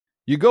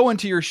You go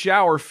into your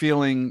shower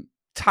feeling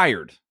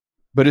tired,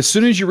 but as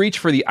soon as you reach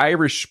for the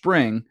Irish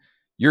Spring,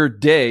 your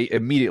day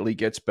immediately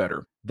gets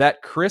better.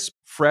 That crisp,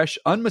 fresh,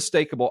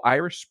 unmistakable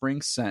Irish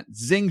Spring scent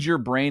zings your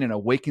brain and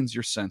awakens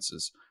your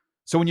senses.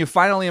 So when you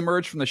finally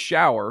emerge from the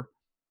shower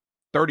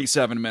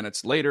 37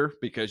 minutes later,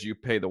 because you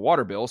pay the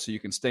water bill so you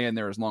can stay in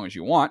there as long as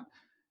you want,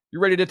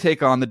 you're ready to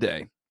take on the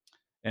day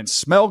and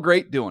smell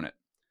great doing it.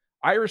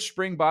 Irish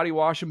Spring Body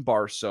Wash and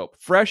Bar Soap.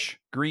 Fresh,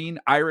 green,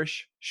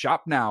 Irish.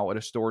 Shop now at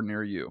a store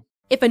near you.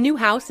 If a new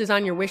house is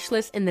on your wish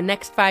list in the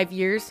next 5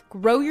 years,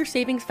 grow your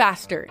savings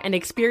faster and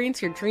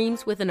experience your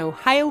dreams with an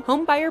Ohio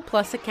Homebuyer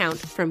Plus account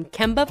from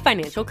Kemba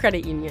Financial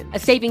Credit Union. A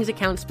savings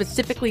account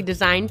specifically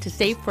designed to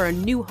save for a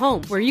new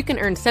home, where you can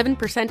earn 7%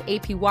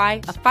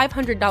 APY,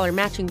 a $500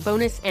 matching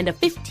bonus, and a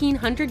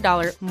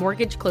 $1,500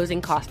 mortgage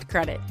closing cost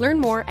credit. Learn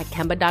more at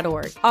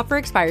Kemba.org. Offer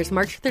expires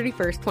March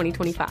 31st,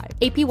 2025.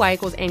 APY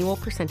equals annual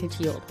percentage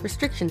yield.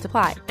 Restrictions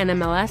apply.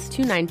 NMLS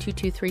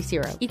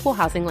 292230. Equal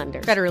housing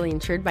lender. Federally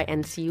insured by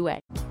NCUA.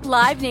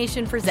 Live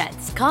Nation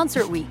presents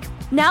Concert Week.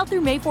 Now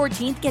through May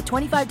 14th, get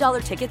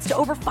 $25 tickets to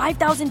over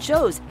 5,000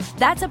 shows.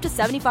 That's up to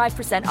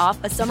 75%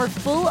 off a summer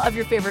full of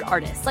your favorite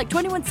artists like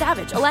 21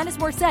 Savage, Alanis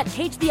Morissette,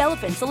 Cage the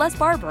Elephant, Celeste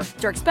Barber,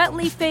 Dierks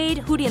Bentley, Fade,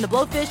 Hootie and the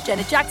Blowfish,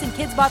 Janet Jackson,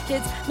 Kids Bop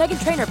Kids,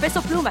 Meghan Trainor,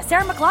 Peso Pluma,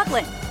 Sarah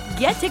McLachlan.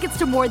 Get tickets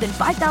to more than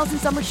 5,000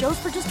 summer shows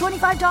for just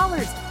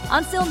 $25.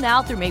 On sale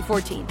now through May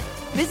 14th.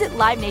 Visit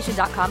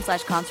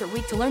LiveNation.com/Concert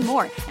Week to learn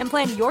more and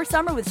plan your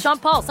summer with Sean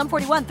Paul, Sum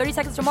 41, 30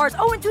 Seconds to Mars,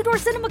 and Two Door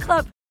Cinema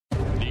Club.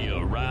 The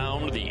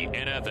Around the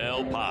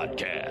NFL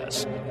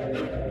podcast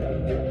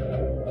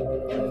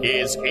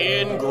is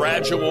in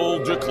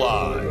gradual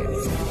decline.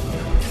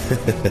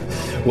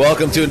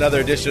 Welcome to another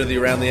edition of the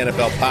Around the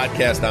NFL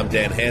podcast. I'm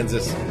Dan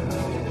Hansis.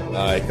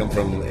 I come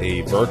from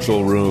a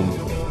virtual room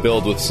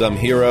filled with some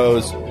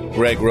heroes.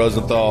 Greg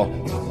Rosenthal,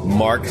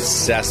 Mark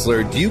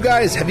Sessler.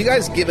 Have you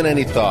guys given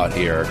any thought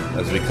here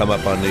as we come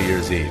up on New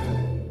Year's Eve?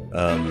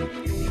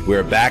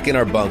 We're back in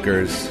our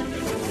bunkers.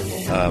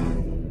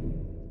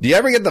 Do you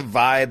ever get the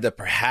vibe that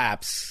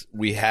perhaps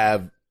we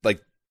have,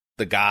 like,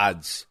 the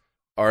gods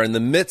are in the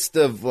midst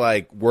of,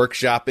 like,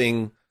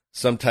 workshopping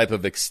some type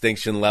of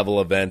extinction level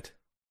event?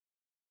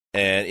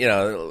 And, you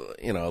know,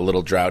 a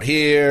little drought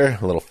here,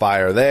 a little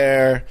fire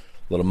there, a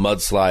little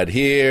mudslide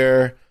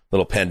here,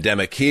 little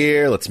pandemic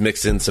here. Let's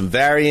mix in some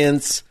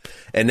variants.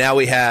 And now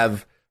we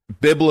have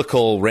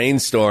biblical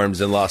rainstorms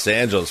in Los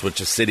Angeles,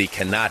 which a city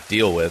cannot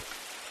deal with.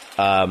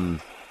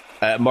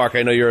 Mark,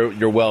 I know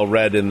you're well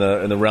read in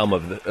the realm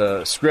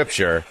of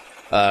scripture.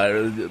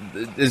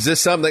 Is this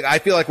something? I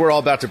feel like we're all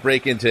about to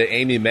break into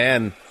Amy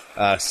Mann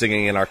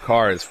singing in our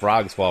car as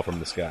frogs fall from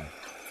the sky.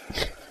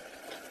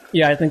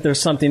 Yeah, I think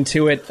there's something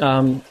to it.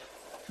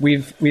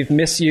 We've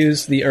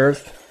misused the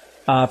earth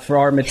for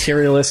our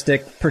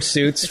materialistic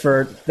pursuits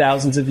for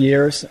thousands of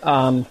years,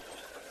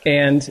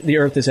 and the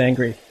earth is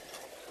angry.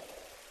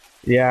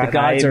 Yeah, the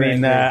gods are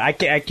angry.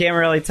 I can't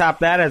really top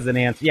that as an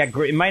answer. Yeah,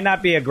 it might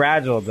not be a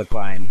gradual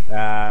decline.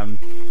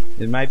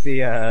 It might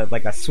be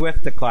like a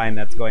swift decline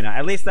that's going on.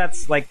 At least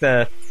that's like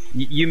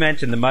you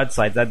mentioned the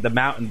mudslides. That the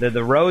mountain,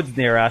 the roads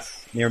near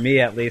me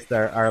at least,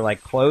 are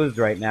like closed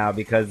right now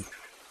because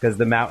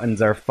the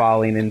mountains are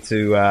falling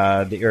into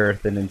the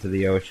earth and into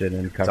the ocean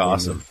and covering.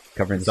 It's awesome.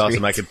 Covering it's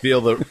awesome. I can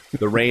feel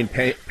the rain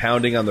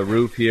pounding on the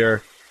roof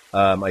here.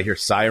 I hear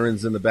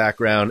sirens in the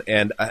background,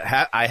 and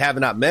I have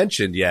not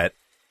mentioned yet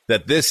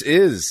that this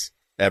is,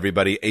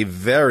 everybody, a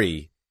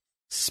very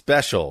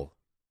special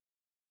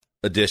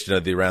edition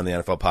of the Around the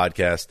NFL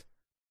podcast.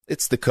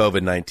 It's the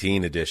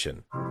COVID-19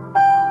 edition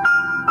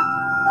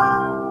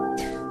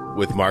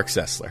with Mark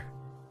Sessler.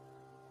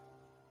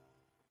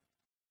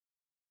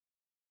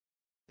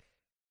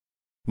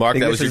 Mark,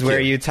 that this is where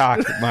you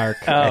talk, Mark.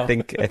 Oh. I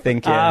think.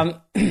 Yeah.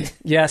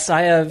 Yes,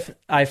 I have.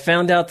 I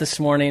found out this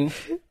morning.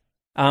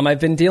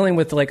 I've been dealing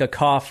with like a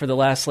cough for the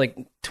last like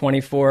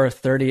 24 or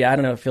 30. I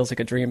don't know. It feels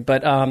like a dream.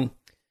 But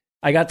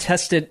I got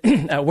tested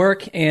at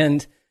work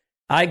and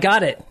I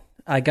got it.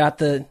 I got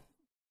the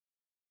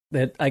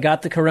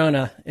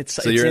corona.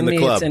 It's you're in the me.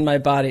 club. It's in my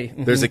body.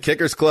 Mm-hmm. There's a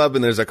Kickers Club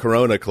and there's a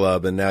Corona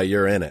Club, and now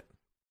you're in it.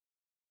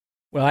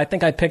 Well, I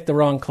think I picked the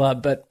wrong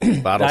club, but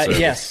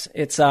yes,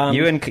 it's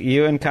you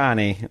and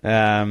Connie.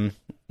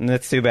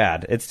 That's too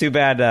bad. It's too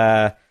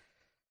bad.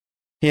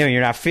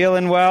 You're not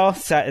feeling well.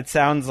 It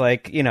sounds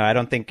like I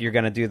don't think you're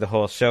going to do the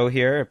whole show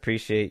here.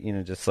 Appreciate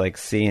just like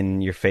seeing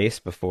your face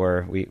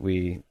before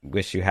we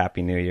wish you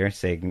Happy New Year.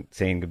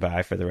 Saying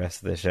goodbye for the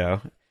rest of the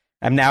show.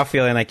 I'm now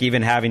feeling like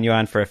even having you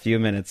on for a few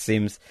minutes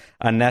seems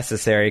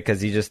unnecessary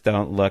because you just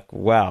don't look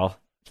well.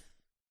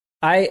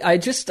 I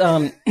just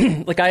I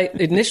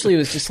initially it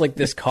was just like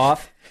this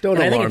cough. Don't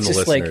alarm the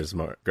listeners,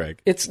 like,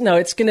 Greg. It's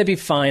going to be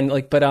fine.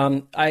 But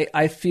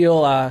I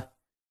feel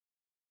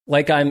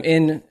like I'm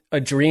in a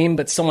dream,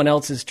 but someone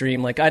else's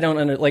dream. Like I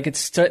don't like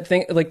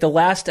the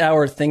last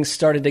hour things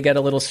started to get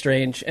a little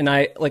strange, and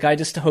I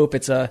just hope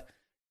it's a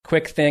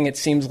quick thing. It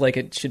seems like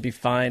it should be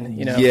fine.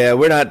 Yeah,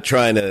 we're not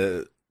trying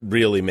to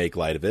really make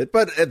light of it,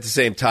 but at the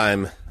same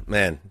time,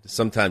 man,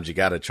 sometimes you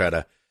got to try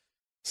to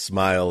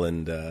smile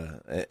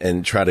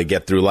and try to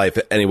get through life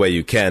any way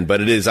you can.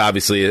 But it is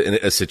obviously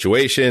a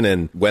situation,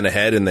 and went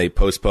ahead and they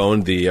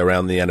postponed the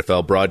Around the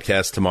NFL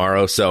broadcast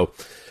tomorrow. So,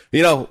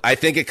 I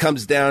think it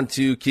comes down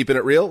to keeping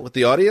it real with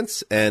the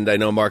audience. And I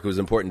know, Mark, it was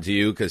important to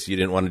you because you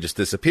didn't want to just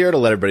disappear, to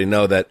let everybody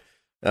know that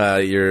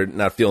you're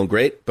not feeling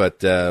great.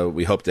 But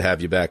we hope to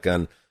have you back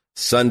on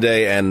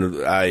Sunday.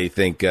 And I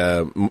think,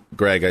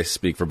 Greg, I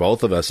speak for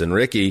both of us, and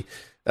Ricky,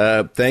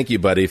 thank you,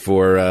 buddy,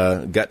 for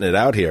gutting it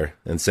out here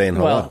and saying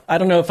hello. Well, I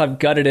don't know if I've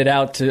gutted it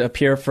out to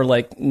appear for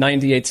like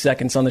 98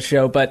 seconds on the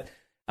show, but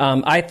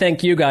I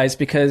thank you guys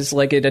because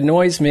it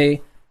annoys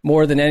me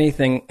more than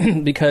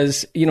anything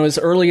because, it was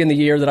early in the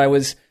year that I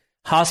was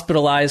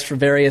hospitalized for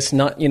various,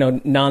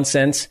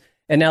 nonsense.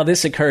 And now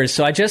this occurs.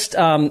 So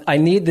I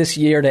need this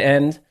year to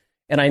end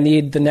and I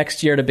need the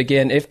next year to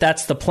begin, if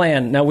that's the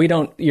plan. Now,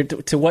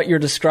 to what you're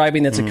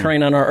describing that's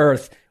occurring on our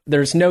earth,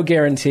 there's no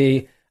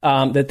guarantee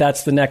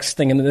that's the next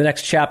thing in the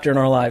next chapter in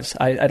our lives.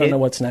 I don't know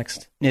what's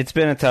next. It's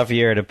been a tough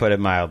year, to put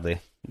it mildly.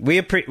 We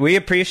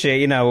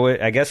appreciate,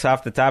 I guess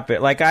off the top,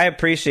 I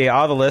appreciate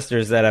all the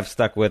listeners that have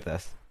stuck with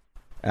us.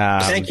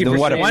 Thank you for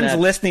the saying ones that.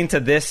 listening to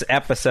this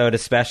episode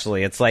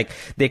especially. It's like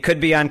they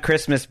could be on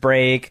Christmas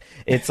break.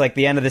 It's like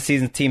the end of the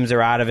season, teams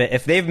are out of it.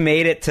 If they've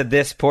made it to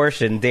this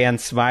portion,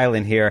 Dan's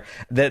smiling here,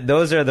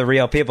 those are the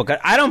real people. 'Cause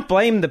I don't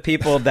blame the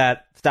people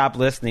that stopped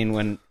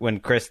listening when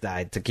Chris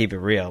died, to keep it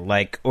real,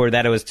 or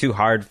that it was too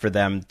hard for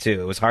them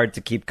too. It was hard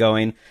to keep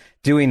going,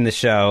 doing the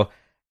show.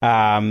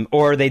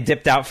 Or they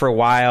dipped out for a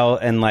while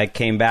and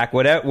came back.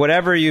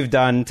 Whatever you've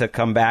done to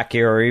come back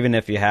here, or even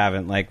if you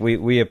haven't,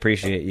 we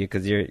appreciate you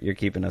because you're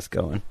keeping us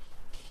going.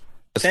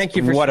 Thank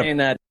you for saying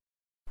that.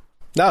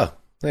 No,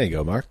 there you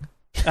go, Mark.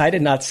 I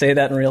did not say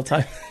that in real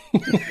time.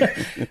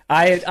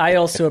 I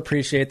also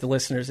appreciate the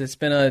listeners. It's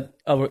been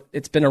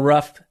a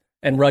rough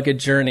and rugged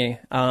journey,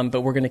 but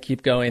we're going to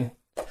keep going.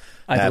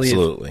 I believe.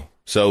 Absolutely.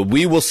 So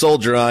we will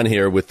soldier on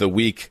here with the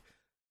Week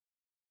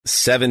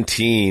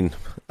 17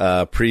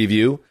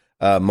 preview.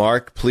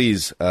 Mark,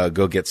 please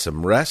go get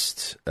some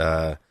rest.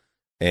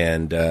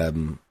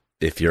 And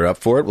if you're up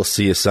for it, we'll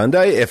see you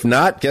Sunday. If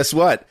not, guess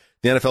what?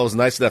 The NFL is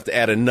nice enough to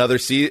add another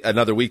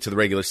week to the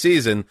regular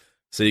season,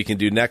 so you can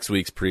do next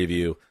week's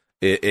preview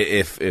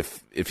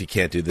if you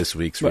can't do this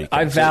week's week.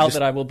 I vow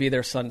that I will be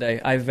there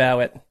Sunday. I vow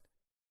it.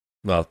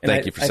 Well,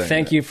 thank you for saying that. I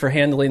thank you for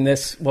handling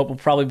this, what will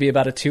probably be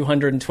about a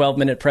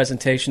 212-minute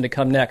presentation to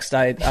come next.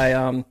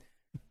 I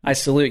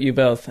salute you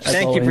both.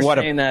 Thank you for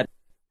saying that.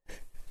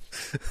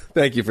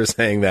 Thank you for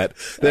saying that.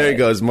 There he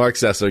goes, Mark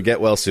Sessler. Get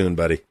well soon,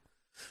 buddy.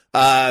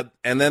 And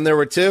then there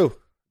were two,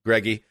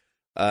 Greggy.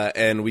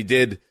 And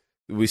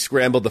we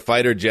scrambled the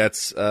fighter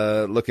jets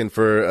looking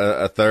for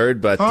a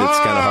third, but it's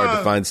kind of hard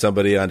to find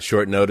somebody on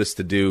short notice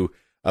to do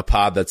a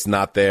pod that's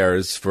not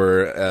theirs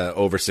for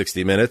over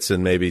 60 minutes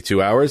and maybe 2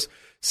 hours.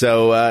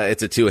 So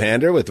it's a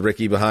two-hander with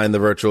Ricky behind the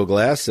virtual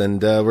glass,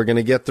 and we're going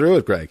to get through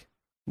it, Greg.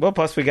 Well,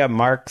 plus we got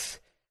Mark's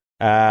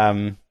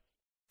sound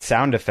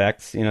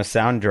effects,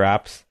 sound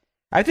drops.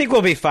 I think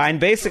we'll be fine.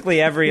 Basically,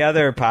 every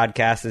other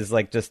podcast is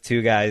just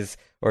two guys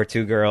or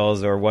two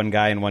girls or one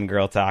guy and one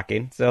girl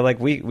talking. So,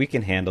 we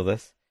can handle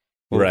this.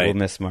 We'll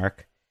miss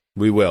Mark.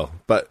 We will,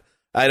 but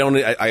I don't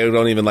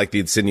even like the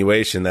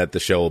insinuation that the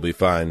show will be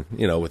fine,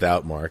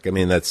 without Mark. I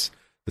mean, that's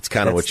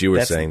kind of what you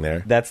were saying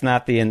there. That's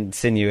not the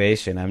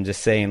insinuation. I'm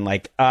just saying,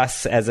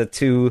 us as a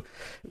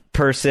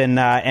two-person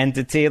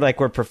entity,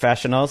 we're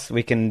professionals.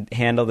 We can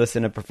handle this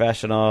in a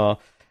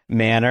professional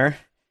manner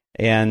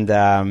and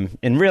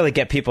really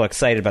get people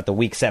excited about the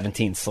Week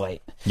 17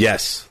 slate.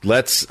 Yes,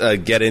 let's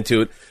get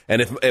into it.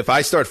 And if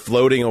I start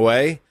floating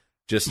away,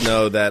 just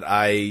know that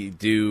I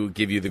do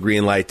give you the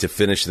green light to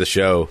finish the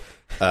show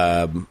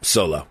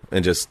solo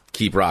and just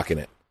keep rocking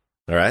it.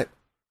 All right?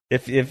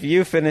 If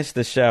you finish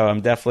the show,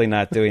 I'm definitely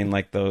not doing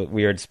the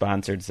weird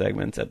sponsored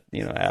segments after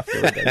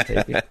we're done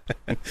taping.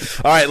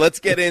 All right,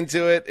 let's get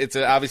into it. It's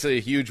obviously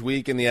a huge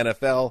week in the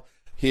NFL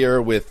here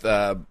with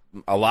a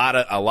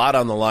lot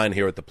on the line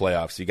here with the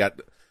playoffs. You got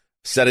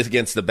set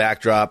against the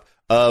backdrop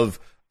of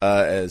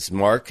as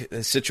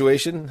Mark's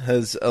situation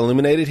has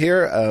illuminated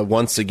here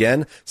once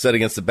again, set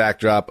against the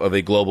backdrop of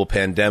a global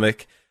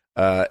pandemic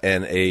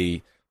and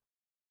a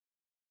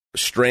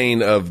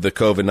strain of the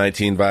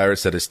COVID-19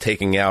 virus that is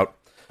taking out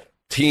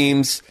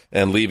teams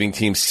and leaving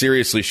teams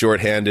seriously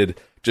shorthanded,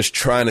 just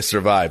trying to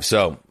survive.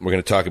 So we're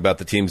going to talk about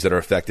the teams that are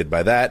affected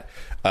by that.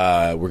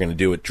 We're going to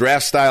do it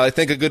draft style. I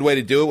think a good way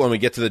to do it when we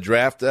get to the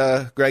draft,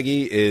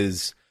 Greggy,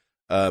 is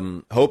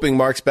hoping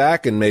Mark's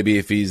back, and maybe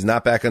if he's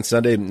not back on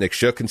Sunday, Nick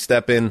Shook can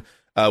step in.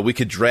 We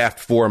could draft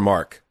for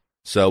Mark.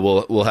 So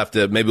we'll have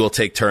to, maybe we'll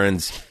take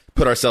turns,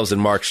 put ourselves in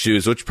Mark's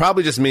shoes, which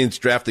probably just means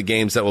draft the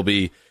games that will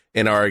be,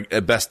 in our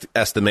best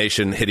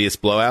estimation, hideous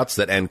blowouts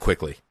that end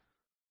quickly.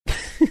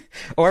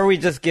 Or we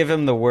just give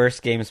him the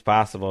worst games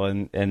possible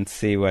and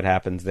see what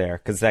happens there,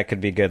 because that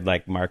could be good,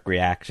 Mark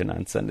reaction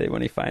on Sunday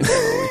when he finds out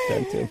what we've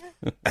done to him.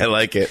 I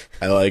like it.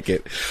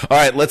 All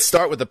right, let's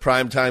start with the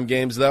primetime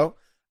games, though,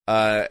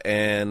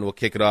 and we'll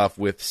kick it off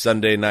with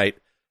Sunday night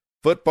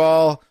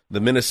football, the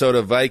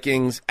Minnesota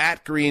Vikings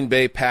at Green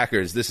Bay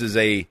Packers. This is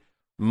a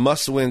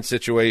must-win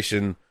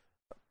situation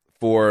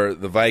for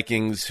the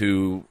Vikings,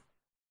 who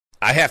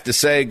I have to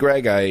say,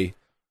 Greg,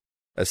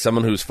 as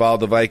someone who's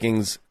followed the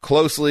Vikings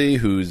closely,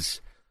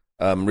 who's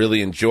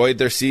really enjoyed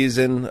their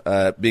season,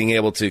 being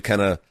able to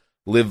kind of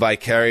live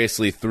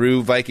vicariously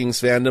through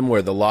Vikings fandom,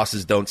 where the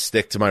losses don't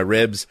stick to my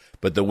ribs,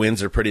 but the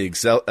wins are pretty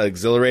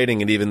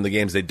exhilarating, and even the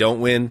games they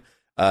don't win,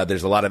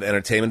 there's a lot of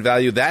entertainment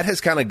value. That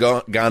has kind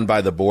of gone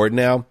by the board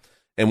now,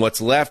 and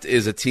what's left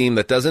is a team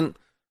that doesn't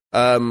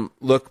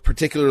look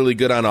particularly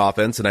good on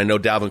offense, and I know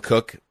Dalvin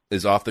Cook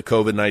is off the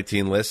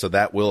COVID-19 list, so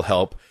that will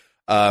help.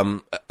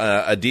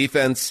 A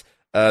defense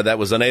that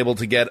was unable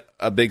to get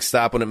a big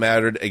stop when it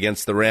mattered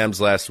against the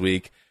Rams last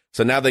week.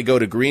 So now they go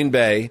to Green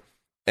Bay,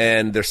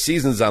 and their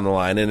season's on the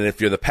line. And if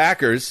you're the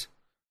Packers,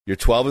 you're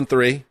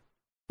 12-3.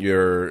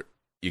 You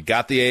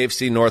got the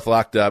AFC North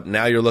locked up.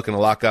 Now you're looking to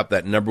lock up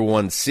that number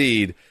 1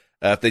 seed.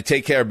 If they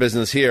take care of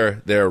business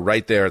here, they're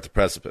right there at the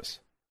precipice.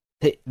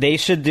 They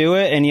should do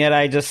it, and yet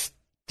I just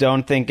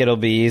don't think it'll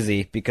be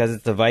easy because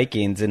it's the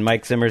Vikings, and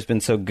Mike Zimmer's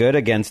been so good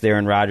against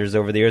Aaron Rodgers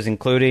over the years,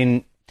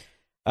 including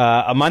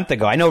a month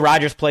ago. I know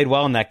Rodgers played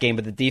well in that game,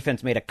 but the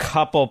defense made a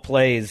couple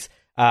plays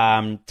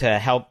to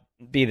help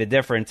be the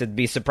difference. It'd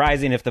be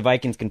surprising if the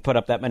Vikings can put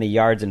up that many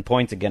yards and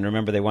points again.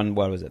 Remember, they won,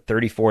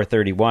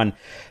 34-31.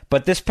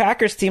 But this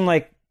Packers team,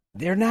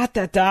 they're not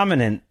that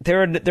dominant.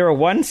 They're a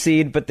 1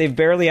 seed, but they've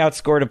barely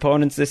outscored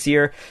opponents this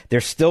year.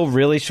 They're still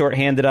really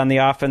shorthanded on the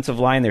offensive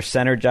line. Their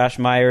center, Josh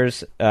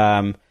Myers,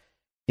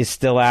 is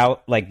still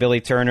out. Like Billy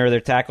Turner, their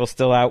tackle's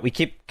still out. We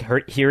keep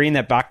hearing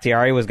that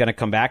Bakhtiari was going to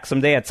come back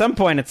someday. At some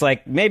point, it's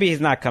like, maybe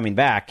he's not coming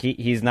back.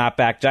 He's not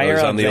back. Jair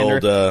Alexander, on the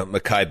old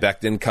Mekhi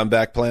Becton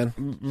comeback plan?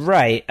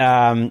 Right.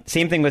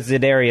 Same thing with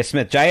Zadarius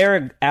Smith.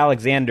 Jair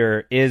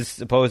Alexander is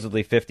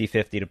supposedly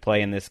 50-50 to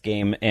play in this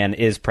game and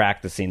is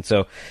practicing.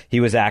 So he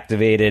was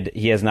activated.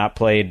 He has not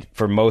played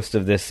for most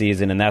of this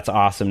season, and that's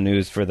awesome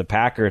news for the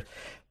Packers.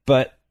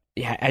 But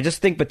yeah, I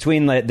just think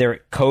between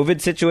their COVID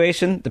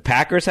situation, the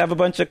Packers have a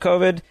bunch of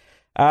COVID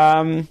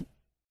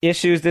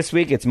issues this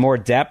week. It's more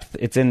depth.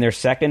 It's in their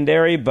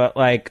secondary. But,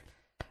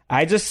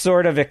 I just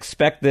sort of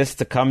expect this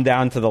to come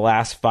down to the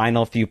last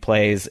final few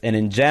plays. And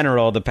in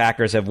general, the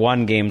Packers have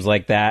won games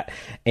like that.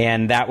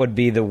 And that would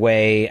be the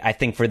way, I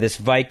think, for this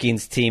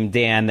Vikings team,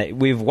 Dan, that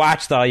we've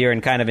watched all year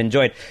and kind of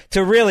enjoyed,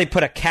 to really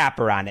put a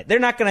capper on it. They're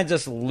not going to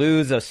just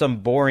lose some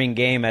boring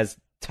game as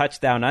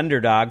touchdown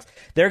underdogs.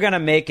 They're going to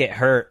make it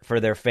hurt for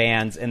their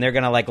fans, and they're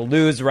going to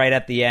lose right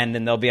at the end,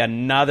 and there'll be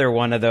another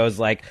one of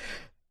those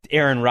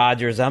Aaron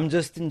Rodgers, I'm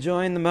just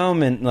enjoying the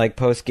moment,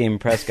 post-game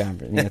press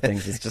conference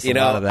things. It's just a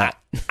lot of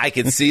that. I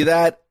can see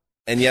that,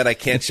 and yet I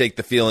can't shake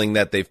the feeling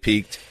that they've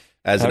peaked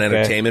as an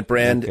entertainment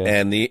brand. Okay.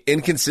 And the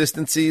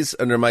inconsistencies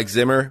under Mike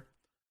Zimmer,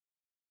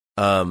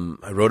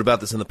 I wrote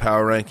about this in the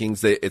Power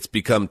Rankings. It's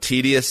become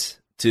tedious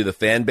to the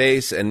fan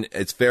base, and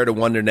it's fair to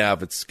wonder now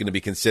if it's going to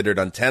be considered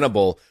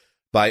untenable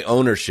by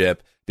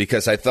ownership,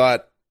 because I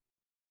thought,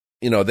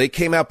 they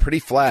came out pretty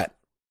flat.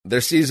 Their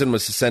season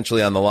was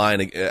essentially on the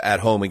line at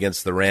home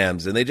against the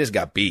Rams, and they just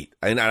got beat.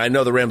 I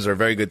know the Rams are a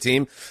very good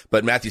team,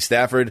 but Matthew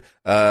Stafford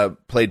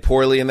played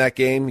poorly in that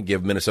game.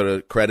 Give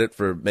Minnesota credit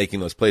for making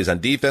those plays on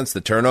defense,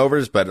 the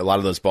turnovers, but a lot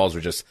of those balls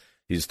were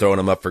he's throwing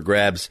them up for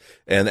grabs,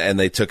 and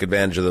they took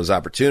advantage of those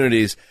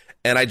opportunities.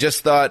 And I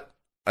just thought,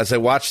 as I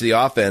watched the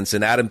offense,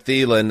 and Adam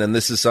Thielen, and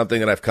this is something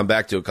that I've come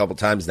back to a couple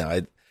times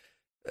now,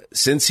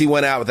 since he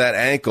went out with that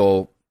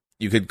ankle,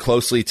 you could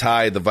closely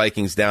tie the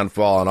Vikings'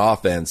 downfall on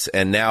offense,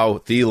 and now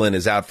Thielen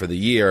is out for the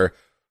year,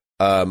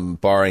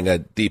 barring a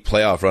deep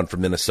playoff run for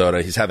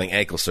Minnesota. He's having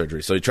ankle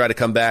surgery. So he tried to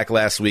come back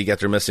last week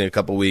after missing a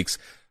couple weeks,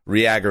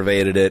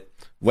 re-aggravated it,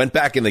 went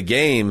back in the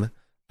game,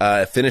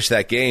 finished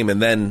that game,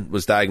 and then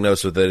was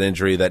diagnosed with an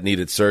injury that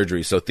needed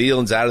surgery. So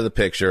Thielen's out of the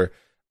picture.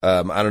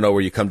 I don't know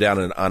where you come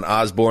down on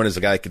Osborne as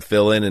a guy that could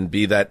fill in and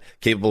be that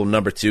capable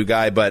number 2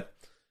 guy, but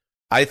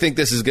I think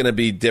this is going to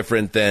be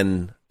different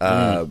than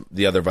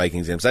the other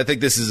Vikings games. I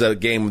think this is a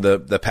game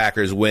the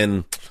Packers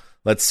win,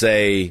 let's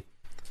say,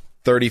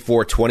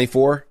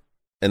 34-24,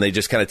 and they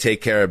just kind of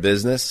take care of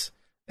business.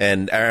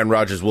 And Aaron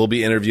Rodgers will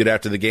be interviewed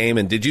after the game.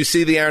 And did you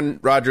see the Aaron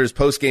Rodgers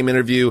post-game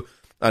interview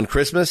on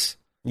Christmas?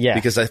 Yeah.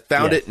 Because I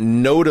found it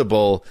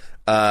notable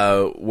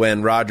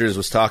when Rodgers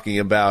was talking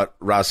about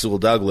Rasul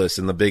Douglas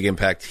and the big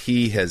impact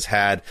he has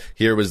had.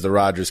 Here was the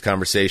Rodgers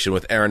conversation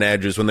with Aaron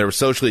Andrews when they were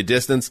socially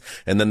distanced,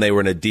 and then they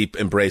were in a deep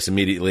embrace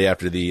immediately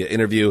after the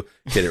interview.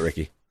 Hit it,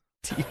 Ricky.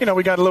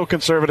 We got a little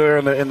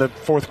conservative in the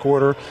fourth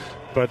quarter,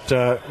 but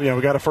we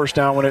got a first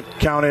down when it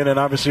counted, and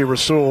obviously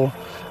Rasul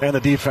and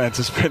the defense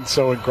has been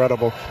so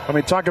incredible.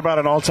 Talk about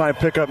an all-time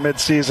pickup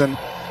midseason.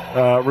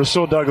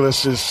 Rasul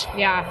Douglas has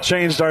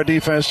changed our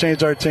defense,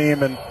 changed our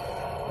team, and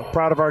I'm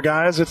proud of our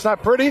guys. It's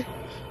not pretty,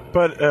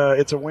 but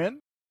it's a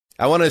win.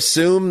 I want to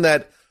assume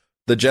that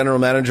the general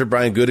manager,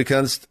 Brian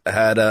Gutekunst,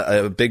 had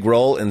a big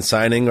role in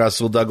signing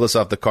Russell Douglas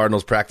off the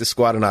Cardinals practice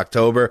squad in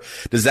October.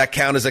 Does that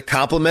count as a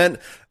compliment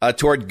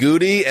toward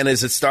Goody? And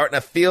is it starting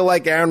to feel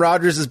like Aaron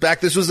Rodgers is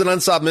back? This was an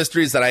unsolved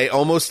mysteries that I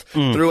almost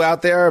threw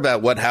out there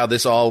about how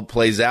this all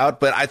plays out.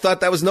 But I thought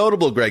that was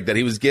notable, Greg, that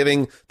he was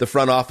giving the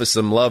front office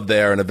some love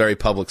there in a very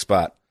public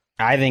spot.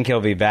 I think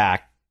he'll be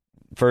back.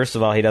 First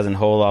of all, he doesn't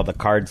hold all the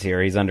cards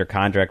here. He's under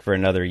contract for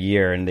another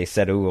year, and they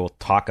said, we'll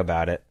talk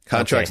about it.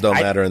 Contracts don't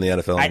matter in the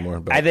NFL anymore.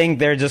 But I think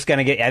they're just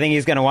going to I think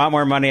he's going to want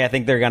more money. I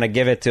think they're going to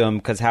give it to him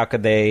because how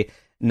could they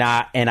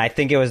not? And I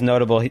think it was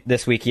notable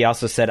this week. He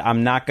also said,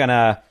 I'm going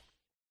to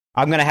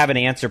have an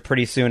answer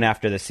pretty soon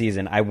after the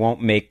season. I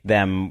won't make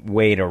them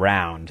wait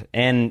around.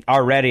 And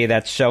already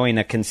that's showing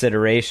a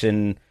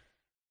consideration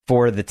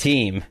for the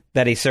team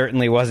that he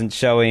certainly wasn't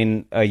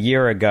showing a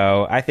year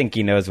ago. I think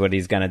he knows what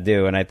he's going to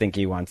do, and I think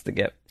he wants to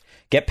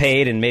get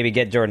paid and maybe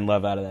get Jordan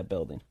Love out of that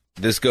building.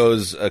 This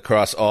goes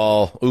across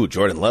all. Ooh,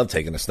 Jordan Love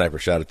taking a sniper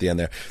shot at the end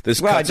there.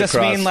 I just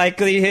mean like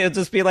he'll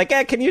just be like,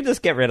 can you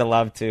just get rid of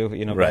Love too?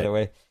 Right. By the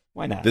way,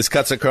 why not? This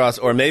cuts across,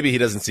 or maybe he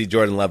doesn't see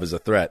Jordan Love as a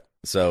threat,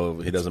 so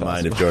he doesn't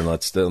mind if Jordan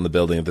Love's still in the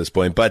building at this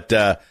point. But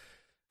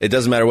it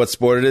doesn't matter what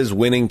sport it is.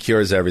 Winning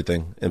cures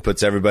everything and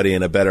puts everybody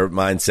in a better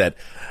mindset.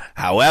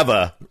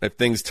 However, if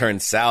things turn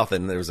south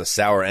and there's a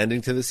sour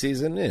ending to the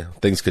season,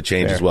 things could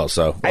change as well.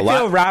 So I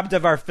feel robbed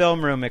of our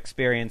film room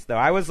experience, though.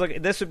 I was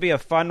looking. This would be a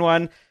fun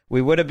one.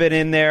 We would have been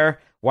in there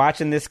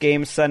watching this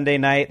game Sunday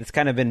night. It's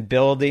kind of been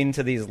building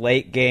to these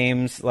late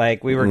games.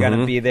 Like we were going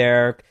to be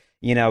there.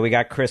 We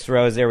got Chris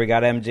Rose there. We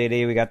got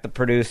MJD. We got the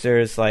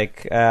producers. I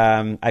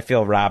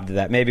feel robbed of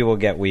that. Maybe we'll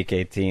get Week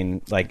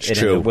 18.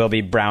 It will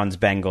be Browns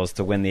Bengals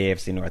to win the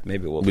AFC North.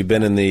 Maybe we'll. We've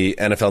been in the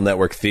NFL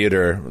Network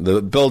Theater.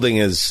 The building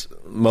is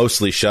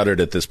mostly shuttered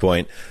at this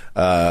point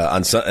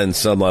on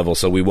some level,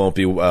 so we won't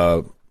be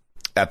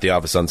at the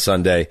office on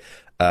Sunday.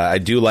 I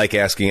do like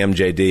asking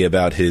MJD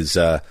about his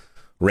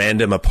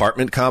random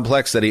apartment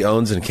complex that he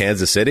owns in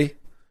Kansas City.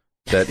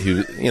 That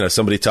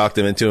somebody talked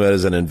him into it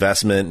as an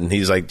investment, and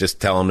he's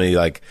just telling me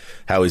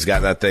how he's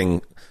got that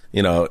thing,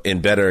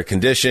 in better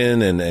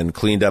condition and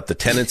cleaned up the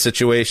tenant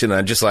situation. And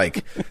I'm just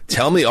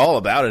tell me all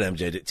about it,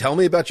 MJ. Tell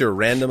me about your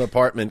random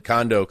apartment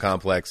condo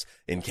complex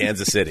in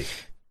Kansas City.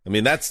 I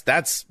mean,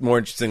 that's more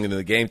interesting than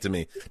the game to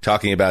me,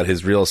 talking about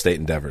his real estate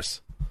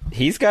endeavors.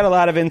 He's got a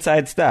lot of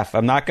inside stuff.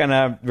 I'm not going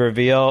to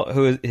reveal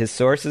who his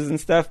sources and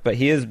stuff, but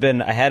he has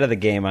been ahead of the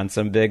game on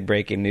some big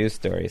breaking news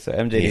stories. So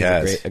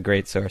MJ is a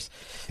great source.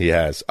 He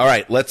has. All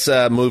right, let's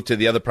move to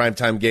the other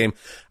primetime game.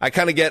 I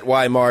kind of get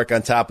why Mark,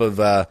 on top of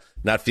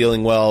not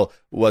feeling well,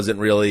 wasn't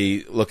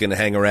really looking to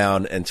hang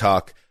around and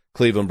talk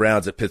Cleveland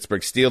Browns at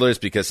Pittsburgh Steelers,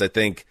 because I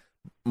think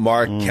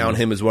Mark count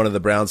him as one of the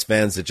Browns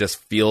fans that just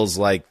feels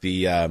like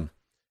the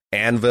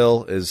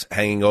anvil is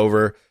hanging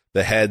over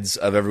the heads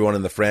of everyone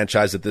in the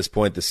franchise at this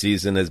point. The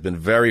season has been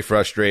very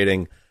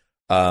frustrating,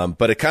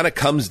 but it kind of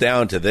comes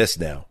down to this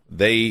now.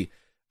 They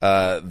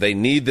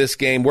need this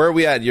game. Where are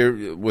we at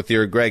with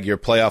your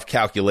playoff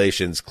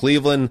calculations?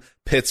 Cleveland,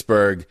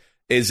 Pittsburgh.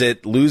 Is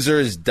it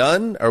losers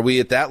done? Are we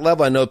at that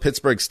level? I know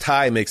Pittsburgh's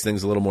tie makes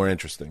things a little more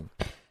interesting.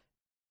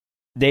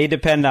 They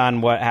depend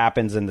on what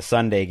happens in the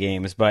Sunday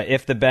games, but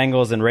if the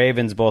Bengals and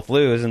Ravens both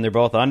lose, and they're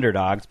both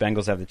underdogs,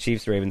 Bengals have the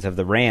Chiefs, Ravens have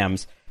the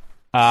Rams,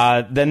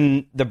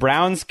 then the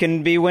Browns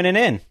can be winning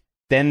in.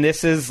 Then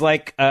this is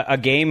like a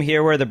game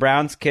here where the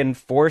Browns can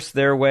force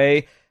their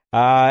way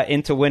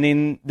into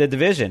winning the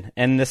division.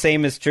 And the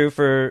same is true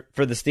for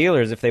the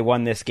Steelers. If they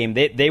won this game,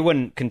 they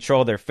wouldn't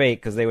control their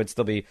fate, because they would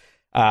still be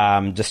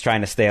just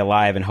trying to stay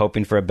alive and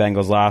hoping for a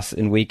Bengals loss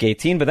in Week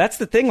 18. But that's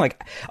the thing.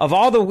 Of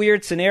all the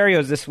weird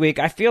scenarios this week,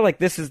 I feel like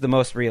this is the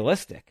most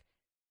realistic.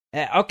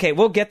 Okay,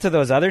 we'll get to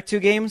those other two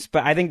games,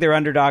 but I think they're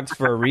underdogs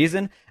for a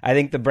reason. I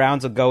think the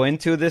Browns will go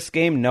into this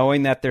game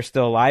knowing that they're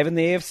still alive in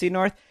the AFC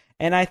North,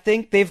 and I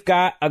think they've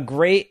got a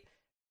great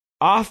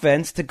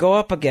offense to go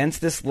up against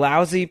this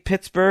lousy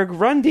Pittsburgh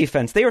run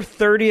defense. They were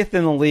 30th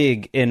in the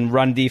league in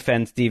run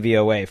defense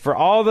DVOA. For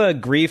all the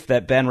grief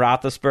that Ben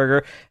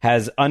Roethlisberger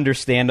has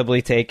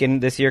understandably taken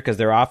this year because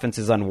their offense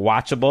is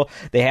unwatchable,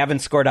 they haven't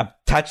scored a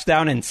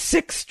touchdown in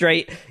 6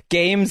 straight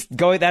games.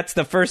 That's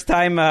the first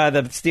time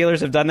the Steelers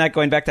have done that,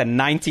 going back to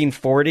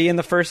 1940 in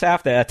the first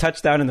half. A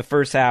touchdown in the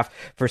first half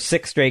for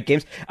 6 straight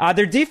games.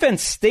 Their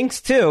defense stinks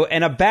too,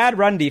 and a bad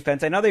run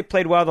defense. I know they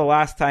played well the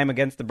last time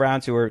against the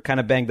Browns, who were kind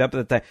of banged up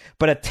at the time,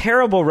 but a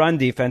terrible run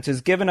defense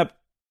has given up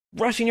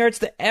rushing yards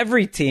to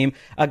every team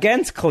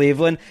against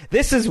Cleveland.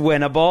 This is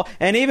winnable,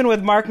 and even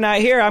with Mark not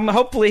here,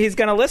 hopefully he's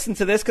going to listen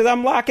to this, because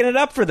I'm locking it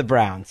up for the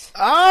Browns.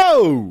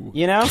 Oh!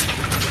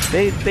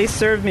 They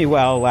served me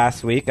well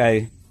last week.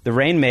 The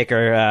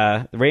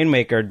Rainmaker,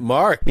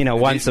 Mark,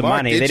 won some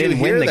money. They didn't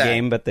win the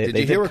game, but they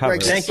did cover.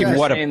 Thank you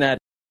for saying that.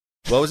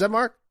 What was that,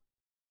 Mark?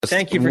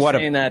 Thank you for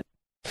saying that.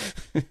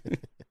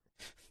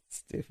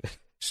 Stupid.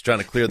 Just trying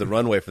to clear the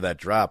runway for that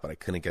drop, but I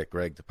couldn't get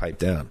Greg to pipe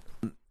down.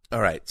 All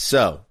right,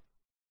 so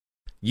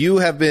you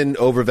have been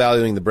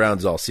overvaluing the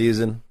Browns all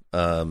season.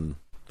 I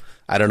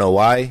don't know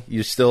why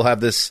you still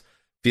have this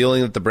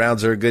feeling that the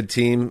Browns are a good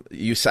team?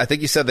 I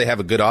think you said they have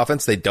a good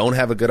offense. They don't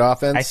have a good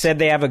offense. I said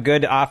they have a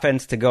good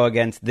offense to go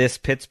against this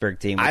Pittsburgh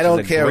team. Which I don't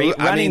is a care. Great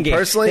running game.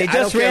 Personally, I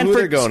don't care who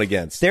they're going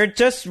against. They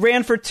just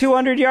ran for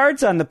 200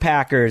 yards on the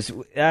Packers,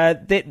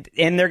 and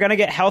they're going to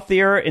get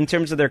healthier in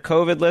terms of their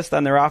COVID list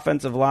on their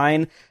offensive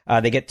line.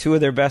 They get 2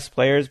 of their best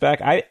players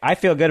back. I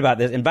feel good about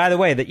this. And by the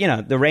way,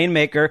 the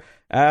Rainmaker,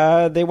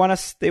 they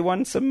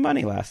won some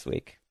money last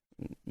week,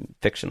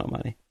 fictional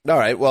money. All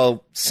right.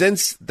 Well,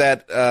 since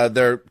that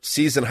their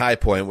season high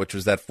point, which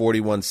was that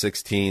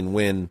 41-16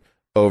 win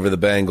over the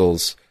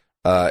Bengals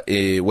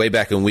way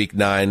back in Week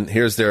 9,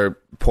 here's their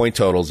point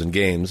totals in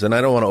games. And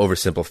I don't want to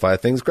oversimplify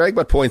things, Greg,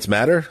 but points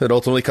matter. It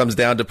ultimately comes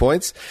down to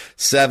points.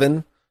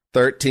 7,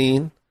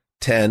 13,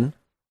 10,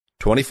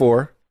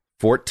 24,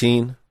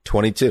 14,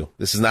 22.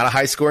 This is not a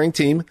high-scoring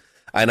team,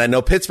 and I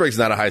know Pittsburgh's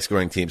not a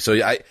high-scoring team. So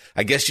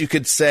I guess you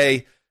could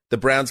say the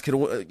Browns could,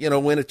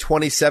 win a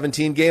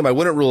 2017 game. I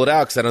wouldn't rule it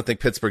out because I don't think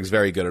Pittsburgh's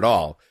very good at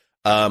all.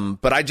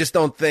 But I just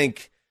don't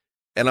think,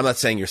 and I'm not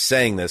saying you're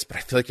saying this, but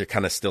I feel like you're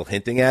kind of still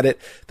hinting at it,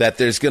 that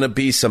there's going to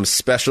be some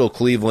special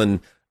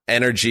Cleveland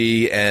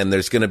energy and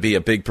there's going to be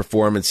a big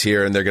performance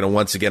here, and they're going to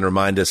once again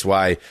remind us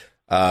why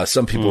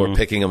some people are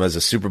picking them as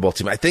a Super Bowl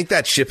team. I think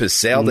that ship has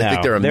sailed. I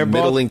think they're a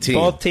middling team.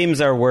 Both teams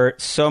are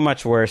so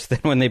much worse than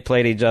when they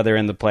played each other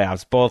in the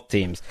playoffs. Both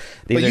teams.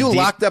 But you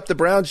locked up the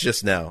Browns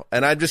just now,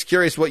 and I'm just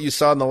curious what you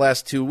saw in the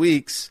last 2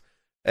 weeks.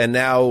 And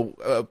now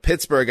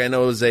Pittsburgh, I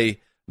know, is a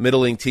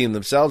middling team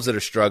themselves that are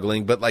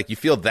struggling, but you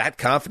feel that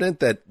confident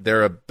that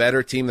they're a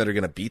better team that are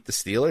going to beat the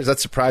Steelers?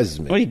 That surprises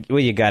me. Well,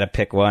 you got to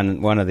pick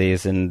one of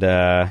these, and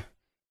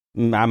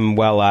I'm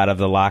well out of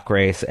the lock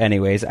race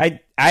anyways.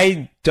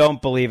 I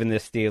don't believe in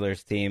this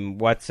Steelers team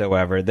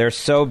whatsoever. They're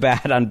so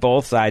bad on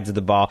both sides of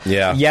the ball.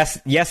 Yeah.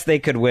 Yes, they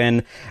could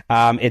win.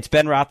 It's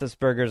Ben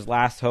Roethlisberger's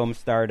last home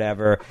start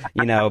ever.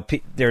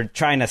 They're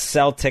trying to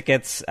sell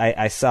tickets.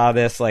 I saw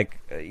this,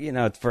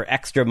 for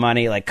extra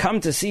money,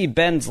 come to see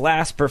Ben's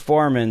last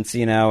performance,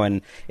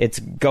 and it's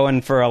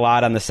going for a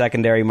lot on the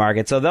secondary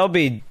market. So they'll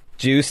be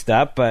juiced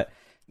up, but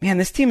man,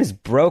 this team is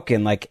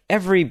broken.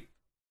 Every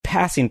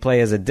passing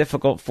play is a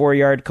difficult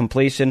 4-yard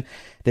completion.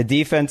 The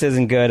defense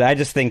isn't good. I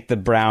just think the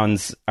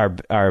Browns are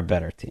a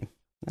better team.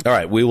 All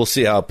right, we will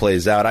see how it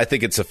plays out. I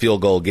think it's a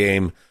field goal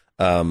game.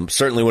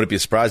 Certainly wouldn't be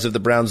surprised if the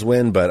Browns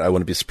win, but I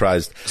wouldn't be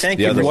surprised. Thank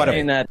you for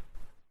saying that.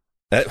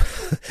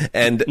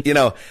 And,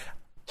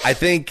 I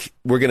think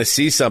we're going to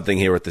see something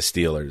here with the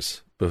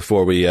Steelers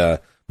before we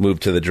move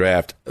to the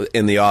draft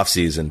in the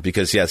offseason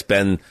because, yes,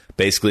 Ben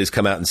basically has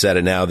come out and said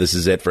it now. This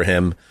is it for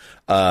him.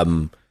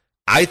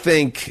 I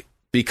think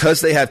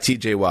because they have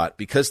T.J. Watt,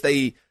 because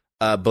they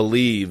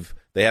believe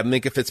they have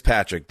Minkah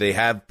Fitzpatrick, they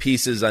have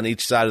pieces on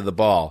each side of the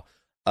ball,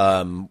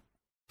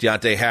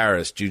 Deontay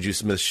Harris, Juju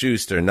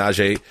Smith-Schuster,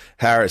 Najee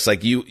Harris,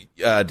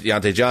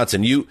 Deontay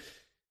Johnson,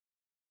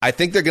 I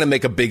think they're going to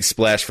make a big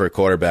splash for a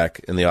quarterback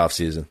in the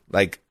offseason.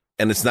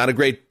 And it's not a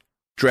great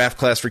draft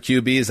class for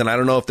QBs, and I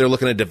don't know if they're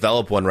looking to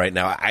develop one right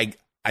now.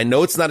 I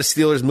know it's not a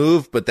Steelers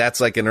move, but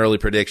that's an early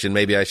prediction.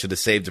 Maybe I should have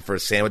saved it for a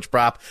sandwich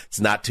prop. It's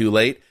not too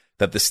late.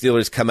 That the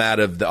Steelers come out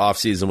of the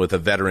offseason with a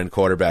veteran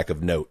quarterback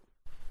of note.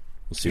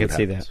 We'll see what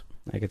happens.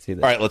 I can see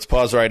that. All right, let's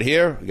pause right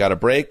here. We got a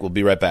break. We'll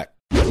be right back.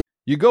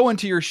 You go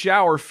into your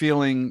shower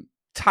feeling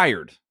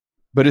tired,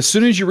 but as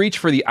soon as you reach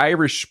for the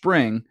Irish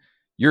Spring,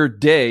 your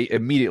day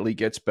immediately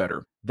gets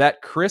better.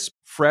 That crisp,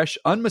 fresh,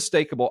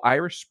 unmistakable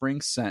Irish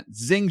Spring scent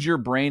zings your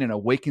brain and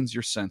awakens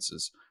your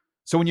senses.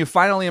 So when you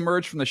finally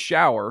emerge from the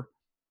shower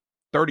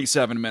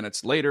 37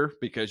 minutes later,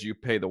 because you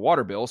pay the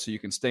water bill so you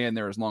can stay in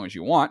there as long as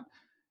you want,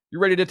 you're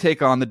ready to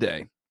take on the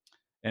day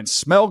and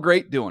smell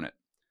great doing it.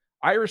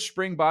 Irish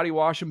Spring Body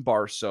Wash and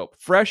Bar Soap.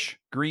 Fresh,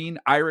 green,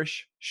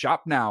 Irish.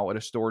 Shop now at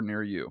a store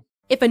near you.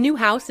 If a new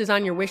house is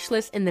on your wish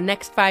list in the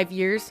next 5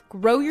 years,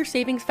 grow your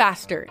savings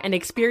faster and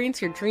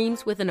experience your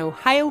dreams with an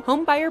Ohio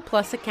Homebuyer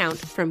Plus account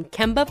from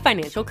Kemba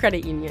Financial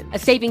Credit Union. A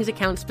savings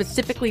account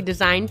specifically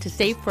designed to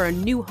save for a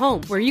new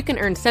home where you can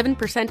earn 7%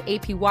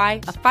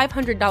 APY,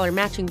 a $500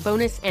 matching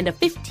bonus, and a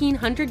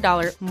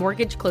 $1,500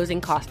 mortgage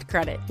closing cost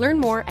credit. Learn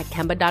more at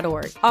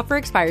Kemba.org. Offer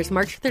expires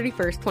March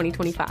 31st,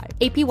 2025.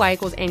 APY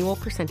equals annual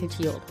percentage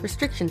yield.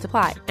 Restrictions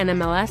apply.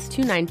 NMLS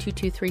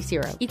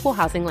 292230. Equal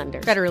housing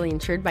lender. Federally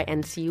insured by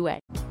NCUA.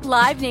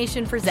 Live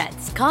Nation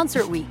presents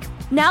Concert Week.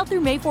 Now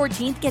through May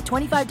 14th, get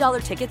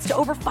 $25 tickets to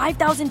over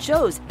 5,000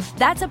 shows.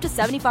 That's up to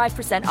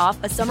 75%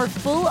 off a summer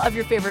full of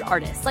your favorite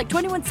artists like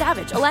 21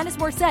 Savage, Alanis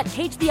Morissette,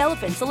 Cage the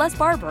Elephant, Celeste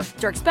Barber,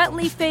 Dierks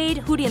Bentley, Fade,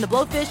 Hootie and the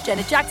Blowfish,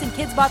 Janet Jackson,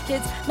 Kids Bop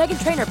Kids,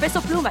 Meghan Trainor, Peso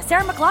Pluma,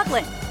 Sarah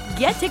McLachlan.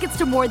 Get tickets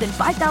to more than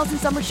 5,000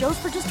 summer shows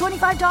for just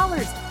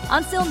 $25.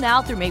 On sale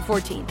now through May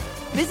 14th.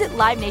 Visit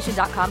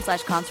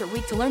LiveNation.com/Concert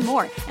Week to learn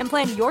more and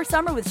plan your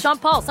summer with Sean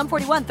Paul, Sum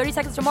 41, 30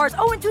 Seconds to Mars,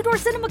 and Two Door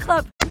Cinema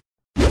Club.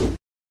 All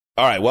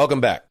right,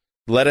 welcome back.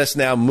 Let us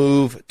now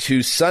move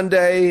to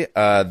Sunday.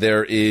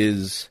 There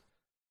is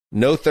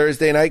no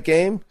Thursday night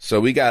game, so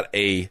we got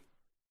a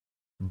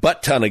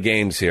butt ton of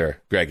games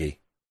here, Greggy.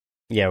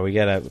 Yeah, we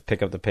got to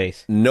pick up the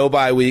pace. No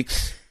bye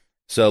weeks.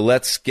 So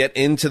let's get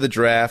into the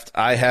draft.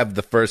 I have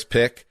the first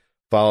pick,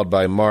 followed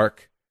by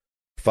Mark,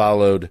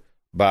 followed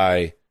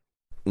by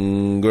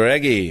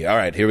Greggy. All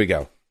right, here we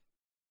go.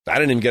 I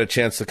didn't even get a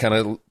chance to kind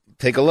of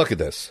take a look at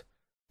this.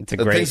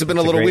 Things have been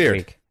a little weird.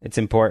 Week. It's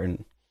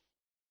important.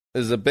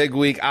 This is a big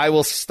week. I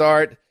will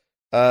start,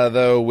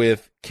 though,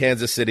 with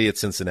Kansas City at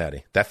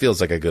Cincinnati. That feels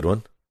like a good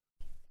one.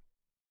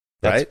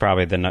 That's right?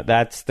 probably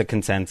that's the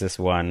consensus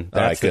one.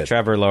 That's right, the good.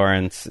 Trevor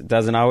Lawrence.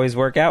 Doesn't always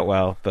work out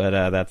well,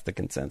 but that's the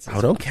consensus. Oh,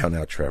 don't count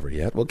out Trevor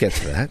yet. We'll get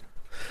to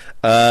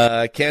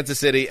that. Kansas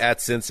City at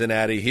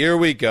Cincinnati. Here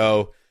we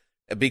go.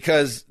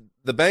 Because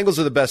the Bengals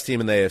are the best team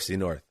in the AFC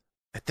North.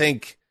 I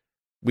think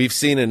we've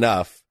seen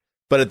enough.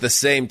 But at the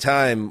same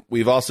time,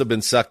 we've also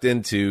been sucked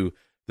into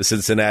the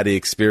Cincinnati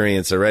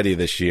experience already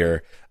this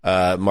year.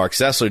 Mark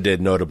Sessler did,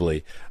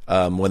 notably,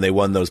 when they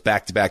won those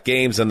back-to-back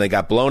games and they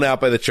got blown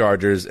out by the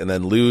Chargers and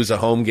then lose a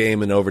home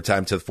game in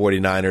overtime to the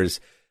 49ers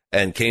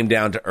and came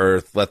down to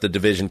earth, let the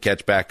division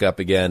catch back up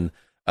again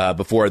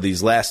before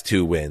these last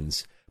two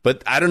wins.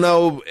 But I don't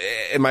know,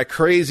 am I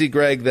crazy,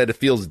 Greg, that it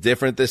feels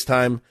different this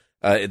time?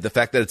 The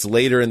fact that it's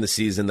later in the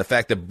season, the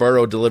fact that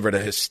Burrow delivered a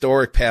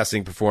historic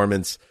passing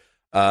performance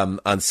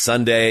on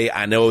Sunday.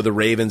 I know the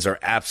Ravens are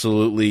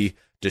absolutely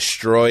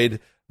destroyed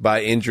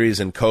by injuries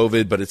and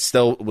COVID, but it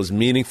still was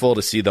meaningful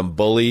to see them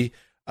bully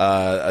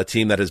a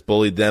team that has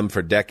bullied them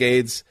for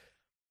decades.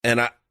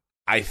 And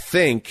I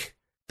think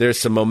there's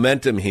some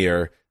momentum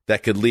here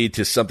that could lead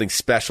to something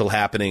special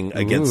happening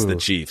against the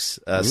Chiefs.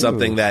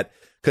 Something that,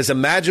 because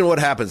imagine what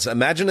happens.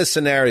 Imagine a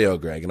scenario,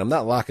 Greg, and I'm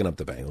not locking up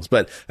the Bengals,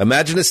 but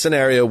imagine a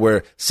scenario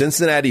where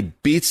Cincinnati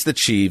beats the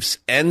Chiefs,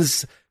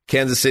 ends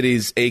Kansas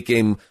City's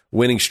 8-game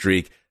winning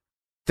streak.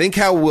 Think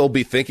how we'll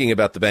be thinking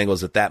about the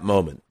Bengals at that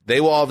moment.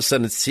 They will all of a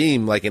sudden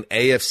seem like an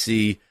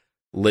AFC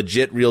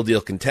legit real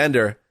deal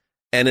contender.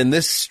 And in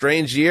this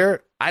strange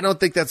year, I don't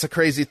think that's a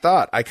crazy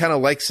thought. I kind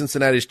of like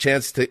Cincinnati's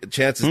chances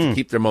to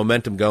keep their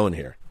momentum going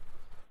here.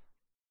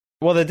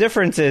 Well, the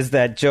difference is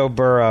that Joe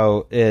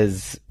Burrow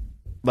is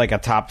like a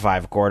top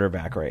 5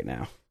 quarterback right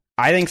now.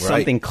 I think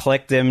something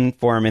clicked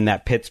for him in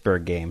that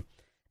Pittsburgh game.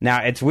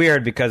 Now, it's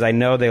weird because I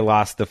know they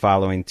lost the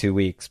following 2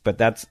 weeks, but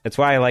that's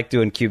why I like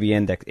doing QB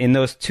Index. In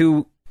those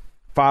 2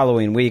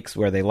 following weeks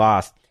where they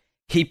lost,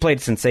 he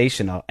played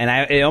sensational.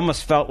 And it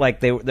almost felt like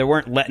they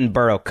weren't letting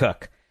Burrow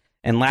cook.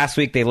 And last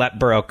week they let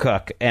Burrow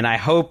cook. And I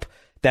hope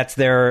that's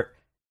their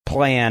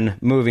plan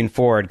moving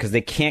forward because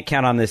they can't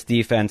count on this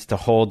defense to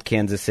hold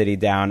Kansas City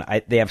down.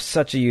 They have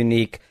such a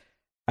unique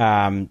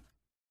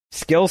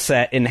skill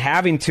set in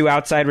having 2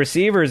 outside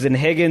receivers in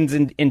Higgins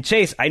and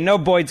Chase. I know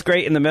Boyd's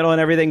great in the middle and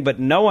everything, but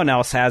no one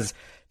else has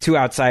 2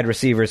 outside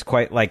receivers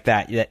quite like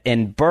that.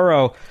 And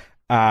Burrow,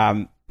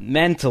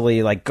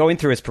 mentally, like going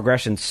through his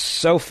progression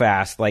so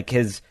fast, like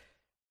his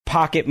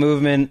pocket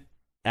movement.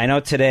 I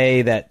know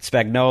today that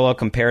Spagnuolo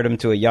compared him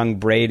to a young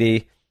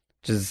Brady,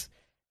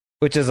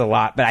 which is a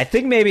lot, but I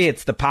think maybe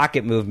it's the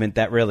pocket movement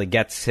that really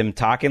gets him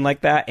talking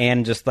like that,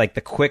 and just like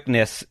the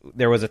quickness.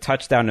 There was a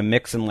touchdown to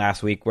Mixon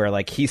last week where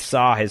like he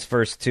saw his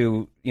first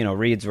 2,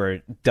 reads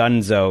were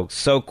donezo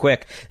so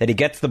quick that he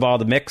gets the ball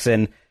to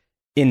Mixon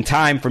in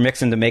time for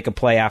Mixon to make a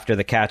play after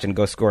the catch and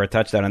go score a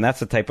touchdown, and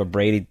that's the type of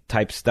Brady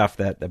type stuff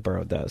that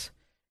Burrow does.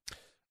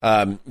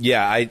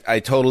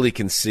 I totally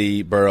can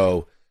see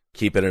Burrow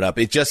keeping it up.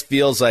 It just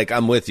feels like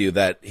I'm with you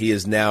that he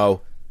is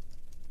now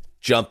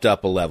jumped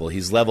up a level.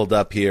 He's leveled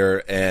up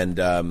here, and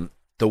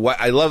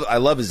I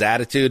love his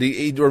attitude.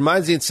 He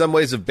reminds me in some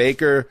ways of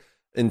Baker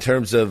in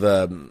terms of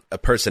a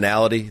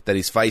personality, that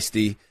he's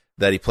feisty,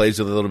 that he plays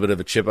with a little bit of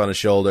a chip on his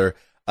shoulder,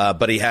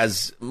 but he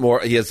has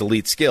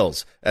elite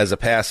skills as a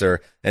passer,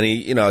 and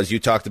he, as you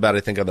talked about, I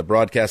think on the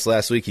broadcast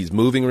last week, he's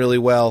moving really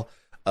well.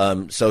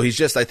 So he's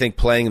just, I think,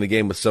 playing the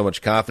game with so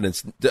much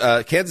confidence.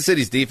 Kansas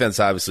City's defense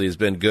obviously has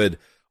been good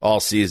all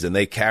season.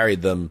 They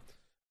carried them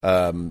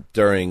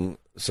during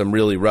some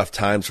really rough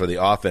times for the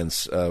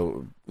offense,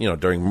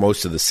 during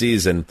most of the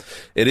season.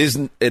 It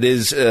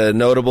is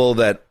notable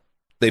that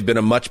they've been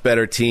a much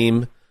better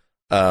team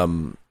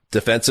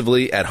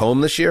defensively at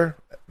home this year.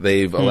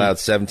 They've allowed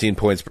 17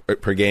 points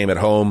per game at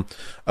home,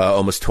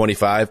 almost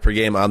 25 per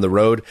game on the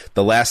road.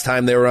 The last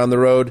time they were on the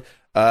road,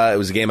 it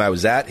was a game I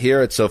was at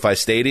here at SoFi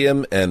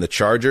Stadium, and the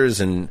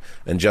Chargers and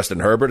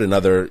Justin Herbert,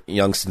 another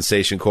young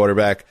sensation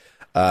quarterback,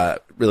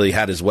 really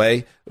had his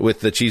way with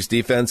the Chiefs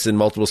defense in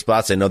multiple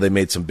spots. I know they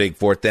made some big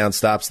 4th down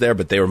stops there,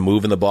 but they were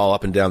moving the ball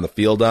up and down the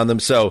field on them.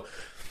 So,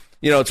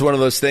 it's one of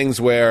those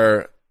things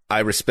where I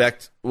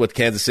respect what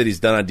Kansas City's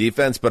done on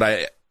defense, but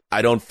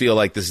I don't feel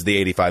like this is the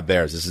 85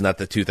 Bears. This is not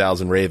the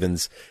 2000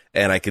 Ravens,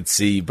 and I could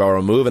see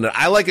Burrow moving.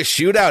 I like a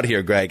shootout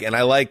here, Greg, and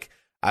I like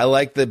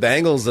the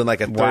Bengals in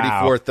like a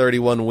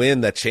 34-31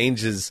 win that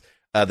changes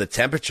the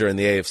temperature in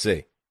the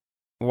AFC.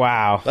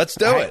 Wow. Let's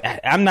do it.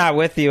 I'm not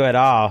with you at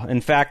all.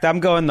 In fact, I'm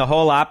going the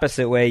whole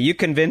opposite way. You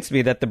convinced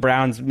me that the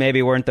Browns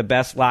maybe weren't the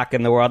best lock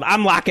in the world.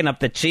 I'm locking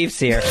up the Chiefs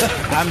here.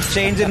 I'm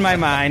changing my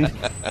mind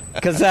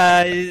because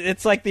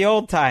it's like the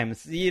old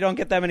times. You don't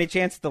get that many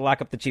chances to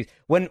lock up the Chiefs.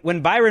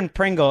 When Byron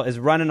Pringle is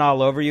running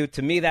all over you,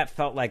 to me that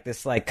felt like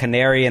this like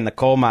canary in the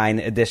coal mine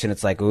edition.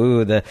 It's like,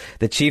 ooh, the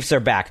Chiefs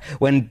are back.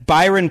 When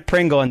Byron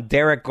Pringle and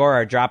Derek Gore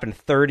are dropping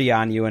 30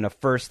 on you in a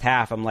first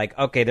half, I'm like,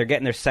 okay, they're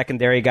getting their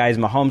secondary guys.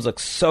 Mahomes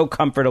looks so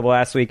comfortable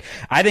last week.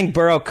 I think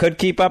Burrow could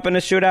keep up in a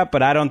shootout,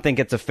 but I don't think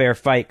it's a fair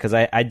fight because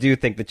I do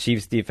think the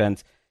Chiefs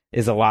defense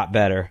is a lot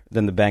better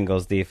than the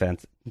Bengals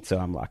defense, so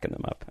I'm locking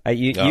them up.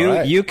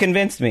 You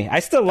convinced me. I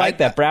still like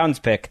that Browns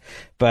pick,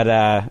 but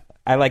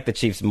I like the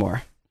Chiefs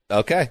more.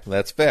 Okay,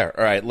 that's fair.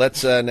 All right,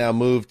 let's now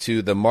move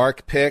to the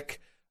Mark pick.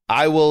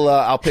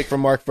 I'll pick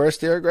from Mark first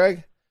here,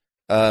 Greg.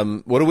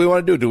 What do we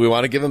want to do? Do we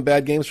want to give him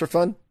bad games for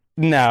fun?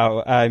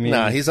 No, I mean...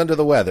 No, he's under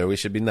the weather. We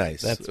should be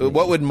nice.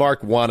 What would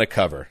Mark want to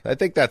cover? I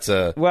think that's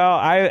a... Well,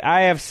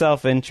 I have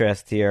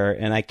self-interest here,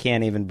 and I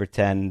can't even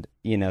pretend,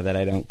 that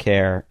I don't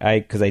care.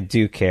 Because I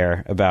do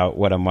care about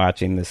what I'm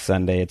watching this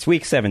Sunday. It's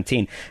Week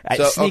 17.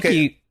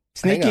 Sneaky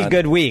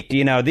good week.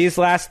 These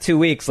last 2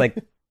 weeks, like,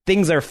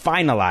 things are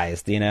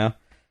finalized,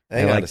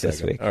 I like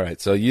this week. All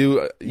right, so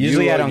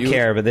usually I don't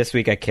care, but this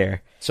week I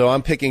care. So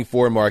I'm picking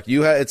for Mark.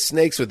 It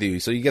snakes with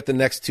you, so you get the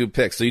next 2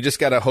 picks. So you just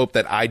got to hope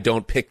that I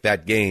don't pick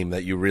that game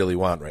that you really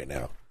want right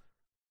now.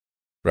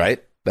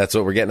 Right? That's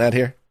what we're getting at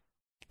here?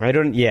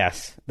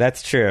 Yes,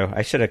 that's true.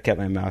 I should have kept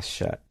my mouth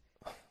shut.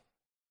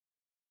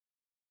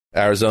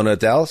 Arizona at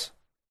Dallas?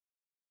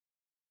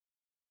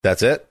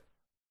 That's it?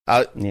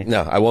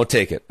 No, I won't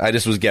take it. I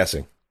just was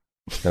guessing,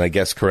 and I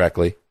guessed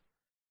correctly.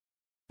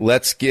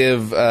 Let's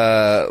give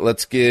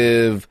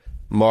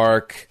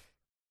Mark.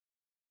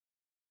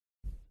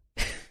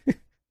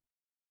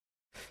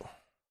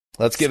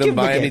 Let's give him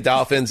Miami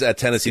Dolphins at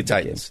Tennessee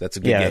Titans. That's a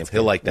good game.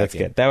 He'll like that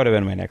game. Good. That would have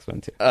been my next one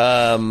too.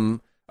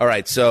 All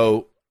right,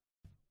 so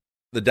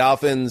the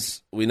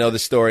Dolphins, we know the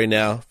story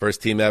now.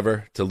 First team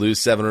ever to lose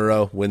 7 in a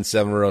row, win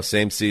 7 in a row,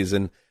 same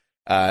season.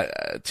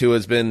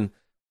 Tua's been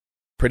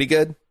pretty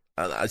good.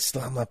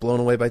 I'm not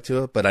blown away by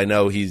Tua, but I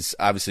know he's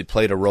obviously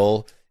played a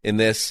role in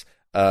this.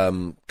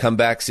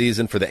 Comeback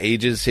season for the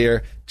ages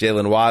here.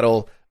 Jalen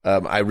Waddle.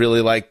 I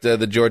really liked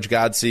the George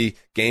Godsey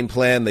game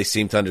plan. They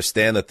seem to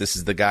understand that this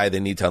is the guy they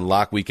need to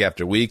unlock week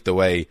after week, the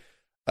way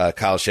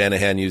Kyle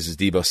Shanahan uses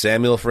Deebo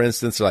Samuel, for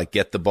instance, to like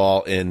get the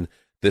ball in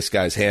this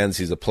guy's hands.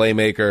 He's a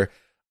playmaker.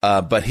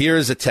 But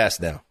here's a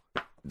test now.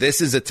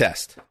 This is a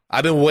test.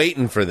 I've been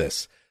waiting for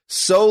this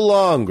so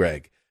long,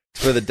 Greg,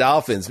 for the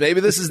Dolphins.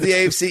 Maybe this is the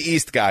AFC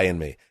East guy in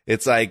me.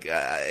 It's like,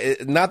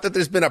 not that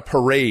there's been a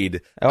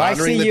parade. I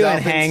see you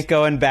and Hank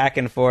going back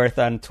and forth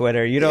on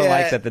Twitter. You don't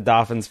like that the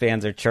Dolphins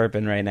fans are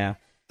chirping right now.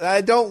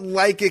 I don't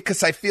like it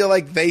because I feel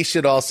like they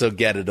should also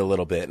get it a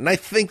little bit. And I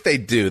think they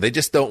do. They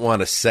just don't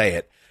want to say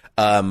it.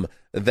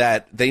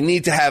 That they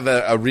need to have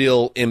a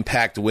real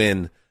impact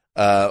win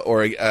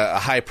or a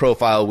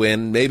high-profile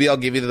win. Maybe I'll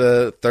give you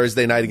the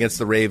Thursday night against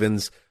the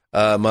Ravens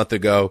a month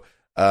ago.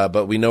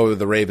 But we know where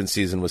the Ravens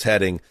season was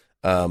heading.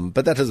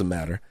 But that doesn't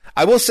matter.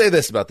 I will say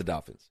this about the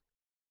Dolphins.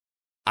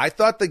 I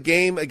thought the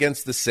game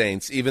against the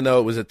Saints, even though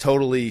it was a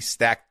totally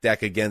stacked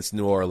deck against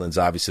New Orleans,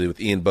 obviously with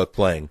Ian Book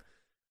playing,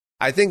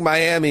 I think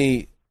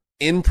Miami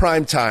in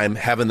prime time,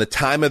 having the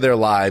time of their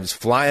lives,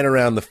 flying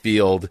around the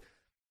field,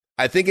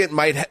 I think it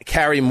might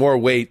carry more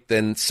weight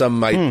than some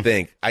might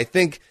think. I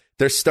think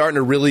they're starting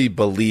to really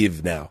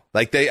believe now.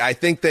 Like I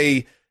got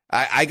the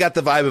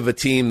vibe of a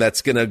team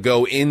that's going to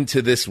go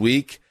into this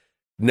week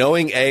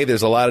knowing, A,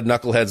 there's a lot of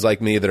knuckleheads like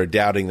me that are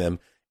doubting them,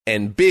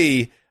 and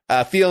B,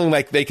 feeling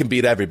like they can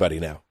beat everybody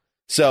now.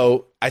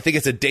 So I think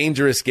it's a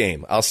dangerous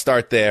game. I'll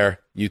start there.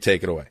 You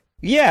take it away.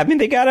 Yeah, I mean,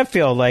 they got to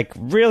feel like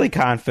really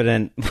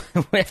confident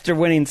after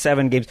winning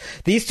 7 games.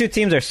 These two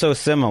teams are so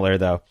similar,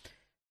 though.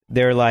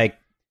 They're like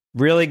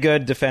really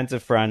good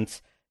defensive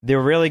fronts.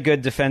 They're really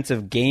good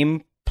defensive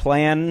game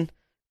plan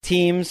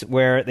teams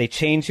where they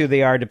change who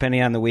they are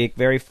depending on the week.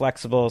 Very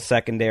flexible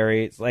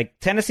secondary. It's like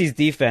Tennessee's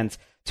defense,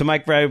 to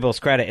Mike Vrabel's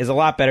credit, is a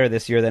lot better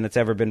this year than it's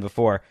ever been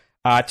before.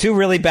 2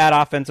 really bad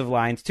offensive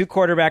lines, 2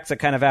 quarterbacks that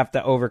kind of have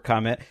to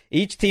overcome it.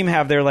 Each team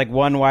have their like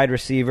one wide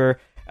receiver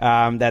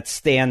that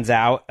stands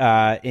out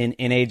in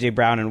A.J.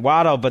 Brown and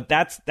Waddle, but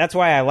that's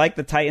why I like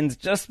the Titans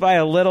just by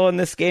a little in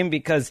this game,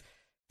 because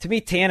to me,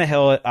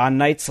 Tannehill on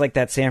nights like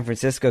that San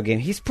Francisco game,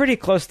 he's pretty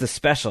close to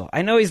special.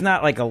 I know he's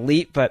not like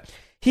elite, but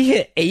he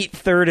hit 8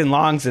 third and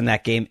longs in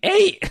that game.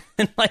 8!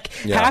 And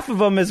half of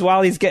them is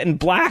while he's getting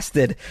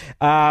blasted.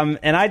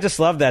 And I just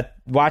love that,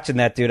 watching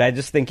that dude. I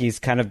just think he's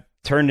kind of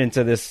turned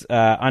into this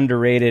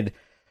underrated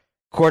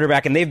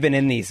quarterback, and they've been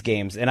in these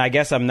games. And I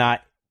guess I'm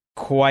not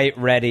quite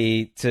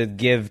ready to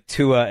give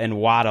Tua and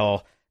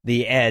Waddle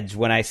the edge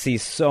when I see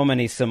so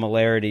many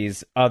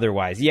similarities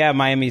otherwise. Yeah,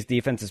 Miami's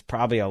defense is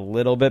probably a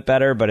little bit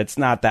better, but it's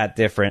not that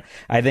different.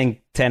 I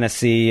think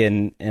Tennessee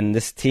and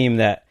this team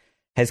that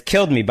has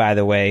killed me, by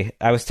the way,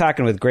 I was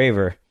talking with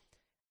Graver.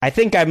 I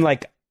think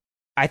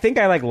I I think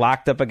I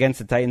locked up against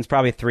the Titans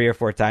probably 3 or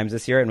 4 times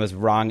this year and was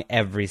wrong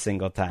every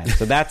single time.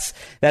 So that's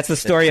the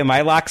story of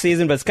my lock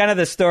season, but it's kind of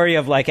the story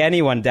of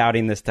anyone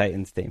doubting this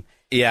Titans team.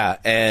 Yeah,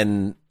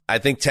 and I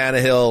think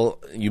Tannehill,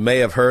 you may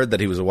have heard that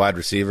he was a wide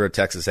receiver at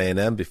Texas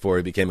A&M before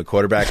he became a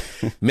quarterback.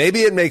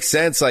 Maybe it makes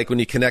sense, when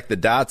you connect the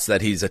dots,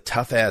 that he's a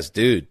tough-ass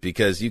dude,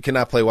 because you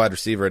cannot play wide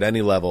receiver at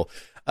any level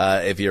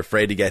if you're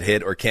afraid to get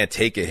hit or can't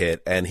take a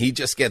hit. And he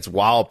just gets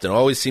walloped and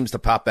always seems to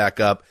pop back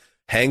up,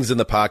 hangs in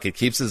the pocket,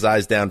 keeps his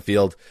eyes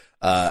downfield.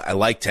 I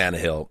like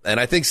Tannehill. And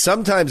I think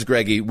sometimes,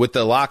 Greggy, with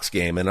the locks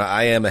game, and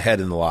I am ahead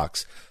in the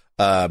locks,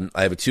 I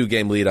have a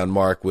 2-game lead on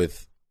Mark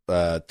with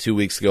 2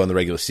 weeks ago in the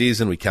regular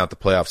season. We count the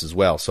playoffs as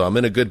well. So I'm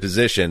in a good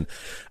position.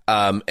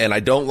 And I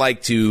don't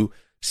like to,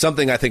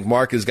 something I think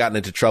Mark has gotten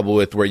into trouble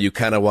with, where you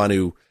kind of want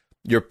to,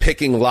 you're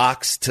picking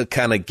locks to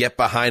kind of get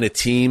behind a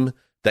team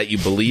that you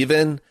believe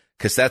in,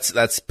 because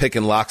that's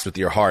picking locks with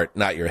your heart,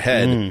 not your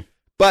head.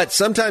 But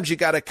sometimes you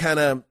got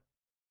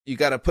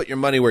to put your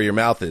money where your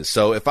mouth is.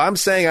 So if I'm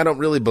saying I don't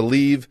really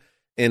believe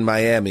in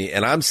Miami,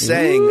 and I'm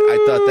saying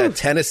I thought that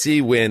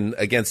Tennessee win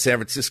against San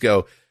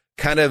Francisco,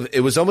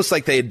 it was almost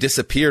like they had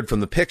disappeared from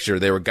the picture.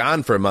 They were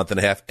gone for a month and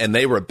a half, and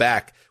they were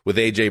back with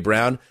A.J.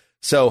 Brown.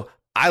 So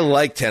I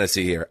like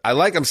Tennessee here. I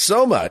like them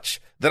so much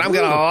that I'm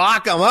going to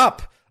lock them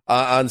up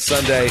on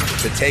Sunday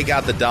to take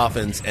out the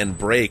Dolphins and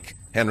break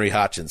Henry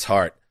Hodgson's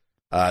heart.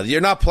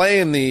 You're not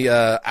playing the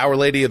Our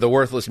Lady of the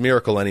Worthless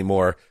Miracle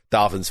anymore,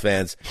 Dolphins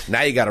fans.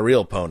 Now you got a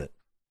real opponent.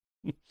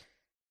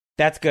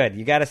 That's good.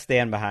 You got to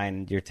stand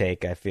behind your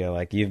take, I feel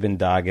like. You've been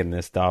dogging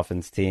this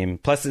Dolphins team.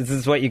 Plus, this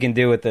is what you can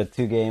do with the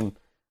 2-game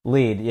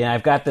lead. Yeah,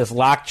 I've got this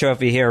lock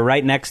trophy here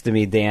right next to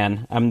me,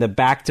 Dan. I'm the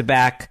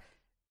back-to-back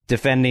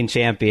defending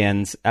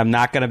champions. I'm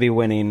not going to be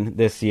winning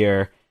this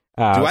year.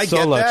 Do I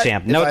solo get that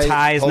champ. No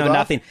ties, no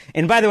nothing.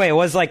 And by the way, it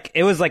was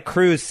like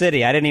Cruise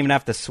City. I didn't even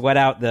have to sweat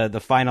out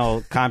the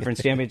final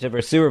conference championship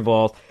or Super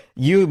Bowl.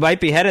 You might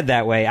be headed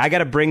that way. I got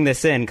to bring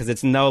this in because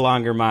it's no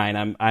longer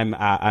mine.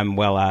 I'm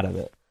well out of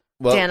it.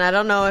 Well, Dan, I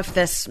don't know if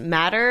this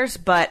matters,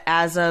 but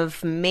as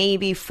of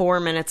maybe 4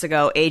 minutes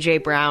ago, A.J.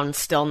 Brown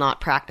still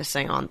not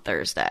practicing on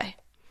Thursday.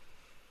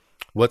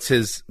 What's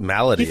his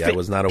malady? I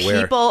was not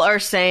aware. People are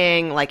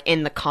saying,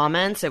 in the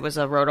comments, it was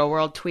a Roto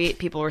World tweet,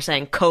 people were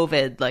saying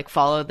COVID,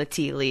 follow the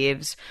tea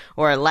leaves,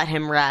 or let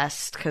him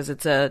rest, because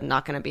it's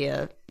not going to be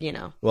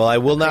Well, I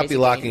will not be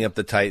locking up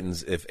the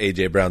Titans if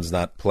A.J. Brown's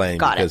not playing,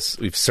 because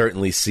we've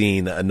certainly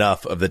seen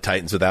enough of the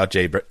Titans without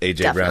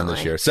A.J. Brown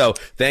this year. So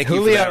thank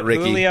you for that,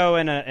 Ricky. Julio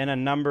and a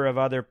number of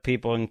other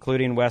people,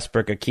 including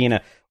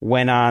Westbrook-Akina,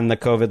 went on the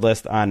COVID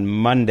list on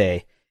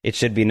Monday, it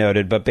should be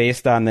noted. But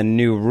based on the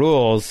new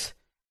rules,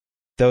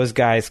 those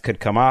guys could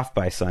come off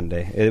by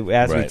Sunday.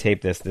 As we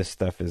tape this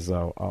stuff is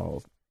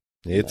all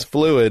it's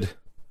fluid.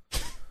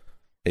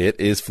 It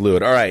is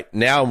fluid. All right,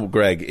 now,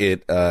 Greg,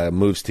 it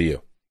moves to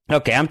you.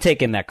 Okay, I'm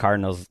taking that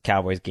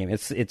Cardinals-Cowboys game.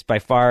 It's by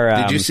far...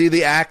 Did you see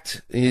the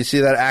act? Did you see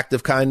that act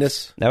of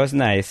kindness? That was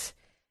nice.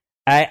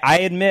 I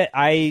admit,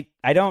 I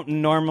don't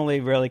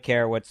normally really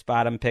care what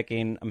spot I'm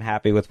picking. I'm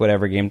happy with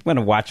whatever game. I'm going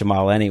to watch them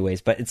all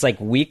anyways, but it's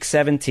week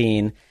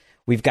 17...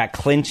 We've got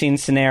clinching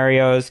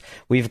scenarios.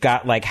 We've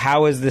got,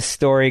 how is this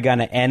story going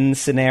to end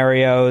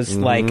scenarios.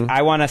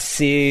 I want to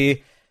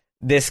see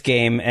this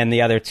game, and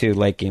the other 2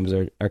 late games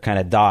are kind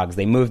of dogs.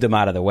 They moved them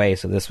out of the way,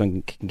 so this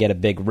one can get a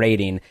big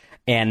rating.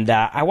 And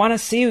I want to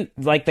see,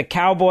 the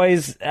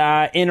Cowboys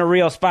in a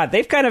real spot.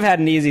 They've kind of had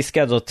an easy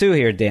schedule, too,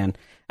 here, Dan.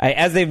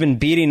 As they've been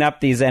beating up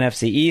these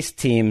NFC East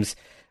teams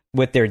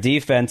with their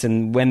defense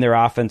and when their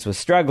offense was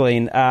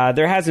struggling,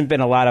 there hasn't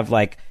been a lot of,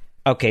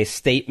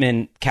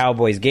 statement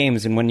Cowboys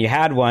games, and when you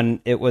had one,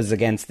 it was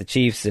against the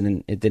Chiefs,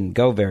 and it didn't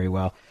go very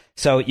well.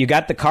 So you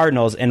got the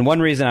Cardinals, and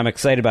one reason I'm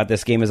excited about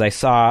this game is I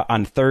saw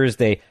on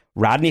Thursday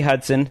Rodney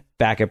Hudson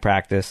back at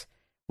practice,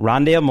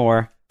 Rondale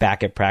Moore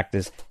back at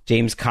practice,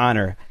 James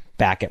Conner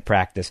back at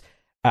practice.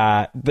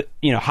 But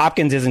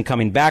Hopkins isn't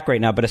coming back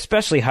right now, but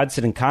especially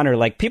Hudson and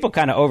Conner, people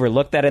kind of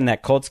overlooked that in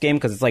that Colts game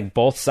because it's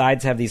both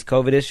sides have these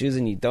COVID issues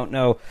and you don't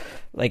know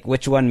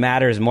which one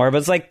matters more.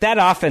 But it's that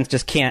offense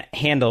just can't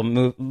handle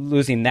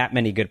losing that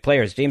many good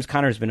players. James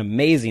Conner's been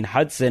amazing.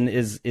 Hudson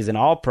is an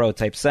all-pro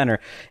type center,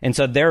 and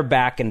so they're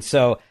back. And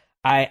so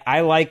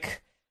I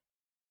like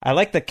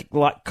the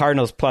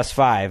Cardinals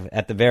 +5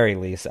 at the very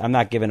least. I'm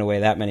not giving away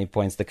that many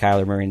points to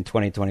Kyler Murray in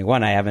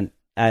 2021.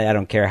 I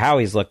don't care how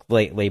he's looked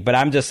lately, but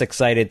I'm just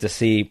excited to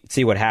see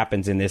what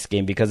happens in this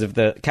game, because if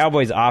the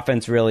Cowboys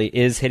offense really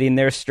is hitting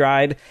their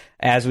stride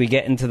as we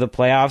get into the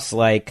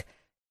playoffs,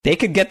 they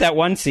could get that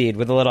 1 seed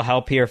with a little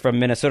help here from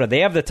Minnesota. They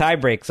have the tie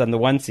breaks on the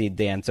 1 seed,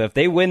 Dan. So if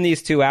they win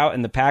these 2 out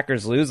and the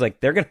Packers lose,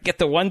 they're going to get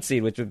the 1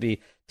 seed, which would be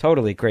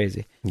totally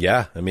crazy.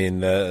 Yeah,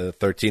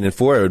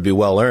 13-4, it would be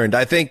well earned.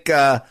 I think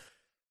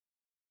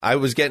I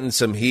was getting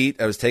some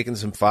heat. I was taking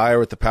some fire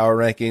with the power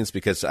rankings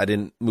because I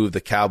didn't move the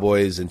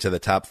Cowboys into the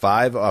top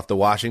 5 off the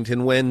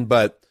Washington win.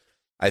 But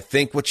I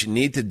think what you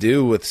need to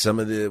do with some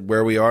of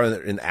where we are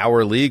in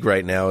our league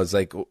right now is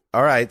all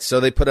right, so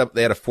they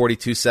had a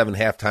 42-7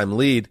 halftime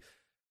lead.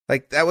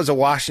 Like, that was a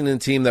Washington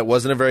team that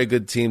wasn't a very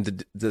good team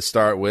to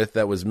start with,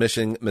 that was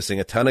missing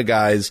a ton of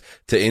guys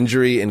to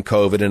injury and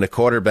COVID, and a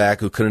quarterback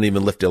who couldn't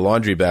even lift a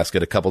laundry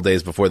basket a couple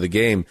days before the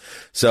game.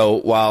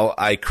 So while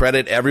I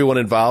credit everyone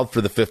involved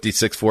for the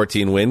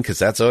 56-14 win, because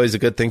that's always a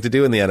good thing to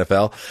do in the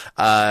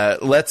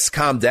NFL, let's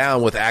calm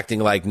down with acting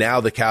like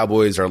now the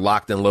Cowboys are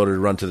locked and loaded to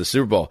run to the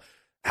Super Bowl.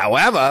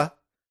 However,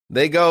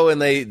 they go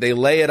and they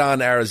lay it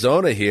on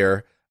Arizona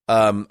here.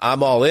 I'm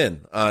all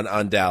in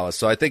on Dallas.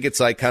 So I think it's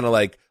like kind of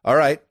like, all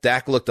right,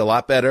 Dak looked a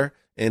lot better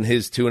in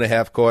his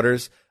 2.5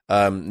 quarters.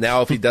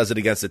 Now if he does it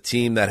against a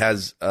team that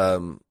has,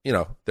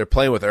 they're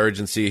playing with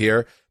urgency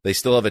here. They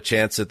still have a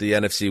chance at the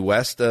NFC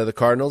West, the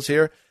Cardinals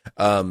here.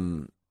 I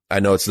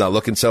know it's not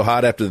looking so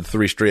hot after the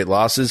 3 straight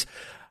losses.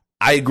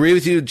 I agree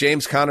with you,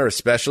 James Conner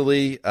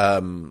especially,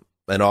 and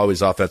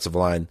always offensive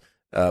line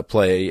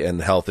play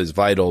and health is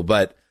vital,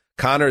 but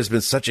Conner has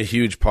been such a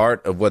huge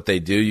part of what they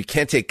do. You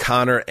can't take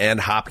Conner and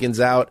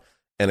Hopkins out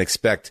and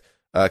expect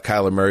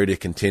Kyler Murray to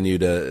continue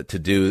to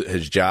do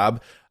his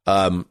job.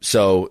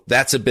 So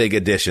that's a big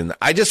addition.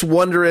 I just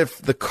wonder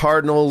if the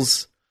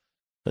Cardinals,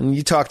 and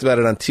you talked about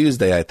it on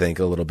Tuesday, I think,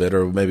 a little bit,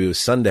 or maybe it was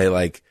Sunday,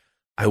 like,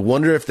 I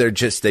wonder if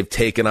they've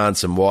taken on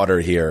some water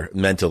here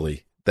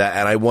mentally.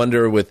 And I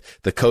wonder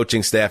with the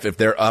coaching staff if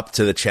they're up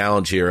to the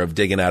challenge here of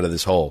digging out of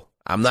this hole.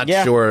 I'm not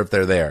sure if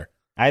they're there.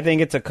 I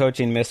think it's a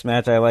coaching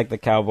mismatch. I like the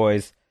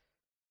Cowboys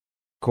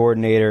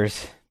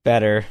coordinators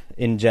better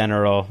in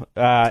general.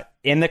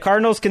 And the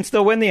Cardinals can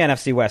still win the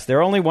NFC West.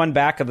 They're only one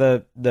back of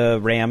the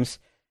Rams.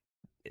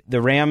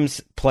 The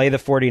Rams play the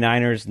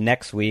 49ers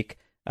next week,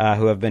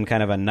 who have been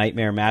kind of a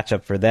nightmare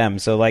matchup for them.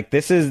 So like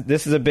this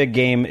is a big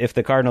game. If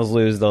the Cardinals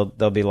lose,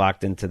 they'll be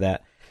locked into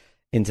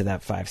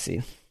that 5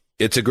 seed.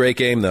 It's a great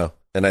game though.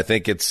 And I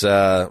think it's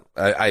I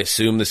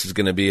assume this is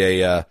going to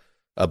be a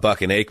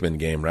Buck and Aikman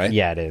game, right?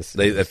 Yeah, it is.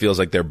 It feels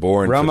like they're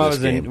born for this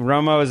game.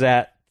 Romo's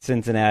at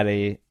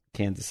Cincinnati,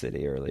 Kansas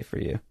City early for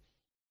you.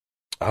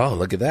 Oh,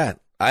 look at that.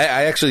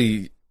 I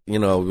actually,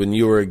 when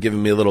you were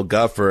giving me a little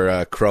guff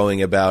for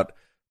crowing about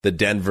the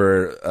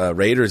Denver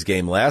Raiders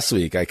game last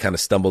week, I kind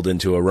of stumbled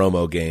into a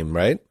Romo game,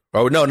 right?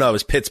 Oh, no, it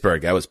was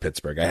Pittsburgh.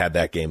 I had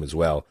that game as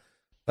well.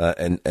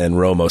 And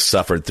Romo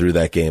suffered through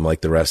that game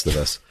like the rest of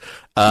us.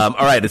 All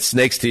right, it's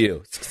Snakes to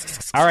you.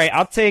 All right,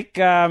 I'll take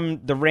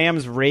the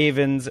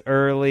Rams-Ravens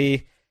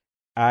early.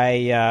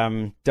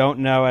 I don't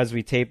know as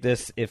we tape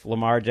this if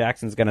Lamar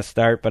Jackson's going to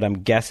start, but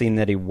I'm guessing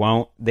that he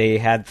won't. They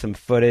had some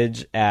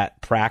footage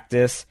at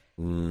practice.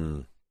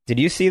 Did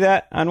you see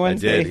that on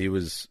Wednesday? I did. He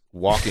was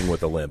walking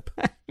with a limp.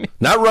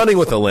 Not running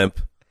with a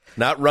limp.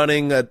 Not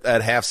running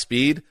at half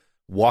speed.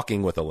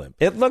 Walking with a limp.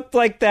 It looked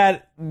like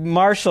that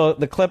Marshall,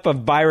 the clip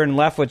of Byron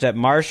Leftwich at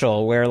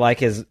Marshall, where like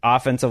his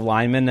offensive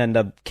linemen end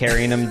up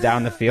carrying him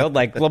down the field.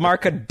 Like Lamar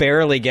could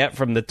barely get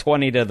from the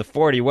 20 to the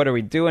 40. What are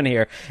we doing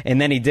here?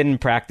 And then he didn't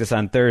practice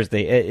on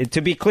Thursday.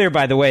 To be clear,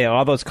 by the way,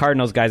 all those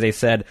Cardinals guys, they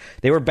said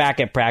they were back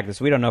at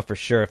practice. We don't know for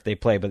sure if they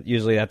play, but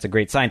usually that's a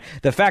great sign.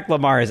 The fact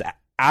Lamar is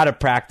out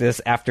of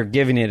practice after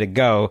giving it a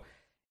go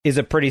is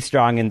a pretty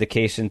strong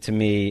indication to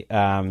me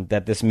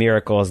that this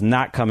miracle is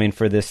not coming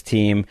for this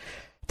team.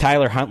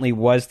 Tyler Huntley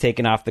was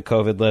taken off the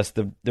COVID list.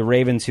 The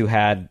Ravens, who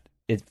had,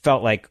 it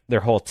felt like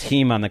their whole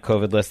team on the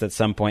COVID list at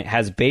some point,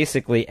 has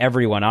basically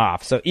everyone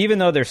off. So even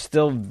though they're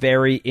still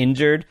very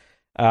injured,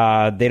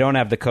 they don't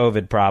have the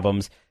COVID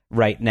problems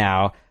right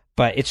now.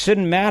 But it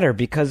shouldn't matter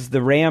because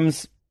the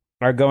Rams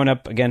are going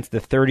up against the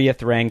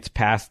 30th ranked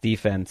pass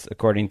defense,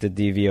 according to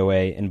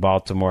DVOA in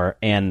Baltimore.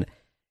 And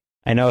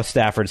I know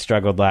Stafford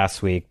struggled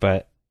last week,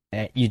 but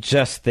you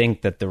just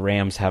think that the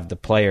Rams have the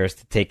players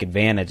to take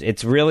advantage.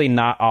 It's really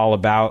not all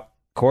about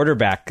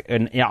quarterback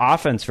and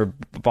offense for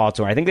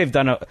Baltimore. I think they've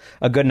done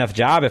a good enough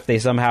job if they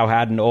somehow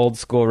had an old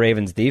school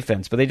Ravens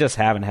defense, but they just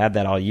haven't had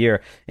that all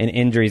year. And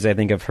injuries, I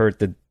think, have hurt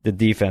the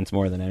defense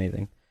more than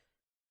anything.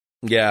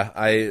 Yeah,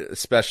 I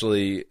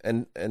especially,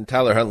 and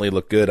Tyler Huntley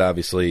looked good,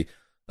 obviously,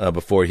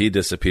 before he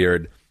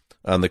disappeared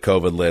on the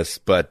COVID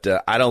list, but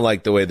I don't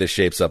like the way this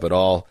shapes up at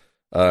all.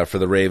 For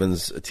the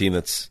Ravens, a team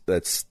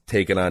that's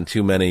taken on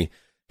too many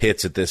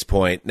hits at this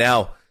point.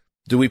 Now,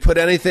 do we put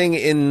anything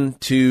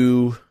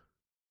into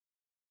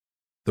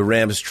the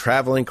Rams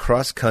traveling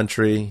cross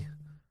country,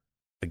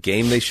 a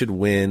game they should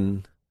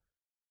win,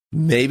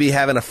 maybe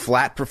having a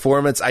flat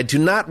performance? I do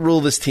not rule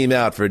this team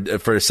out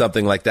for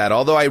something like that,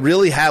 although I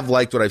really have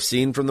liked what I've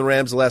seen from the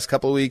Rams the last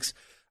couple of weeks.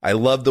 I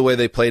love the way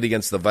they played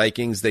against the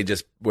Vikings. They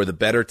just were the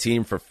better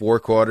team for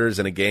 4 quarters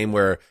in a game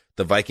where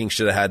the Vikings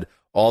should have had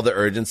all the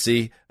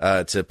urgency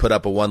to put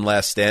up a one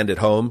last stand at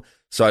home.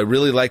 So I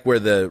really like where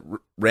the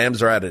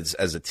Rams are at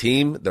as a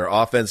team. Their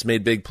offense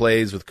made big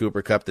plays with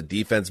Cooper Kupp. The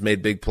defense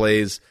made big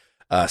plays.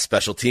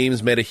 Special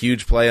teams made a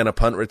huge play on a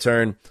punt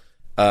return.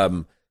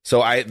 So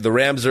the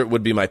Rams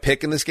would be my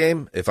pick in this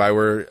game if I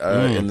were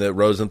in the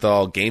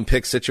Rosenthal game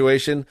pick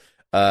situation.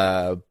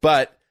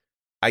 But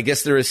I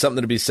guess there is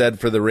something to be said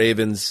for the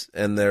Ravens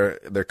and their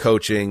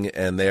coaching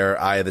and their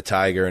eye of the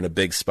tiger in a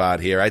big spot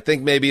here. I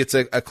think maybe it's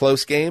a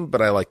close game,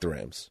 but I like the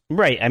Rams.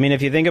 Right. I mean,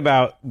 if you think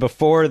about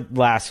before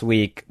last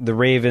week, the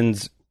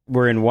Ravens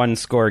were in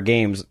one-score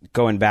games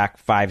going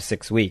back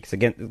 5-6 weeks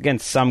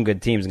against some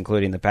good teams,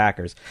 including the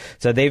Packers.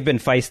 So they've been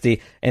feisty,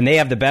 and they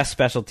have the best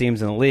special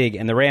teams in the league,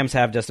 and the Rams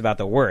have just about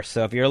the worst.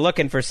 So if you're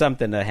looking for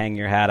something to hang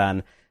your hat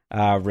on,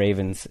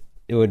 Ravens,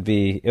 it would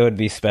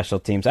be special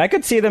teams. I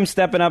could see them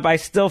stepping up. I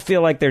still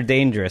feel like they're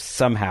dangerous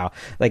somehow.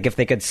 Like if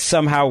they could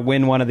somehow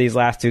win one of these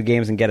last 2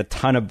 games and get a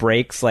ton of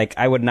breaks, like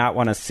I would not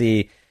want to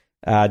see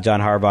John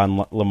Harbaugh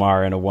and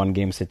Lamar in a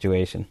one-game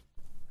situation.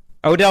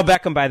 Odell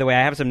Beckham, by the way,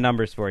 I have some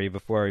numbers for you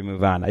before we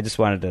move on. I just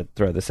wanted to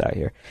throw this out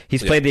here.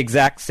 He's played the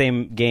exact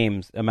same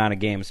amount of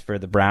games for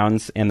the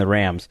Browns and the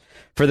Rams.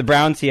 For the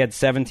Browns, he had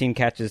 17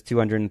 catches,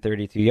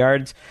 232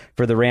 yards.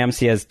 For the Rams,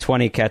 he has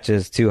 20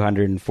 catches,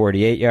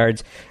 248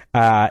 yards.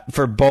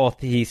 For both,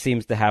 he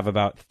seems to have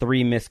about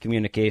 3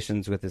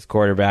 miscommunications with his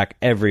quarterback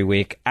every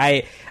week.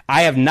 I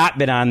have not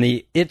been on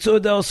the it's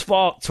Odell's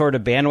fault sort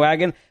of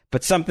bandwagon,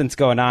 but something's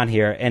going on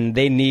here, and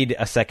they need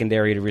a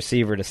secondary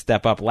receiver to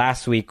step up.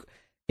 Last week,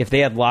 if they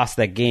had lost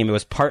that game, it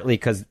was partly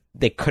because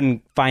they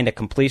couldn't find a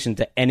completion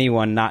to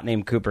anyone not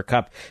named Cooper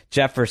Kupp.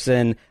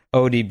 Jefferson,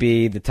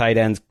 ODB, the tight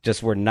ends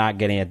just were not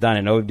getting it done,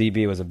 and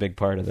ODB was a big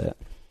part of that.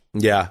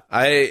 Yeah,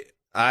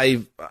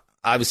 I've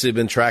obviously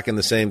been tracking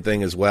the same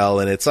thing as well,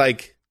 and it's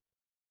like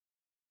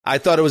I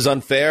thought it was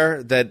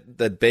unfair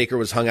that Baker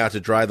was hung out to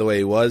dry the way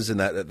he was in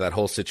that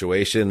whole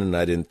situation, and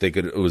I didn't think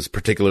it was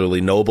particularly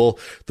noble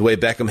the way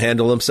Beckham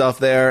handled himself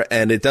there,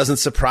 and it doesn't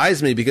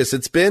surprise me because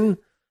it's been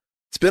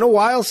a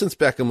while since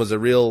Beckham was a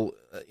real,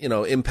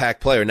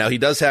 impact player. Now he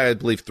does have, I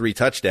believe, 3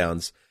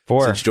 touchdowns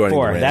since joining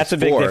the Rams. That's a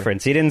big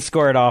difference. He didn't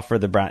score it all for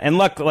the Browns. And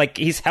look, like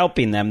he's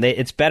helping them.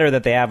 It's better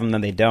that they have him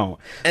than they don't.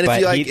 And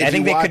but I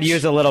think they could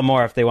use a little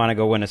more if they want to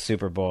go win a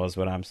Super Bowl, is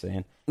what I'm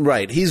saying.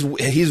 Right. He's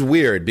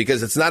weird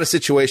because it's not a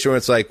situation where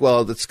it's like,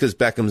 well, that's because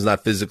Beckham's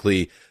not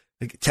physically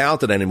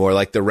talented anymore.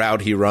 Like the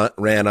route he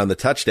ran on the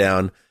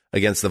touchdown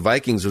against the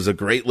Vikings was a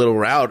great little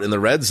route in the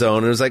red zone.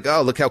 And it was like,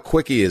 oh, look how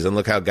quick he is. And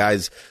look how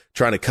guys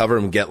trying to cover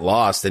him get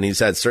lost. And he's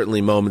had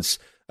certainly moments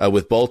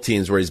with both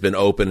teams where he's been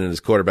open and his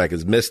quarterback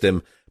has missed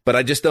him. But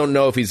I just don't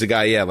know if he's a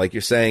guy, like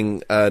you're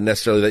saying,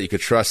 necessarily that you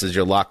could trust as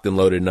your locked and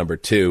loaded number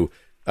 2.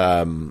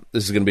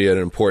 This is going to be an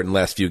important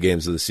last few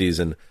games of the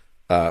season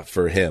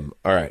for him.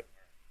 All right.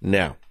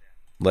 Now,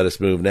 let us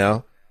move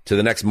now to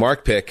the next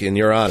Mark pick, and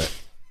you're on it.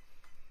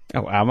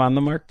 Oh, I'm on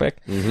the Mark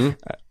pick? Mm-hmm.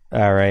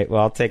 All right.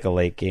 Well, I'll take a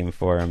late game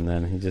for him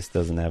then. He just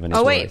doesn't have any.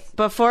 Oh, wait.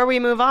 Before we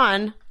move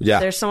on,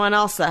 there's someone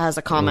else that has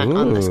a comment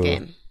on this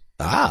game.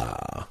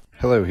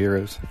 Hello,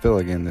 heroes. Phil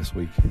again this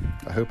week.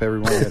 I hope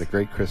everyone had a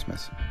great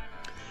Christmas.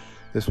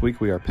 This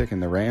week we are picking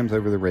the Rams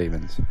over the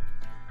Ravens.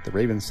 The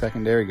Ravens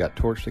secondary got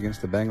torched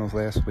against the Bengals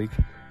last week,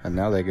 and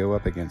now they go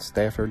up against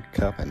Stafford,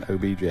 Kupp, and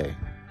OBJ.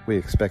 We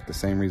expect the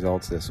same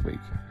results this week.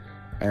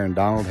 Aaron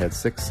Donald had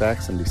 6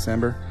 sacks in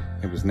December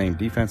and was named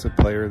Defensive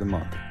Player of the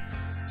Month.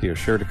 He is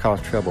sure to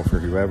cause trouble for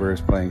whoever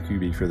is playing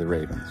QB for the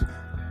Ravens.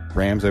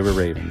 Rams over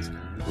Ravens.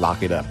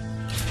 Lock it up.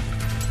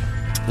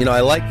 I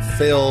like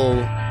Phil.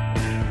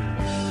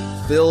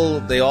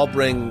 They all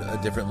bring a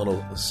different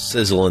little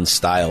sizzle and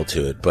style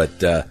to it,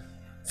 but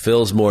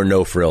Phil's more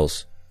no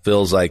frills.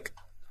 Phil's like,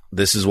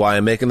 this is why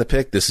I'm making the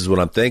pick. This is what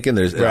I'm thinking.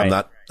 Right. I'm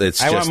not.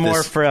 I want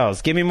more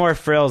frills. Give me more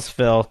frills,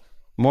 Phil.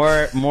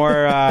 More.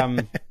 I don't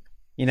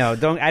need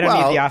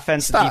the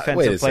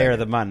defensive player of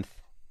the month.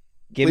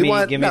 Give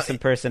me some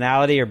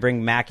personality, or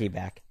bring Mackey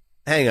back.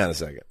 Hang on a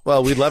second.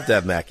 Well, we'd love to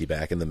have Mackey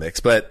back in the mix,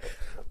 but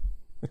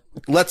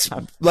let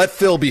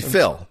Phil be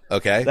Phil,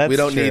 okay? We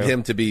don't need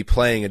him to be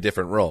playing a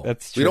different role.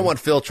 That's true. We don't want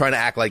Phil trying to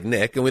act like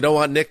Nick, and we don't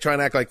want Nick trying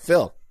to act like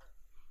Phil.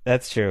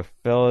 That's true.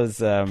 Phil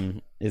is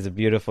a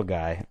beautiful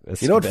guy.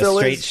 You know what Phil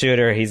is? A straight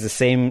shooter. He's the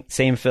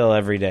same Phil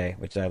every day,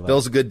 which I love.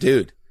 Phil's a good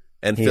dude.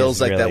 And Phil's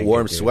like really that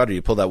warm sweater.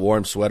 You pull that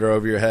warm sweater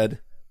over your head,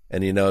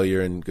 and you know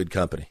you're in good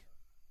company.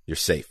 You're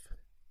safe.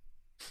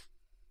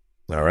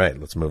 All right,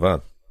 let's move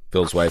on.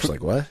 Phil's wife's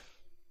like, what?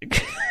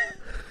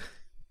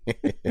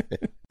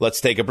 Let's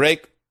take a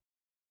break.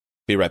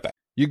 Be right back.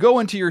 You go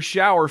into your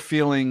shower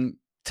feeling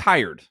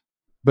tired,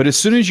 but as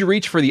soon as you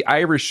reach for the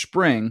Irish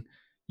Spring,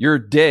 your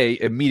day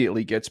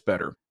immediately gets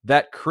better.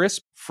 That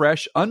crisp,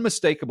 fresh,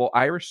 unmistakable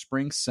Irish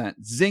Spring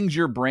scent zings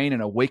your brain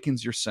and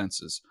awakens your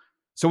senses.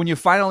 So when you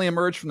finally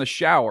emerge from the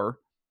shower,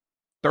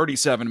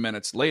 37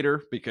 minutes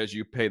later, because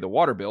you pay the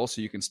water bill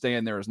so you can stay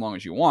in there as long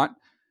as you want,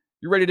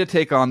 you're ready to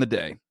take on the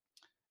day.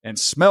 And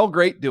smell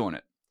great doing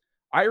it.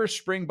 Irish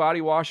Spring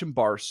Body Wash and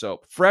Bar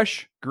Soap.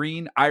 Fresh,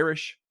 green,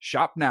 Irish.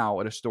 Shop now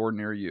at a store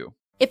near you.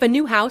 If a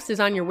new house is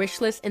on your wish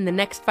list in the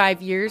next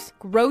 5 years,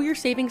 grow your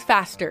savings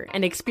faster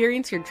and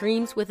experience your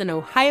dreams with an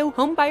Ohio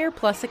Homebuyer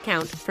Plus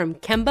account from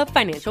Kemba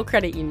Financial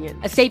Credit Union.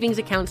 A savings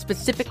account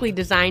specifically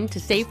designed to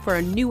save for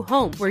a new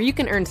home, where you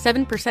can earn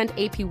 7%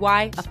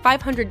 APY,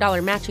 a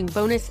 $500 matching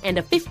bonus, and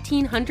a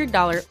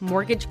 $1,500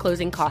 mortgage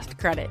closing cost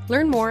credit.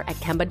 Learn more at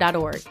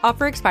Kemba.org.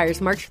 Offer expires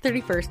March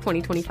 31st,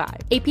 2025.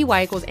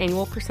 APY equals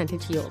annual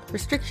percentage yield.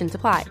 Restrictions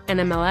apply.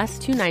 NMLS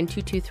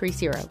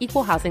 292230.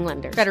 Equal housing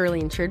lender.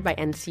 Federally insured by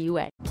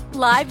NCUA.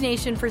 Live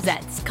Nation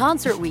presents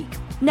Concert Week.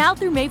 Now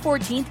through May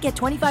 14th, get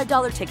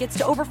 $25 tickets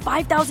to over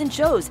 5,000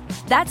 shows.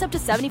 That's up to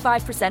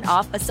 75%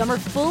 off a summer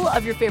full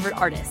of your favorite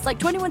artists like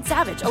 21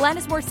 Savage,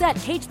 Alanis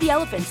Morissette, Cage the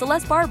Elephant,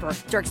 Celeste Barber,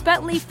 Dierks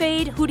Bentley,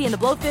 Fade, Hootie and the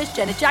Blowfish,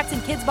 Janet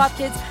Jackson, Kids Bop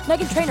Kids,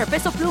 Meghan Trainor,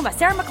 Peso Pluma,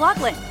 Sarah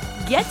McLachlan.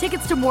 Get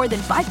tickets to more than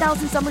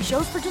 5,000 summer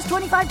shows for just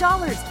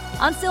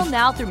 $25. On sale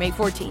now through May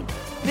 14th.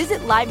 Visit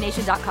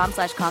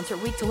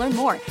LiveNation.com/Concert Week to learn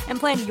more and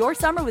plan your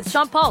summer with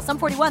Sean Paul, Sum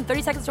 41,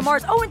 30 Seconds to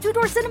Mars, and Two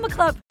Door Cinema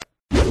Club.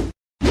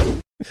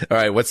 All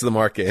right, what's the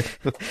market?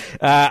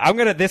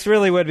 This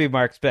really would be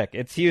Mark's pick.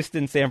 It's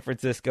Houston, San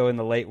Francisco in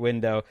the late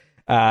window.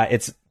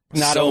 It's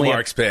not so only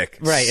Mark's pick.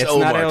 Right. So It's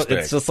not. Mark's pick.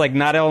 It's just like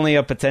not only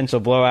a potential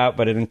blowout,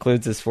 but it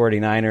includes his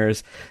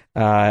 49ers.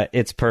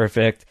 It's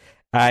perfect.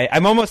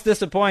 I'm almost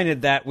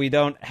disappointed that we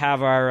don't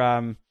have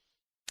our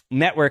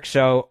network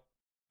show.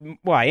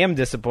 Well, I am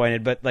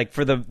disappointed, but like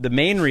for the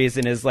main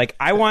reason is like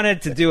I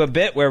wanted to do a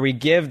bit where we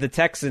give the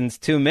Texans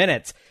 2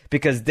 minutes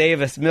because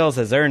Davis Mills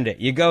has earned it.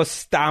 You go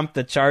stomp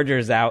the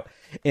Chargers out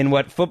in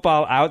what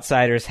Football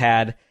Outsiders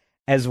had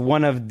as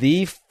one of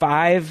the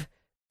 5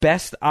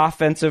 best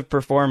offensive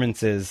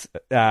performances,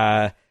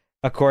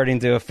 according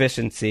to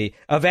efficiency,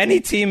 of any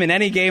team in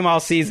any game all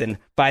season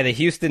by the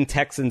Houston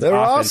Texans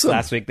offense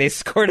last week. They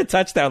scored a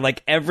touchdown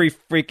like every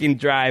freaking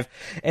drive.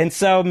 And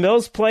so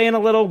Mills playing a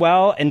little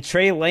well, and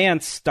Trey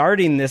Lance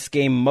starting this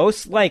game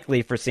most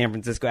likely for San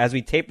Francisco. As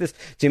we tape this,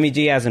 Jimmy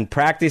G hasn't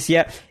practiced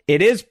yet.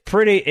 It is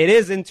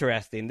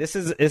interesting. This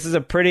is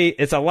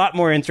it's a lot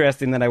more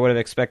interesting than I would have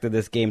expected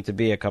this game to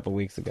be a couple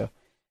weeks ago.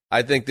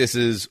 I think this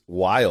is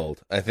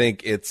wild. I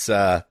think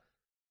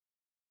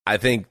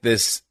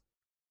this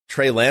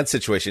Trey Lance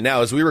situation.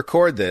 Now, as we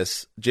record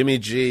this, Jimmy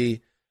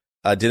G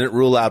didn't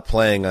rule out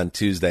playing on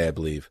Tuesday, I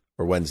believe,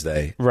 or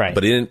Wednesday. Right.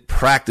 But he didn't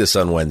practice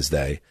on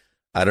Wednesday.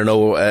 I don't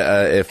know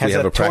if has we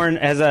have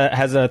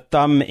has a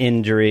thumb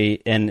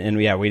injury, and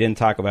we didn't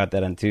talk about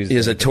that on Tuesday. He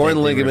has a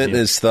torn ligament in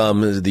his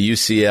thumb, the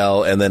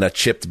UCL, and then a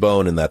chipped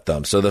bone in that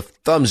thumb. So the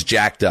thumb's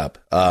jacked up,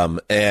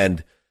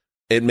 and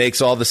it makes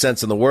all the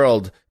sense in the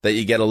world that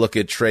you get a look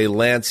at Trey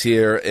Lance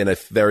here in a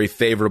very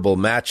favorable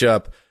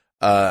matchup.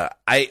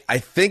 I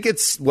think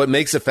it's what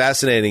makes it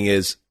fascinating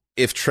is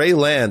if Trey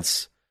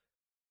Lance,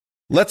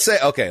 let's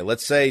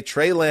say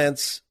Trey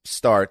Lance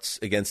starts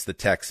against the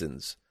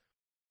Texans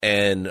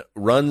and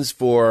runs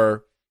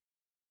for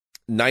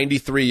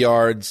 93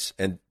 yards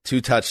and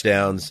 2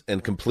 touchdowns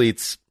and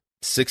completes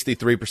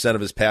 63%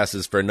 of his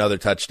passes for another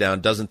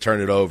touchdown, doesn't turn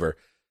it over.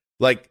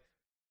 Like,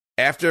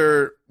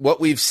 after what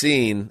we've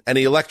seen, and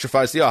he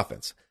electrifies the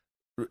offense,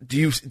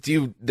 do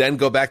you then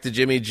go back to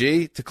Jimmy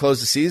G to close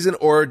the season,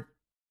 or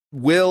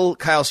will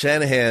Kyle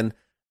Shanahan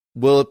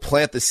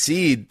plant the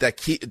seed that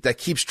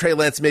keeps Trey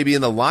Lance maybe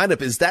in the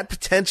lineup? Is that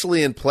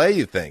potentially in play,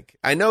 you think?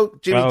 I know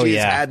Jimmy G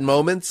has had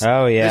moments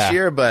this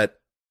year, but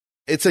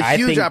it's a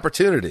huge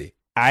opportunity.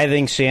 I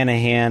think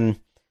Shanahan,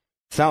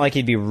 it's not like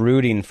he'd be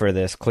rooting for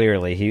this,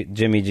 clearly.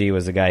 Jimmy G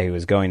was the guy he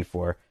was going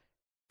for.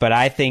 But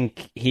I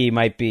think he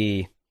might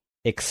be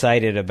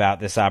excited about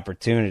this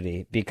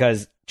opportunity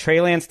because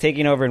Trey Lance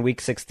taking over in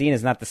Week 16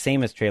 is not the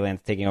same as Trey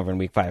Lance taking over in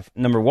Week 5.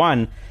 Number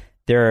one,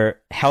 they're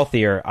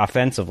healthier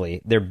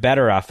offensively. They're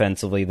better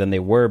offensively than they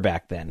were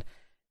back then.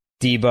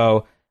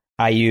 Debo,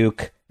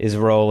 Ayuk is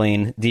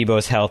rolling.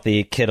 Debo's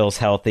healthy. Kittle's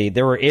healthy.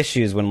 There were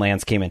issues when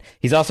Lance came in.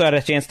 He's also had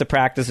a chance to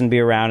practice and be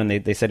around,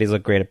 and they said he's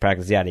looked great at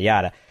practice, yada,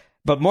 yada.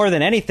 But more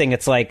than anything,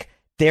 it's like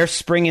they're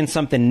springing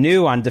something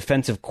new on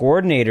defensive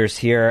coordinators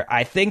here.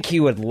 I think he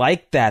would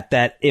like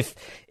that if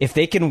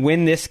they can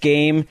win this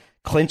game,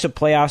 clinch a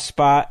playoff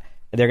spot.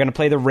 They're going to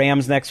play the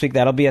Rams next week.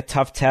 That'll be a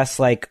tough test.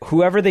 Like,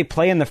 whoever they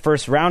play in the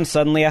first round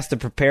suddenly has to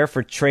prepare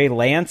for Trey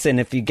Lance. And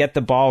if you get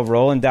the ball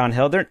rolling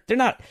downhill, they're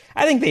not,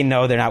 I think they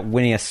know they're not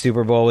winning a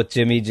Super Bowl with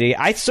Jimmy G.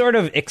 I sort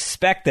of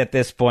expect at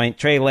this point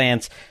Trey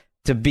Lance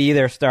to be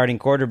their starting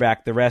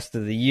quarterback the rest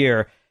of the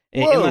year.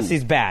 Unless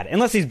he's bad.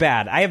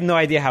 I have no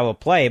idea how he'll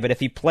play, but if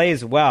he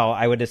plays well,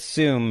 I would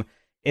assume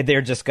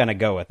they're just going to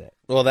go with it.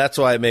 Well, that's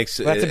why it makes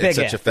it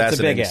such a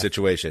fascinating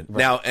situation.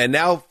 Right.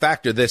 Now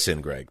factor this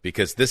in, Greg,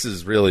 because this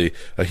is really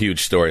a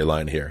huge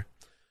storyline here.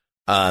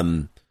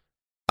 I'm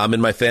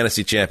in my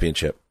fantasy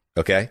championship,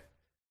 okay?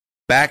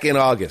 Back in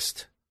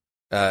August,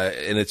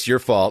 and it's your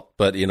fault,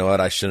 but you know what?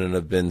 I shouldn't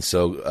have been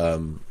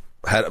so...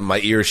 my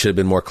ears should have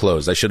been more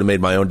closed. I should have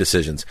made my own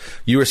decisions.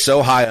 You were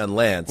so high on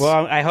Lance.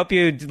 Well, I hope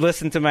you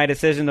listened to my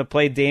decision to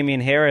play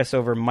Damian Harris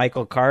over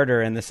Michael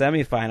Carter in the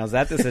semifinals.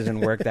 That decision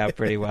worked out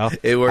pretty well.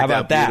 It worked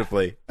out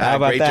beautifully.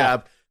 Great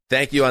job.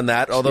 Thank you on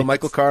that. Although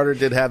Michael Carter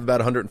did have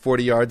about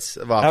 140 yards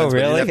of offense. Oh,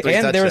 really? And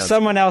touchdowns. There was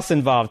someone else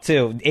involved,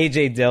 too.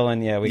 A.J. Dillon.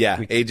 We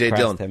A.J.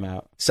 Dillon. Him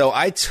out. So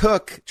I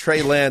took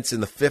Trey Lance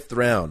in the 5th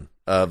round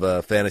of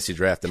a fantasy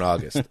draft in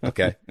August.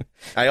 Okay.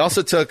 I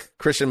also took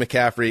Christian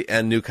McCaffrey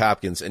and Nuke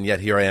Hopkins, and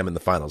yet here I am in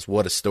the finals.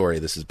 What a story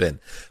this has been.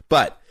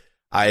 But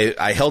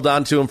I held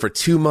on to him for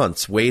 2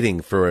 months, waiting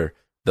for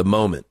the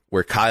moment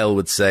where Kyle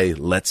would say,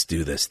 let's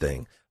do this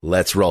thing.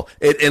 Let's roll.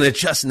 And it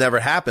just never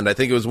happened. I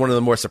think it was one of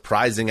the more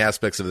surprising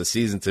aspects of the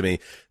season to me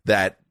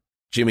that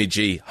Jimmy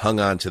G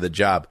hung on to the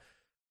job.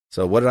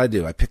 So what did I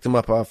do? I picked him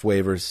up off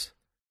waivers,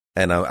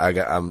 and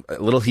I'm a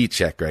little heat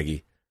check,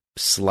 Greggy.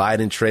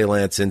 Sliding Trey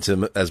Lance into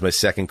him as my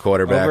second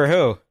quarterback. Over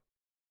who?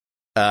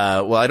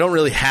 Well, I don't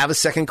really have a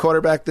second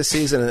quarterback this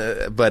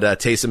season, but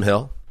Taysom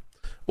Hill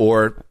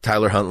or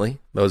Tyler Huntley.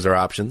 Those are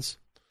options.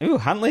 Ooh,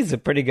 Huntley's a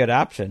pretty good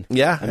option.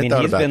 Yeah, I mean,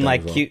 he's been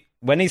like cute.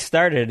 When he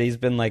started, he's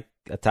been like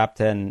a top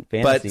 10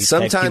 fantasy. But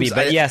sometimes, QB.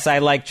 But yes, I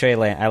like Trey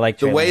Lance. I like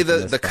Trey the way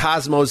Lance the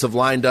cosmos have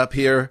lined up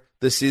here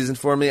this season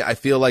for me. I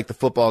feel like the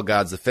football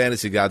gods, the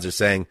fantasy gods, are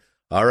saying,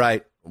 "All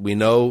right, we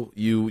know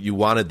you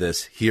wanted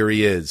this. Here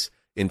he is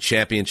in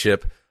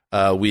championship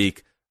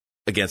week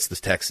against the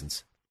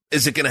Texans.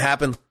 Is it going to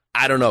happen?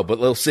 I don't know, but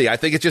we'll see. I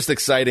think it's just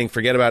exciting.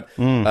 Forget about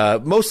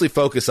mostly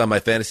focus on my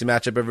fantasy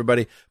matchup,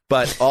 everybody,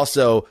 but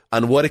also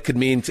on what it could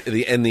mean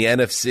in the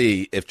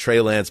NFC if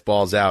Trey Lance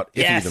balls out,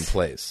 if he even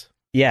plays.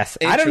 Yes.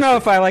 I don't know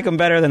if I like him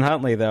better than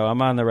Huntley, though.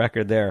 I'm on the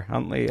record there.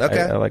 Huntley,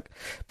 okay. I like.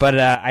 But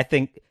I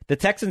think the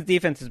Texans'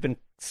 defense has been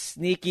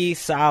sneaky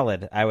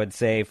solid, I would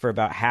say, for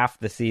about half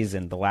the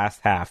season, the last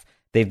half.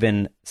 They've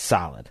been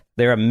solid.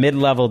 They're a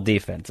mid-level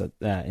defense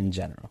in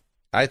general.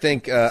 I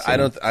think not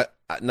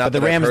but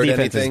the Rams'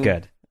 defense is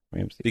good.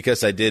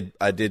 Because I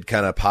did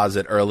kind of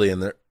posit early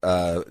in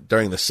the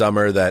during the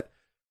summer that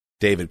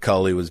David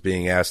Culley was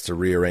being asked to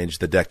rearrange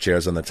the deck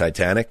chairs on the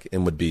Titanic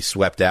and would be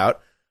swept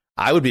out.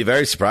 I would be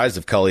very surprised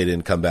if Culley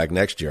didn't come back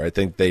next year. I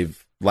think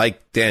they've,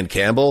 like Dan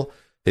Campbell,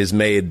 has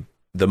made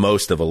the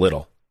most of a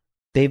little.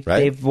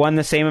 They've won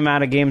the same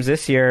amount of games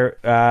this year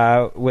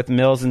with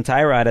Mills and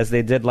Tyrod as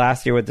they did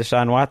last year with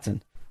Deshaun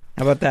Watson.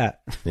 How about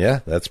that?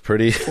 Yeah, that's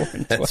pretty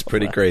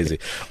crazy.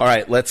 All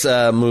right, let's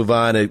move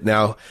on. It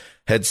now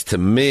heads to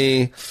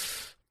me.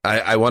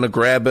 I want to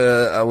grab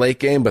a late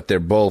game, but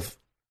they're both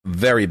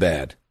very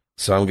bad.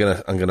 So I'm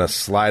gonna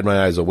slide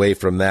my eyes away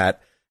from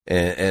that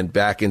and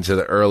back into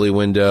the early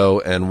window.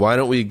 And why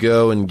don't we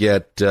go and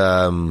get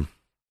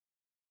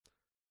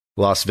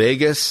Las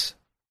Vegas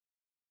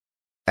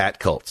at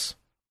Colts?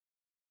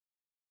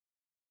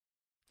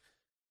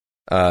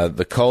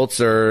 The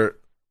Colts are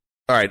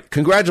all right.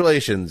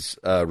 Congratulations,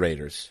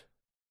 Raiders.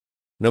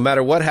 No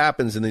matter what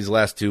happens in these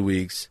last 2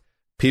 weeks,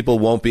 people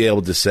won't be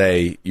able to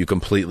say you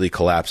completely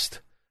collapsed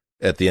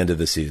at the end of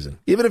the season.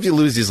 Even if you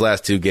lose these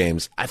last 2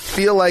 games, I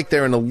feel like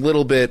they're in a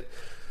little bit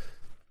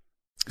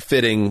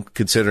fitting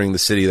considering the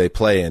city they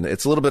play in.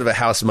 It's a little bit of a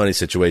house money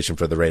situation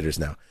for the Raiders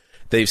now.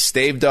 They've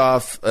staved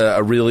off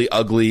a really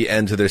ugly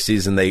end to their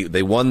season.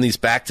 They won these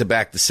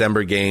back-to-back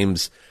December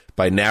games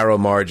by narrow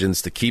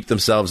margins to keep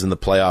themselves in the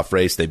playoff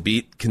race. They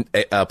beat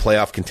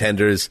playoff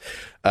contenders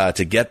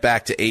to get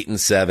back to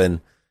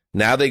 8-7.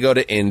 Now they go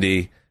to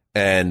Indy,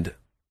 and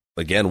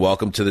again,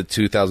 welcome to the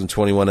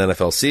 2021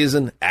 NFL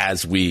season.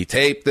 As we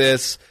tape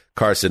this,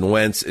 Carson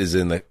Wentz is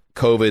in the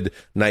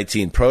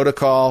COVID-19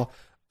 protocol,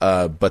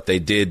 but they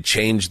did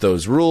change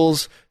those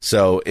rules.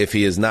 So if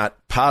he is not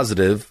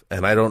positive,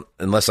 and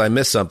unless I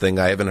missed something,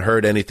 I haven't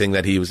heard anything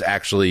that he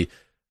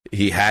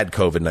had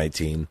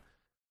COVID-19.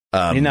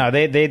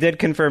 They did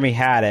confirm he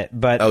had it,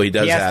 but he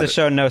has to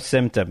show no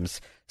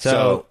symptoms.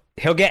 So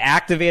he'll get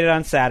activated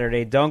on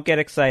Saturday. Don't get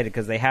excited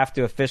because they have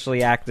to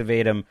officially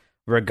activate him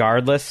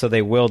regardless, so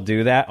they will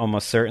do that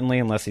almost certainly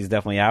unless he's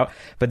definitely out.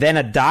 But then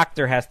a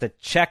doctor has to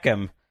check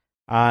him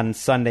on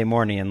Sunday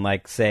morning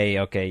and say,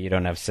 okay, you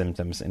don't have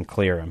symptoms, and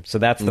clear him. So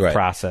that's the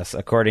process,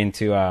 according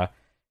to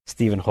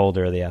Stephen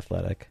Holder of The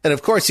Athletic. And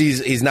of course,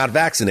 he's not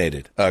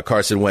vaccinated,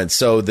 Carson Wentz.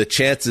 So the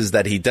chances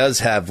that he does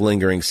have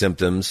lingering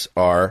symptoms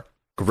are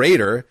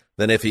greater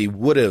than if he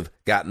would have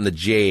gotten the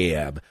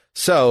jab.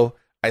 So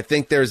I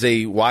think there's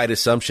a wide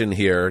assumption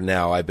here.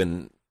 Now I've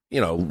been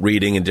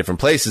reading in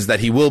different places that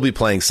he will be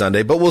playing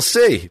Sunday, but we'll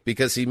see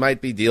because he might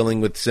be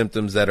dealing with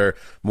symptoms that are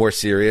more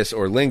serious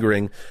or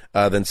lingering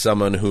than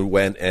someone who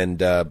went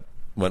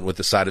with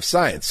the side of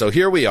science. So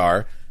here we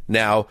are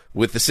now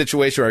with the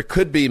situation where it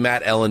could be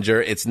Matt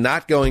Ellinger. It's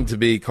not going to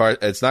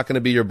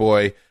be your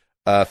boy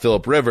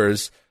Phillip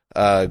Rivers,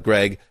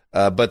 Greg.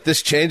 But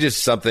this changes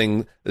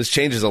something. This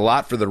changes a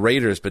lot for the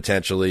Raiders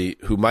potentially,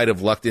 who might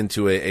have lucked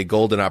into a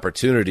golden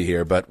opportunity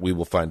here. But we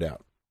will find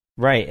out.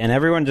 Right, and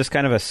everyone just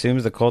kind of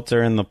assumes the Colts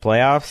are in the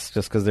playoffs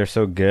just because they're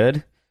so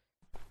good.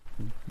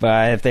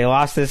 But if they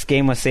lost this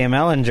game with Sam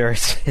Ellinger,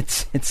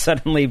 it's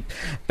suddenly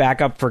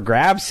back up for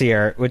grabs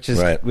here, which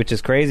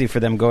is crazy for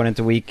them going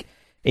into Week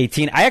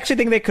 18. I actually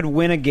think they could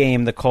win a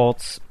game, the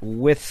Colts,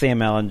 with Sam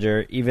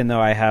Ellinger, even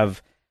though I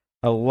have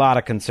a lot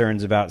of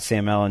concerns about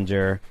Sam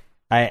Ellinger.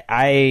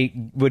 I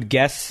would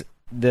guess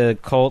the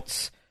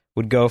Colts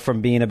would go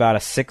from being about a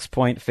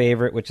 6-point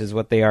favorite, which is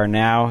what they are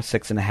now,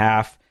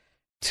 6.5,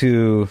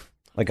 to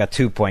a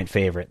 2-point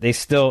favorite. They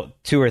still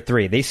 2 or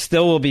 3. They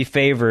still will be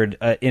favored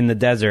in the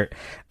desert.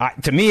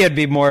 To me, it'd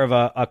be more of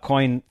a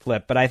coin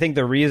flip. But I think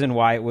the reason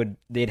why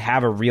they'd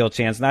have a real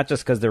chance, not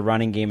just because their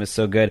running game is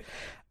so good,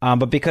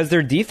 but because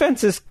their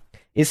defense is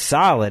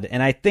solid.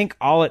 And I think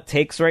all it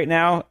takes right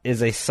now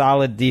is a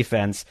solid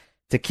defense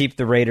to keep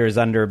the Raiders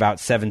under about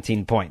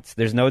 17 points.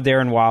 There's no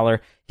Darren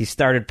Waller. He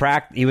started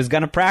he was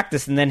going to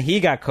practice, and then he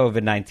got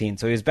COVID-19.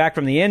 So he was back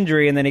from the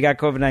injury, and then he got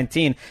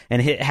COVID-19,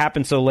 and it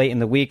happened so late in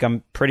the week.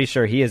 I'm pretty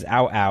sure he is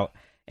out.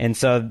 And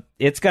so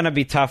it's going to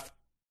be tough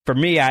for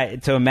me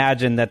to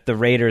imagine that the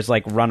Raiders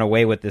run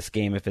away with this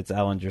game if it's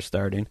Ellinger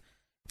starting.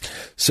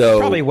 So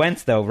probably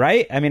Wentz, though,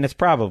 right? I mean, it's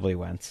probably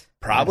Wentz.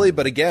 Probably,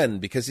 but again,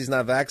 because he's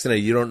not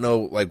vaccinated, you don't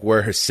know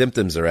where his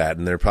symptoms are at,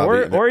 and they're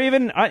probably or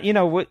even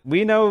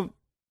we know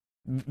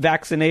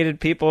vaccinated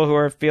people who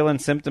are feeling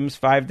symptoms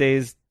 5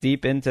 days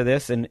deep into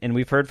this, and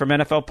we've heard from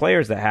NFL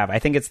players that have. I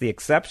think it's the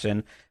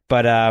exception,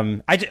 but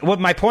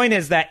my point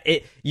is that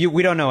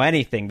we don't know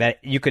anything, that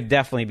you could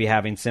definitely be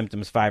having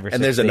symptoms 5 or 6 days.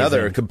 And there's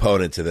another in.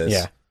 component to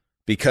this,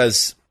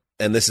 because,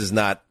 and this is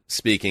not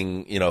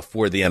speaking,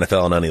 for the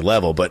NFL on any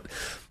level, but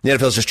the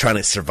NFL is just trying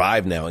to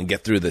survive now and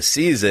get through the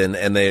season,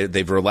 and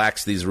they've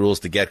relaxed these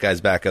rules to get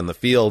guys back on the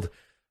field.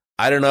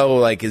 I don't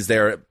know,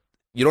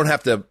 you don't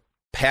have to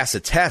pass a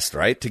test,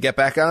 right, to get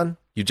back on?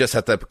 You just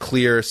have to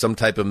clear some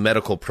type of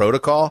medical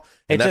protocol,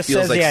 and that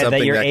feels like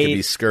something that can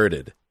be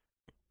skirted.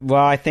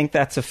 Well, I think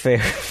that's a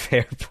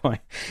fair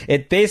point.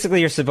 It basically,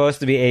 you're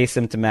supposed to be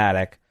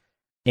asymptomatic,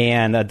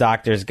 and a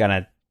doctor's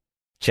gonna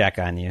check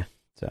on you.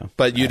 So,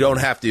 but you don't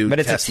have to. But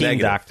it's test a team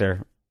negative.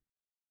 Doctor.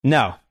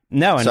 No.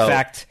 In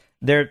fact,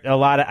 there are a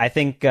lot of. I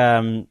think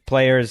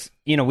players.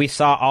 We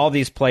saw all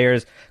these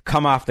players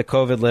come off the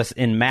COVID list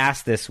in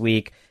mass this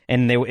week,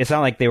 and it's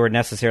not like they were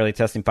necessarily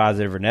testing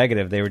positive or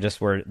negative. They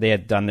they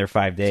had done their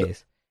 5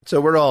 days.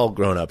 So we're all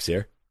grown ups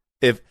here.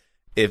 If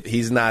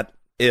he's not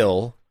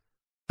ill,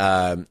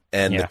 and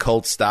the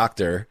Colts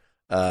doctor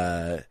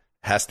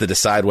has to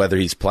decide whether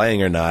he's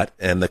playing or not,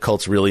 and the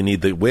Colts really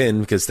need the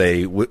win because they're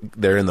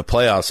in the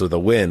playoffs with a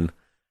win.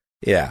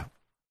 Yeah,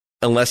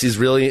 unless he's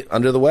really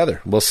under the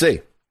weather, we'll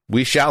see.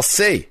 We shall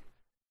see.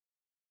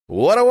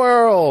 What a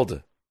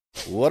world!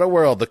 What a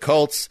world! The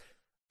Colts,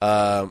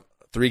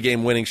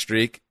 3-game winning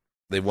streak.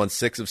 They've won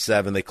 6 of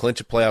 7. They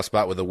clinch a playoff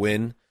spot with a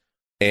win,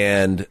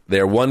 and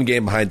they're 1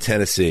 game behind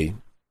Tennessee.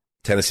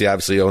 Tennessee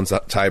obviously owns a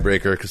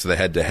tiebreaker because of the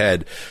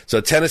head-to-head. So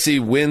Tennessee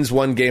wins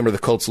 1 game, or the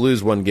Colts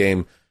lose 1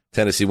 game.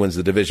 Tennessee wins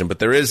the division. But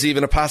there is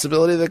even a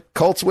possibility the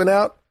Colts win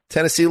out,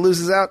 Tennessee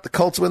loses out, the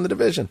Colts win the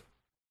division.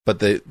 But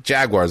the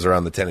Jaguars are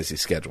on the Tennessee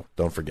schedule.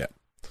 Don't forget.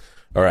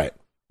 All right.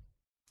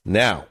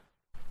 Now,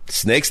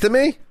 snakes to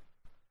me?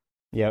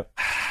 Yep.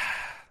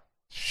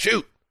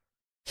 Shoot.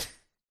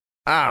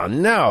 Oh,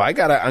 no. I'm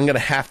going to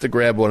have to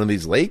grab one of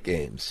these late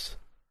games.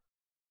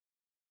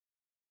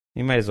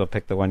 You might as well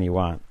pick the one you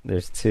want.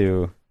 There's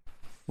 2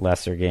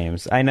 lesser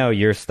games. I know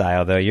your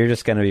style, though. You're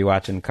just going to be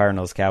watching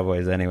Cardinals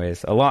Cowboys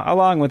anyways,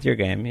 along with your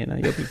game. You'll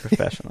be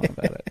professional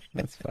about it.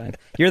 That's fine.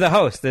 You're the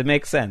host. It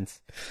makes sense.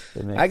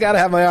 I got to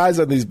have my eyes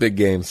on these big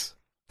games.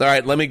 All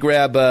right, let me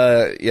grab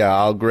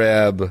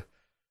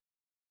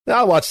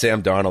I'll watch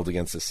Sam Darnold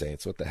against the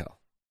Saints. What the hell?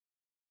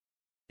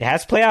 It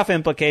has playoff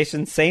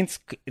implications. Saints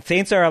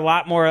are a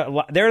lot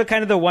more. They're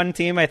kind of the one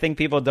team I think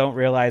people don't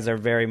realize are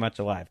very much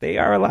alive. They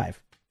are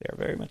alive. They are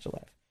very much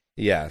alive.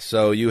 Yeah,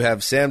 so you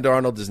have Sam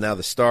Darnold is now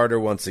the starter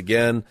once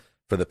again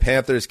for the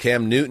Panthers.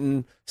 Cam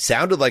Newton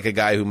sounded like a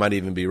guy who might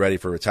even be ready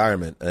for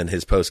retirement in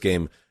his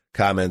post-game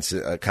comments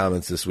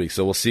this week.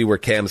 So we'll see where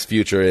Cam's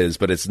future is,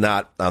 but it's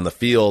not on the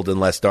field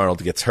unless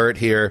Darnold gets hurt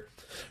here.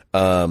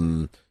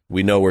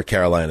 We know where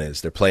Carolina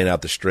is. They're playing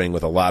out the string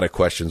with a lot of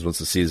questions once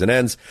the season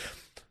ends.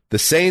 The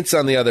Saints,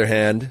 on the other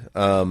hand,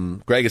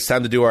 Greg, it's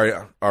time to do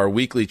our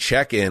weekly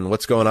check-in.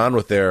 What's going on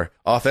with their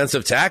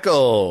offensive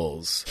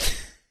tackles?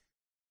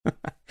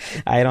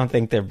 I don't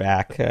think they're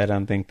back.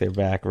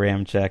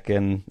 Ramczyk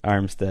and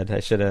Armstead.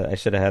 I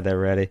should have had that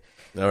ready.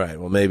 All right.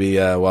 Well, maybe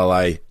while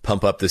I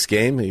pump up this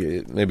game,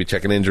 maybe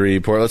check an injury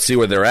report. Let's see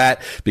where they're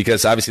at,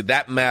 because obviously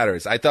that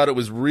matters. I thought it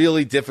was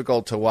really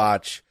difficult to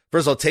watch.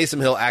 First of all, Taysom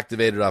Hill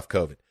activated off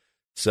COVID.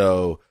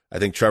 So I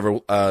think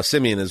Trevor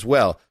Siemian as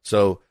well.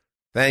 So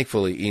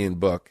thankfully, Ian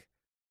Book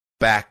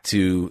back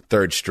to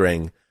third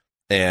string.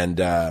 And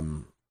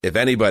if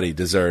anybody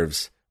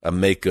deserves a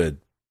make good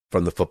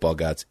from the football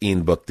gods,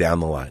 Ian Book down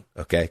the line.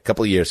 Okay, a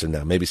couple of years from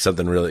now, maybe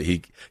something really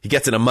he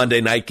gets in a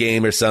Monday night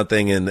game or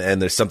something, and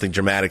there's something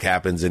dramatic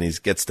happens, and he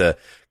gets to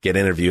get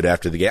interviewed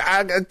after the game.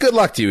 Good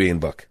luck to you, Ian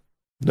Book,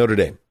 Notre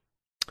Dame.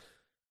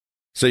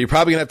 So you're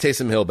probably gonna have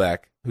Taysom Hill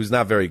back, who's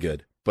not very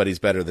good, but he's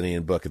better than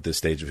Ian Book at this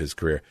stage of his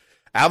career.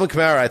 Alvin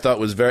Kamara, I thought it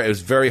was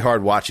very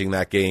hard watching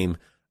that game.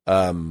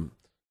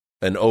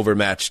 An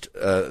overmatched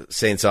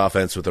Saints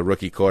offense with a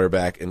rookie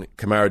quarterback, and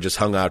Kamara just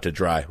hung out to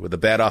dry with a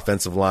bad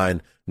offensive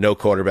line, no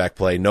quarterback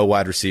play, no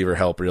wide receiver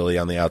help really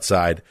on the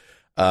outside.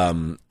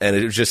 And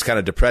it was just kind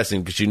of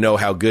depressing because you know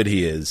how good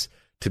he is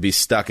to be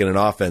stuck in an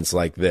offense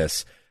like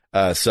this.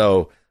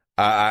 So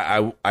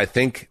I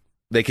think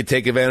they could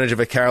take advantage of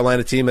a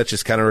Carolina team that's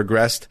just kind of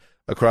regressed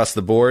across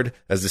the board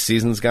as the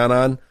season's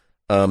gone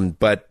on.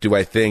 But do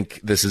I think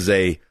this is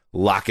a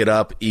lock it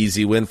up,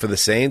 easy win for the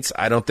Saints?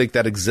 I don't think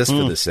that exists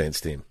for the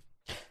Saints team.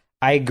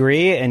 I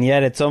agree, and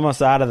yet it's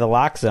almost out of the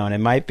lock zone. It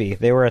might be.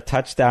 They were a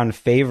touchdown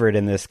favorite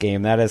in this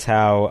game. That is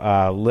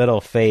how little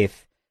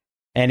faith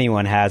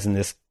anyone has in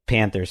this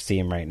Panthers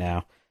team right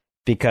now,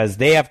 because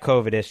they have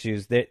COVID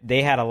issues.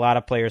 They had a lot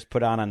of players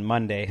put on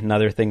Monday,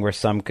 another thing where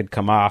some could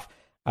come off.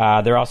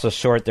 They're also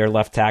short their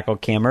left tackle,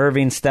 Cam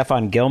Irving.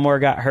 Stephon Gilmore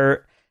got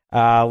hurt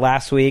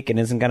last week and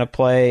isn't going to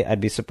play.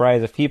 I'd be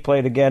surprised if he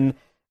played again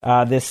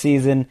this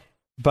season.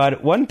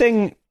 But one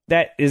thing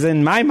that is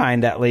in my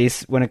mind, at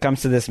least, when it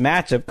comes to this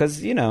matchup,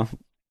 because,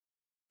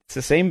 it's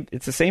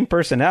the same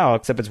personnel,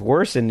 except it's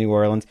worse in New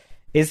Orleans,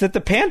 is that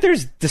the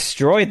Panthers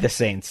destroyed the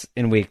Saints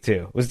in week 2.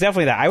 It was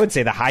definitely I would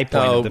say the high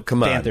point of the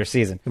Panthers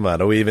season. Come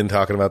on, are we even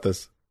talking about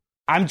this?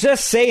 I'm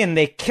just saying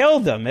they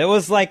killed them. It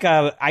was like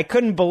I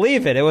couldn't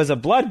believe it. It was a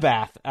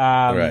bloodbath,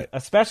 Right.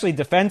 Especially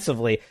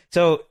defensively.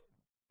 So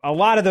a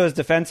lot of those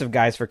defensive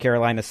guys for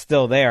Carolina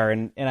still there,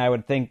 and I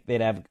would think they'd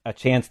have a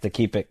chance to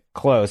keep it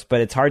close. But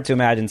it's hard to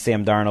imagine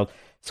Sam Darnold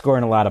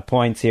scoring a lot of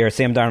points here.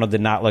 Sam Darnold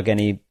did not look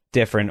any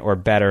different or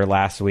better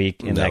last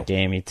week in that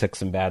game. He took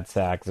some bad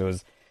sacks.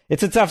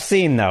 It's a tough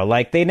scene though.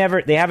 Like they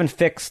haven't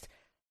fixed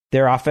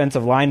their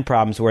offensive line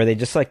problems where they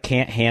just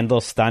can't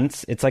handle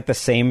stunts. It's like the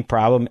same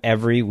problem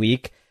every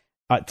week.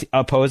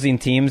 Opposing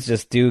teams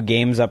just do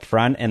games up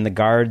front, and the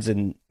guards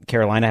in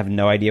Carolina have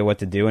no idea what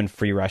to do, and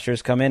free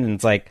rushers come in, and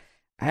it's like,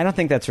 I don't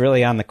think that's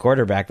really on the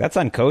quarterback. That's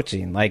on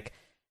coaching. Like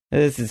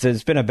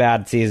it's been a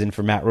bad season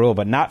for Matt Rule,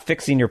 but not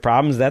fixing your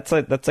problems, that's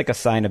like a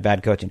sign of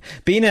bad coaching.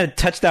 Being a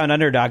touchdown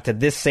underdog to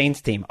this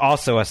Saints team,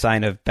 also a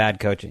sign of bad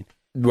coaching.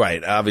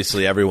 Right.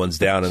 Obviously, everyone's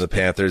down in the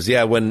Panthers.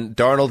 Yeah, when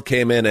Darnold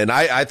came in, and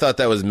I thought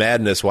that was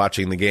madness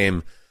watching the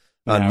game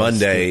on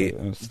Monday,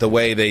 the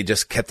way they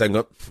just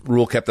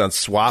Rule kept on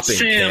swapping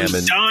Cam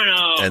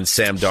and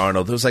Sam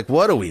Darnold. It was like,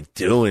 what are we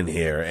doing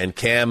here? And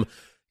Cam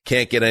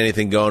can't get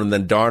anything going. And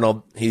then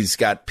Darnold, he's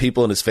got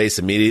people in his face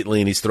immediately,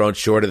 and he's throwing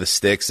short of the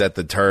sticks at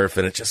the turf.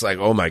 And it's just like,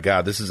 oh, my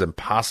God, this is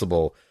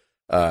impossible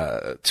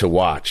to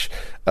watch.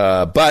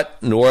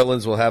 But New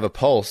Orleans will have a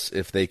pulse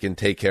if they can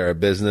take care of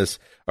business.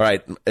 All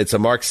right, it's a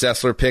Mark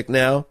Sessler pick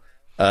now.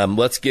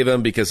 Let's give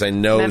him, because I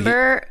know...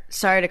 Remember,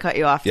 sorry to cut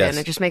you off, Yes. Dan,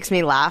 it just makes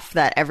me laugh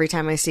that every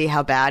time I see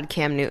how bad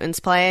Cam Newton's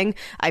playing,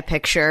 I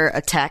picture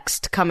a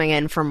text coming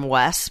in from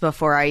Wes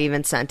before I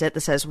even sent it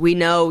that says, "We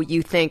know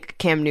you think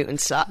Cam Newton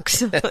sucks."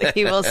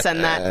 He will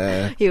send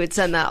that. He would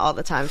send that all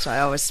the time, so I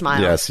always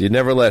smile. Yes, you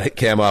never let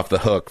Cam off the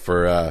hook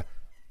for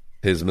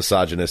his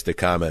misogynistic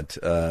comment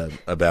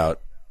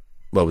about,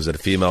 what was it, a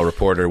female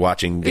reporter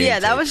watching game Yeah,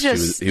 that tape. was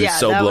just... He was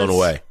so blown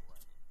away.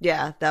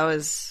 Yeah, that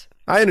was...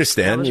 I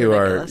understand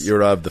ridiculous.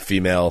 you're of the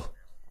female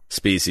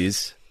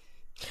species,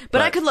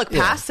 But I could look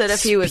past it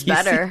if he was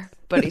better,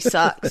 but he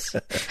sucks.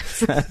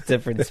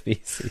 Different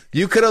species.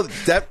 You could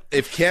have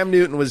if Cam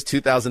Newton was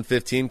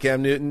 2015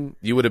 Cam Newton,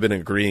 you would have been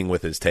agreeing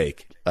with his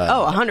take.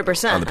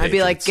 100%. I'd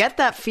be like, get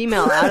that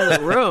female out of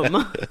the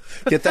room.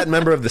 Get that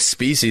member of the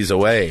species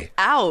away.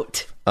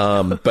 Out.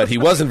 But he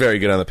wasn't very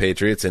good on the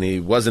Patriots, and he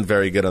wasn't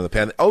very good on the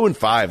Panthers.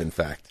 0-5, in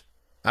fact.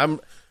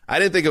 I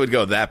didn't think it would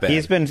go that bad.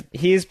 He's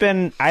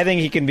been. I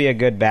think he can be a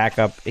good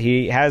backup.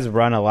 He has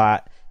run a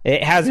lot.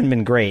 It hasn't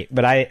been great,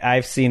 but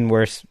I've seen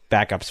worse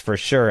backups for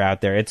sure out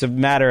there. It's a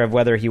matter of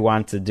whether he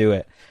wants to do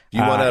it.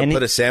 You want to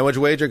put a sandwich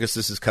wager? Because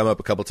this has come up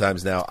a couple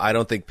times now. I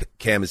don't think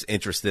Cam is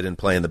interested in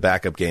playing the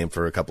backup game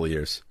for a couple of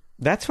years.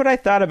 That's what I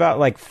thought about,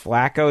 like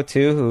Flacco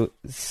too, who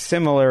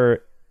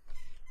similar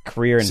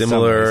career in some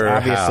ways.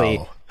 Obviously,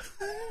 how?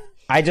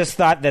 I just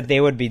thought that they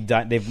would be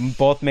done. They've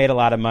both made a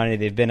lot of money.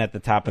 They've been at the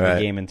top of the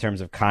game in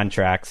terms of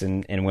contracts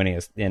and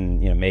winning,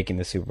 and making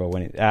the Super Bowl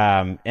winning.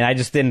 And I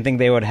just didn't think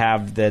they would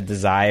have the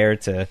desire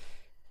to.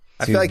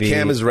 I feel like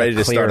Cam is ready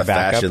to start a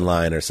backup. fashion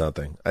line or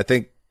something. I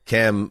think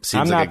Cam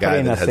seems like a guy that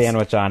I'm not putting a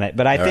sandwich on it,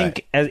 but I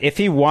think if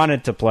he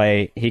wanted to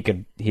play, he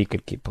could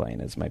keep playing.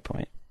 Is my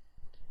point.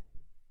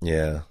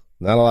 Yeah.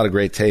 Not a lot of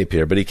great tape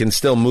here, but he can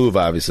still move,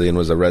 obviously, and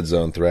was a red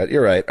zone threat.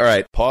 You're right. All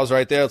right. Pause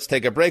right there. Let's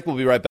take a break. We'll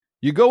be right back.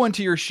 You go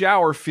into your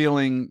shower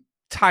feeling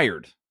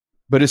tired,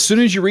 but as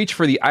soon as you reach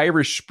for the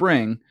Irish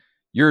Spring,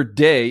 your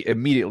day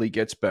immediately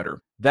gets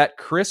better. That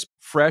crisp,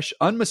 fresh,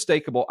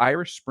 unmistakable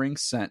Irish Spring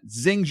scent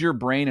zings your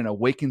brain and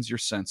awakens your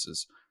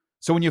senses.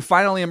 So when you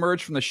finally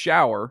emerge from the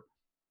shower,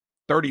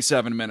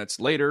 37 minutes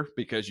later,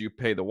 because you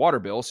pay the water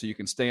bill so you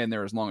can stay in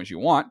there as long as you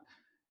want,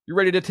 you're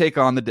ready to take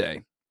on the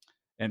day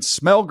and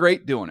smell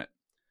great doing it.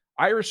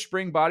 Irish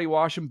Spring Body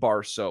Wash and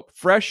Bar Soap.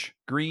 Fresh,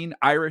 green,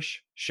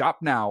 Irish. Shop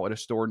now at a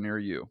store near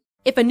you.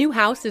 If a new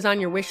house is on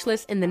your wish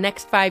list in the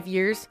next 5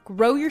 years,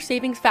 grow your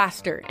savings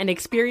faster and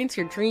experience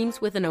your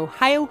dreams with an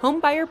Ohio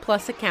Homebuyer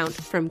Plus account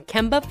from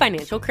Kemba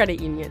Financial Credit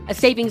Union. A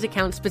savings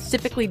account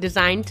specifically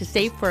designed to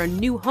save for a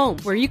new home,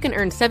 where you can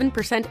earn 7%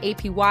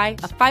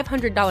 APY,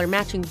 a $500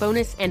 matching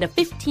bonus, and a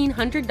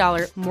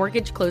 $1,500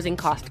 mortgage closing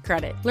cost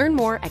credit. Learn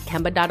more at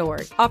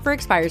Kemba.org. Offer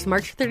expires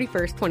March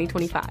 31st,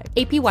 2025.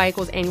 APY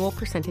equals annual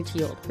percentage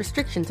yield.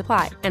 Restrictions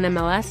apply.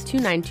 NMLS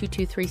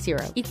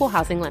 292230. Equal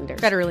housing lender.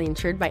 Federally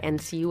insured by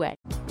NCUA.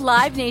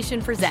 Live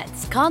Nation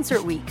presents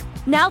Concert Week.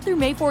 Now through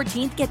May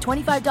 14th, get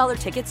 $25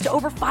 tickets to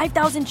over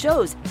 5,000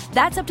 shows.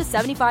 That's up to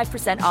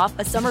 75% off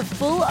a summer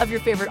full of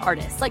your favorite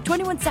artists like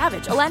 21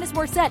 Savage, Alanis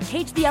Morissette,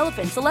 Cage the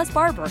Elephant, Celeste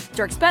Barber,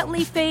 Dierks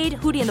Bentley, Fade,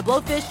 Hootie and the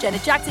Blowfish,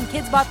 Janet Jackson,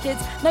 Kidz Bop Kids,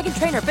 Meghan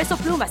Trainor, Peso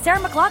Pluma, Sarah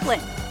McLachlan.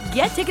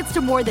 Get tickets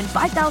to more than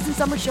 5,000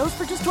 summer shows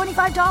for just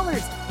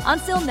 $25.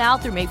 Until now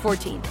through May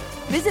 14th.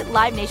 Visit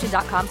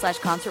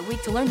LiveNation.com/Concert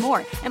Week to learn more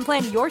and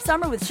plan your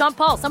summer with Sean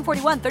Paul, Sum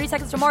 41, 30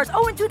 Seconds to Mars,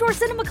 and Two Door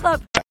Cinema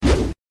Club.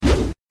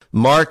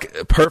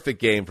 Mark, perfect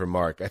game for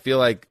Mark. I feel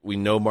like we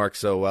know Mark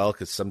so well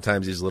because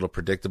sometimes he's a little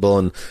predictable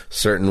in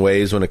certain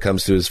ways when it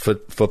comes to his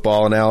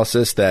football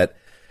analysis that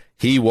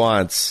he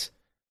needs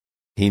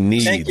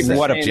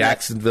that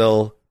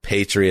Jacksonville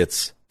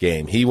Patriots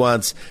game. He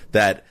wants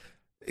that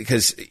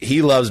because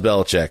he loves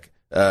Belichick.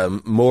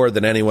 More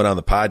than anyone on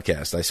the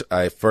podcast.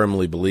 I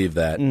firmly believe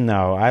that.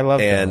 No, I love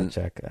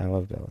Belichick. I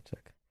love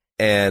Belichick.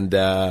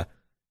 And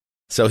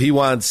so he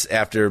wants,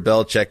 after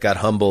Belichick got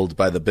humbled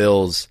by the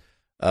Bills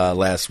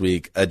last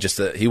week,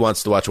 he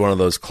wants to watch one of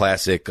those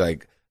classic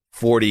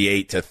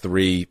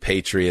 48-3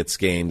 Patriots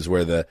games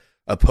where the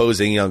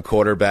opposing young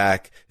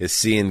quarterback is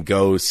seeing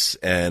ghosts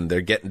and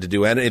they're getting to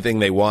do anything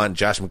they want.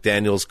 Josh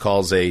McDaniels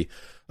calls a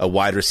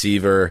wide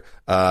receiver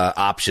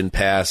option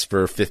pass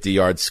for a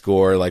 50-yard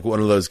score, like one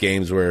of those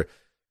games where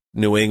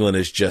New England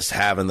is just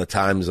having the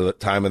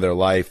time of their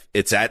life.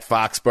 It's at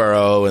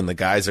Foxborough, and the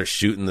guys are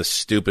shooting the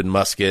stupid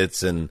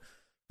muskets, and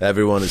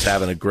everyone is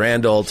having a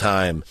grand old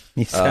time.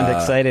 You sound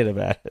excited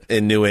about it.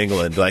 In New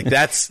England. Like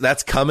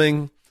that's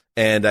coming,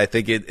 and I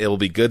think it will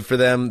be good for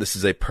them. This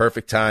is a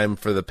perfect time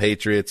for the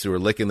Patriots, who are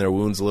licking their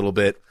wounds a little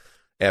bit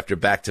after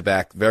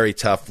back-to-back very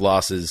tough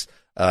losses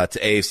to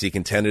AFC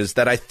contenders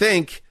that I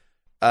think –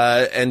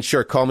 and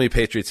sure, call me a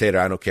Patriots hater,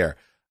 I don't care.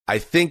 I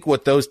think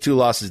what those two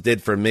losses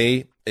did for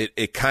me,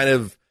 it kind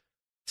of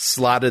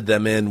slotted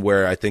them in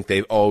where I think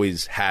they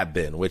always have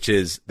been, which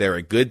is they're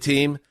a good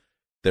team.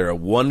 They're a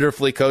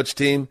wonderfully coached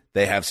team.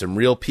 They have some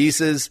real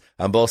pieces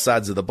on both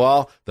sides of the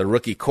ball. The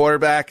rookie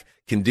quarterback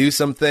can do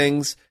some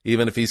things,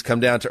 even if he's come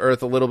down to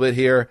earth a little bit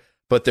here,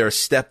 but they're a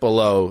step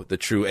below the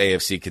true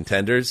AFC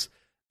contenders.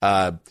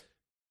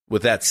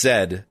 With that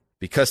said,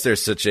 because they're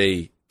such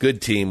a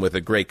good team with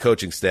a great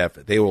coaching staff,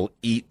 they will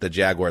eat the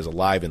Jaguars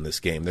alive in this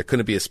game. There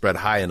couldn't be a spread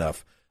high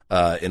enough,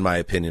 in my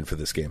opinion, for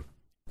this game.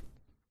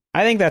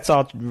 I think that's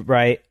all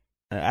right.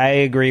 I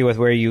agree with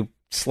where you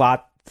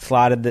slot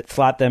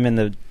them in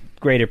the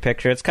greater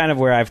picture. It's kind of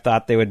where I've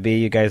thought they would be.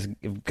 You guys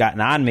have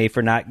gotten on me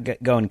for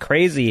not going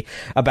crazy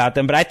about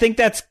them, but I think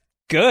that's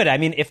good. I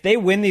mean, if they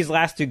win these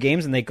last two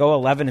games and they go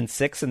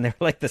 11-6 and they're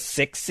like the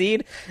 6th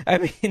seed, I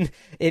mean,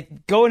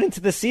 going into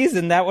the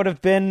season, that would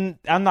have been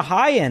on the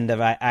high end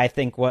of, I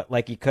think,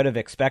 what you could have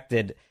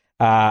expected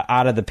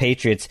out of the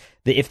Patriots.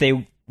 If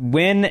they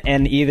win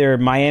and either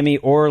Miami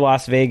or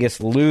Las Vegas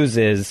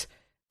loses,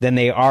 then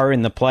they are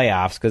in the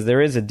playoffs, because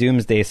there is a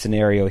doomsday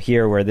scenario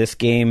here where this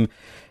game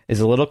is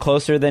a little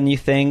closer than you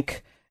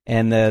think,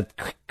 and the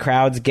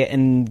crowd's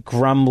getting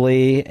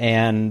grumbly,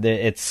 and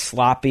it's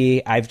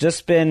sloppy. I've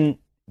just been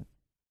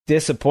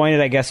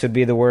disappointed, I guess would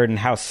be the word, in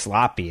how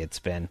sloppy it's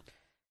been.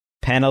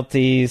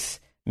 Penalties,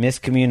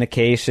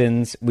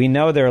 miscommunications. We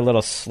know they're a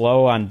little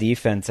slow on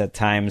defense at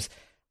times,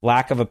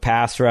 lack of a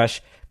pass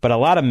rush, but a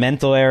lot of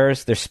mental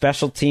errors. Their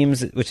special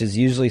teams, which is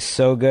usually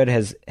so good,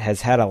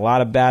 has had a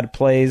lot of bad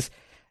plays.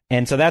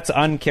 And so that's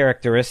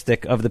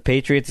uncharacteristic of the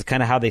Patriots. It's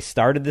kind of how they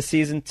started the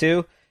season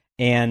too.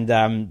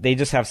 And they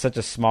just have such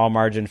a small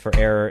margin for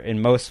error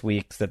in most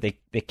weeks that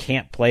they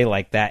can't play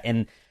like that.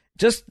 And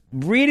just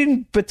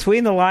reading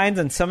between the lines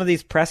on some of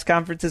these press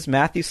conferences,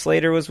 Matthew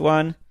Slater was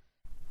one,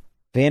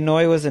 Van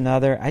Noy was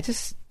another.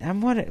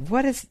 I'm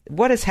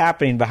what is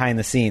happening behind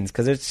the scenes?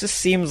 Because it just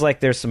seems like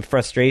there's some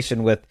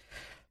frustration with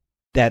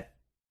that.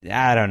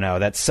 I don't know,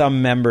 that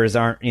some members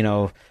aren't,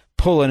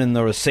 pulling in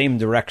the same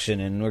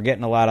direction, and we're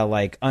getting a lot of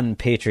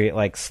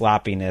unpatriot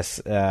sloppiness.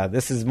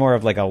 This is more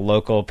of a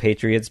local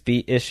Patriots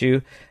beat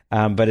issue,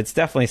 but it's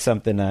definitely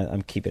something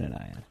I'm keeping an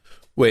eye on.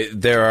 Wait,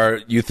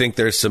 you think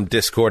there's some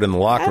discord in the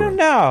locker room?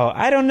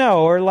 I don't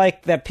know, or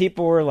that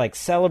people were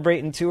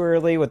celebrating too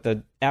early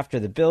after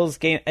the Bills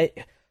game.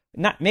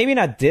 Maybe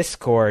not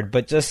discord,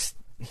 but just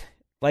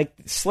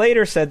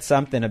Slater said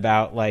something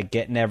about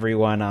getting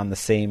everyone on the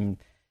same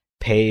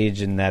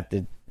page, and that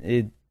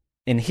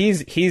and he's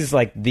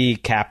the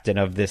captain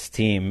of this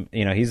team.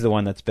 He's the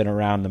one that's been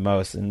around the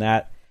most, and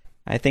that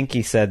I think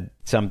he said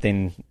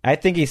something. I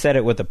think he said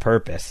it with a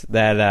purpose.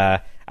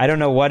 That I don't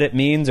know what it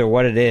means or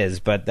what it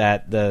is, but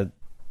that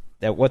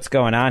what's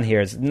going on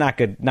here is not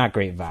good. Not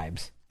great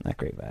vibes. Not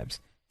great vibes.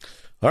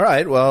 All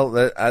right. Well,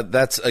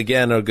 that's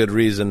again a good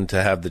reason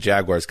to have the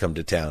Jaguars come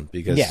to town,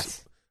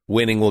 because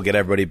winning will get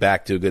everybody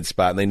back to a good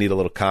spot, and they need a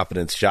little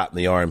confidence shot in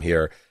the arm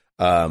here.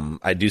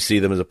 I do see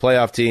them as a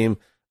playoff team.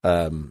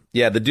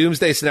 The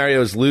doomsday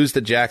scenario is lose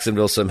to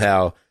Jacksonville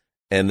somehow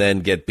and then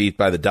get beat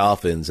by the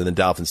Dolphins, and the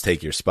Dolphins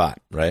take your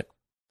spot, right?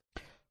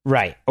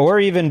 Right. Or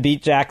even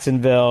beat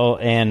Jacksonville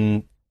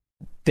and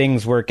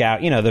things work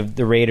out,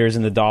 the Raiders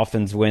and the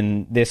Dolphins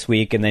win this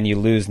week and then you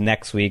lose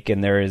next week,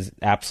 and there is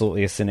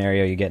absolutely a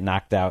scenario you get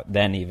knocked out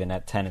then, even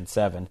at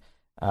 10-7.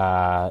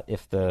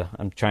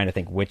 I'm trying to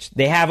think which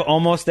they have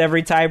almost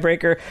every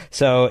tiebreaker,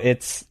 so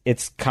it's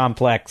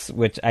complex,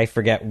 which I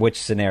forget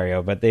which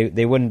scenario, but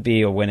they wouldn't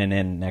be a win and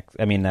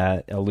in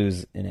a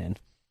lose and in.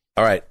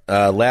 All right,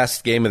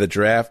 last game of the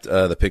draft.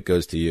 The pick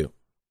goes to you.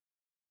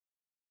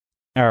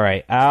 All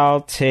right,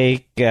 I'll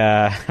take.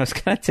 I was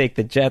gonna take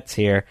the Jets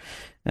here.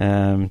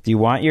 Do you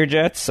want your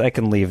Jets? I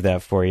can leave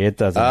that for you. It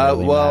doesn't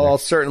really matter. I'll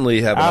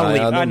certainly have an eye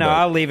on them.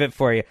 I'll leave it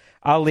for you.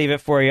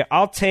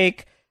 I'll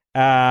take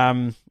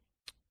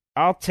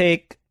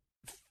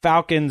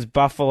Falcons,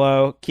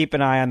 Buffalo. Keep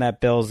an eye on that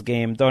Bills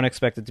game. Don't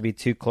expect it to be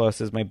too close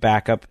as my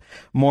backup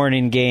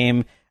morning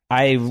game.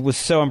 I was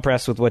so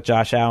impressed with what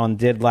Josh Allen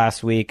did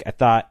last week. I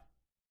thought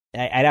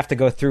I'd have to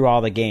go through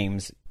all the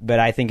games, but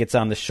I think it's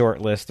on the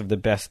short list of the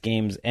best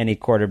games any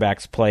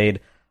quarterback's played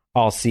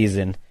all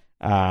season.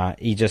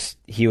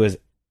 He was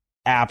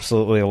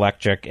absolutely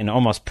electric and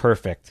almost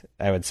perfect,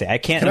 I would say. I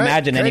can't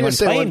imagine anyone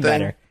playing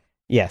better.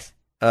 Yes.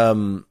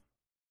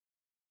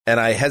 And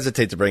I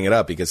hesitate to bring it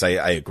up because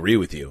I agree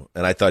with you,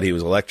 and I thought he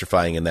was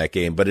electrifying in that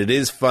game. But it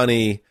is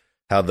funny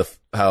how the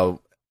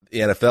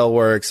NFL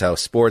works, how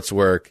sports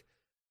work.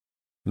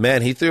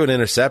 Man, he threw an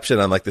interception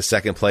on like the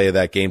second play of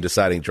that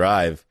game-deciding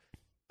drive.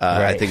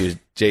 Right. I think it was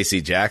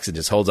J.C. Jackson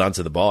just holds on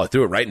to the ball. He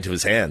threw it right into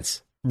his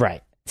hands.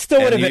 Right.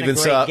 Still would have been a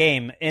great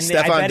game. And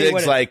Stephon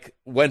Diggs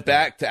went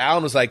back to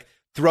Allen, was like,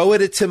 throw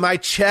it to my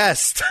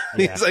chest.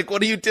 Yeah. He's like,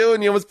 what are you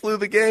doing? You almost blew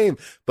the game.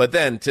 But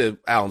then, to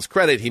Allen's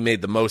credit, he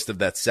made the most of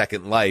that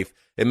second life.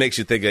 It makes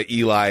you think of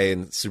Eli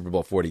in Super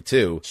Bowl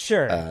 42.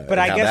 Sure. But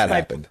I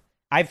guess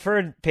I've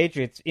heard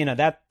Patriots,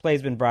 that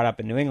play's been brought up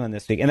in New England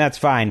this week, and that's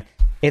fine.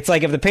 It's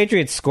like if the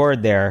Patriots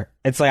scored there,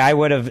 it's like I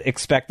would have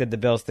expected the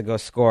Bills to go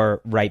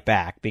score right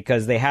back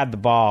because they had the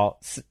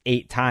ball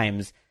 8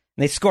 times,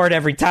 and they scored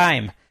every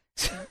time.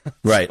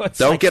 Right.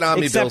 So don't get on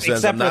me, Bills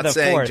fans. I'm not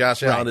saying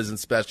Josh Allen isn't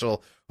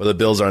special or the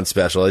Bills aren't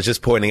special. It's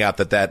just pointing out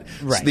that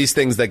these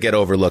things that get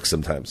overlooked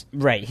sometimes.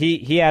 Right.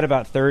 He had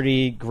about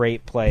 30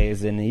 great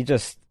plays, and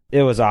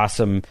it was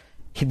awesome.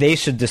 They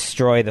should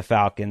destroy the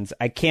Falcons.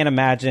 I can't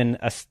imagine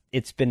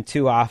it's been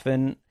too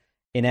often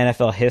in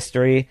NFL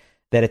history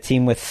that a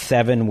team with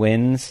 7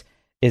 wins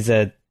is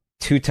a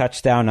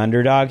 2-touchdown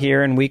underdog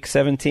here in Week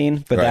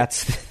 17, but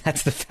that's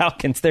the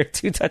Falcons. They're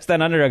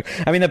 2-touchdown underdog.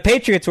 I mean, the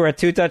Patriots were a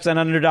 2-touchdown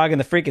underdog in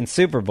the freaking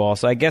Super Bowl,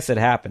 so I guess it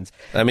happens.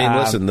 I mean,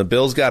 listen, the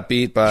Bills got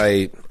beat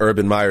by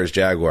Urban Meyer's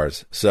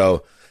Jaguars,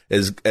 so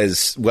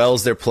as well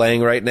as they're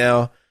playing right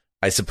now,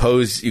 I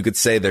suppose you could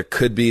say there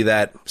could be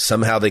that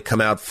somehow they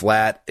come out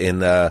flat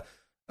in a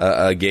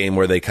game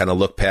where they kind of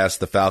look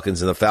past the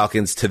Falcons, and the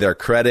Falcons, to their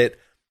credit,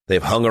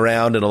 they've hung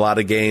around in a lot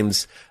of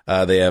games.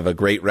 They have a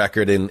great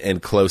record in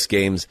close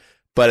games.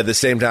 But at the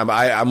same time,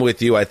 I'm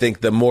with you. I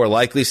think the more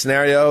likely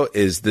scenario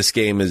is this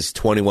game is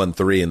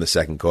 21-3 in the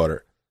second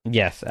quarter.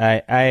 Yes,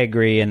 I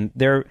agree. And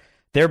they're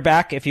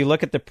back. If you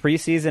look at the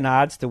preseason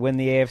odds to win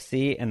the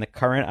AFC and the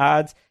current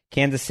odds,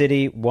 Kansas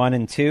City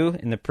 1-2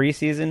 in the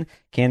preseason.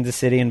 Kansas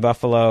City and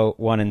Buffalo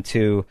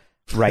 1-2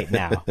 right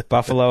now.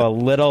 Buffalo a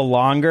little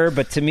longer,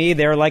 but to me,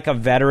 they're like a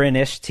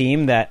veteran-ish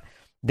team that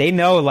they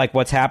know like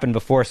what's happened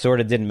before sort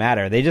of didn't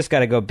matter. They just got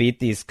to go beat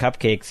these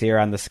cupcakes here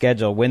on the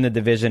schedule, win the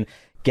division,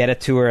 get a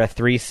 2 or a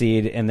 3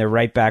 seed, and they're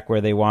right back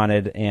where they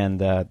wanted, and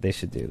they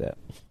should do that.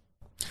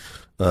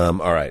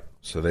 All right,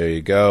 so there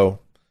you go.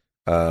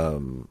 I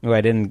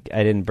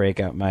didn't break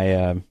out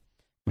my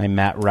my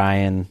Matt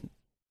Ryan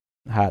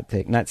hot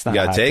take. No, it's not.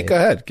 You got a take? Go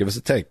ahead, give us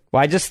a take.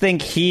 Well, I just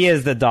think he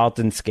is the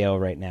Dalton scale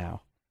right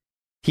now.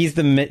 He's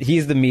the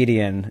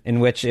median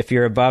in which if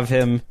you're above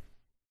him,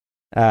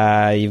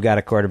 you've got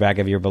a quarterback.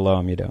 If you're below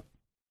him, you don't.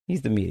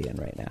 He's the median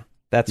right now.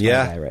 That's my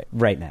guy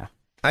right now.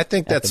 I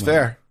think that's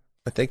fair.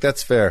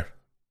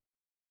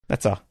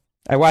 That's all.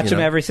 I watch him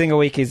every single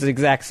week. He's the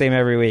exact same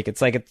every week. It's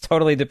like it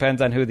totally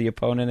depends on who the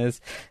opponent is.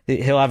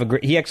 He'll have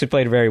he actually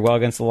played very well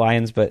against the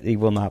Lions, but he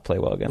will not play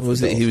well against the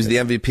Bills. He was the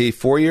MVP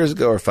 4 years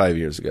ago or 5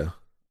 years ago?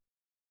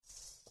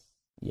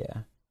 Yeah.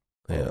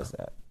 What was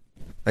that?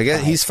 I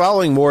guess he's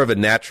following more of a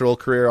natural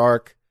career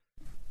arc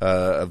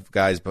of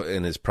guys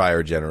in his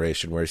prior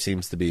generation where he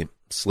seems to be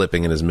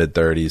slipping in his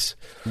mid-30s.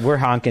 We're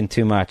honking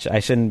too much. I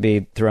shouldn't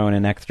be throwing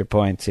in extra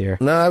points here.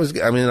 No, I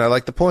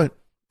like the point.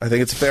 I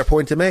think it's a fair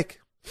point to make.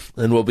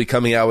 And we'll be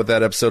coming out with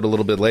that episode a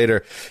little bit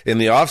later in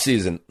the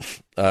offseason,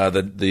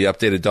 the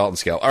updated Dalton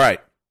scale. All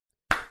right,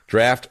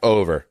 draft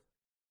over.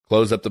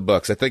 Close up the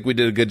books. I think we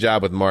did a good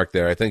job with Mark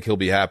there. I think he'll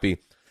be happy.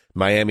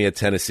 Miami at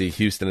Tennessee,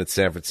 Houston at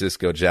San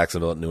Francisco,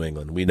 Jacksonville at New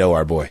England. We know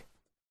our boy.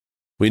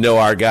 We know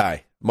our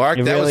guy. Mark,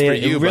 that was for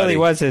you, It really buddy.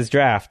 was his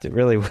draft. It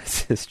really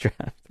was his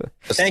draft.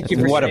 Thank you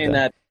for saying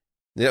that.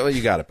 Yeah, well,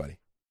 you got it, buddy.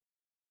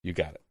 You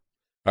got it.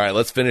 All right,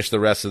 let's finish the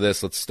rest of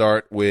this. Let's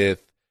start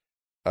with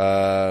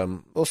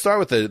we'll start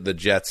with the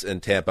Jets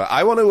and Tampa.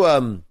 I want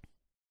to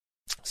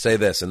say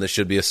this, and this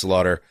should be a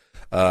slaughter.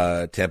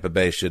 Tampa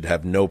Bay should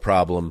have no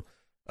problem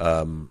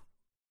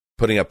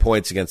putting up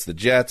points against the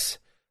Jets.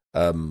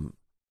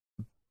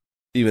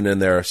 even in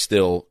their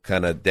still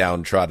kind of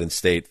downtrodden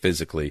state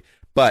physically.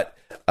 But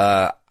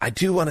I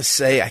do want to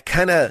say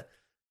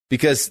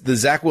because the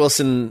Zach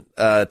Wilson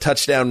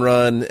touchdown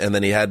run, and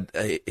then he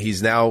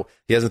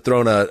hasn't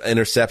thrown an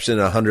interception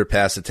in 100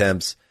 pass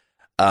attempts.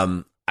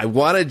 I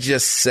want to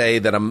just say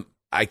that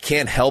I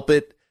can't help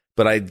it,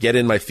 but I get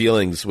in my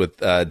feelings with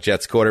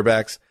Jets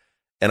quarterbacks,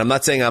 and I'm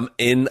not saying I'm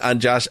in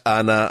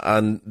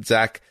on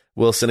Zach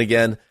Wilson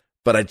again,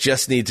 but I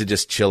just need to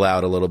just chill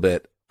out a little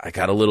bit. I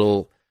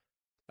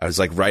was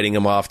like writing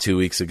him off 2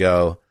 weeks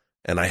ago,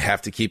 and I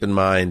have to keep in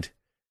mind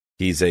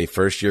he's a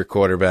first-year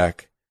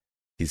quarterback.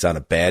 He's on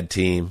a bad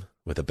team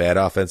with a bad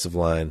offensive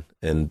line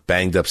and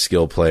banged-up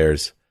skill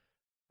players.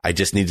 I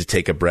just need to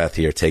take a breath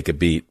here, take a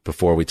beat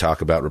before we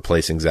talk about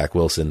replacing Zach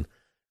Wilson.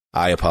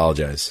 I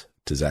apologize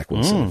to Zach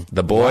Wilson.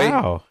 The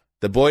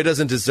boy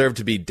doesn't deserve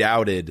to be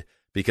doubted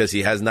because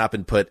he has not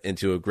been put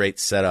into a great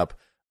setup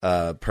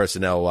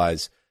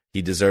personnel-wise.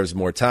 He deserves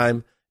more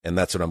time, and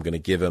that's what I'm going to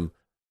give him.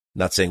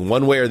 Not saying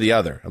one way or the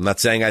other. I'm not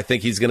saying I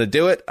think he's going to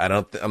do it.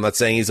 I'm not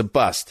saying he's a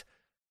bust.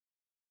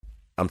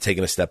 I'm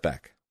taking a step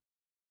back.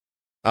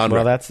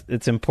 Well,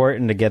 it's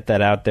important to get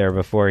that out there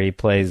before he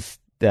plays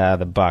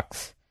the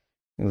Bucks.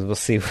 We'll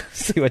see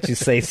what you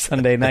say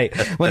Sunday night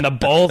when the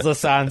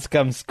Bolzasans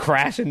comes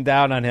crashing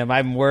down on him.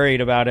 I'm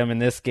worried about him in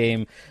this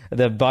game.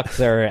 The Bucks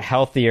are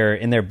healthier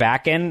in their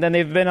back end than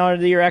they've been all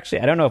the year.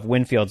 Actually, I don't know if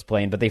Winfield's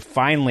playing, but they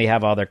finally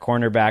have all their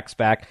cornerbacks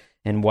back.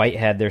 And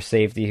Whitehead, their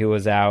safety, who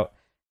was out,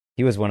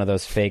 he was one of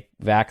those fake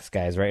Vax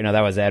guys, right? No,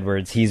 that was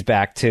Edwards. He's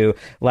back too.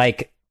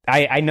 Like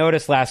I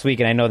noticed last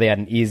week, and I know they had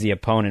an easy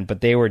opponent,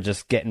 but they were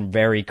just getting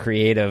very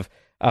creative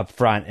up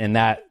front, and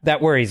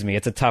that worries me.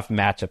 It's a tough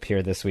matchup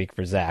here this week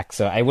for Zach,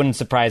 so I wouldn't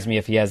surprise me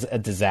if he has a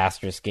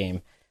disastrous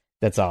game.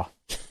 That's all.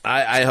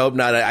 I hope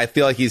not. I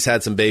feel like he's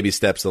had some baby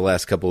steps the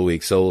last couple of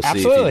weeks, so we'll see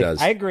if he does.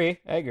 I agree.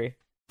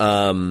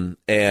 I mentioned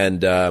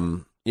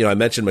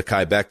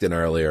Mekhi Becton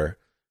earlier.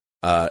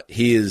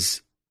 He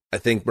is, I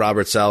think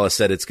Robert Saleh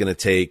said it's going to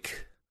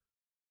take,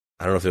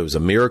 I don't know if it was a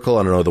miracle.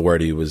 I don't know the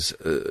word he was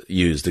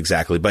used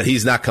exactly, but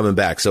he's not coming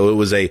back. So it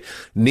was a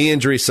knee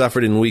injury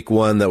suffered in week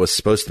 1 that was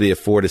supposed to be a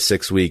 4 to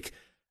 6 week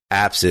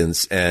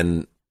absence.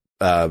 And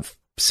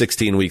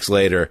 16 weeks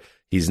later,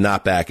 he's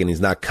not back and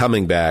he's not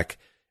coming back.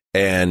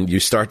 And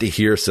you start to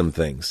hear some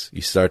things.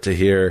 You start to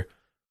hear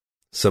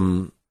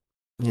some,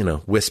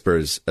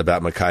 whispers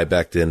about Mekhi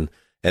Becton.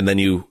 And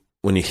then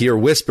when you hear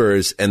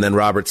whispers and then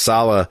Robert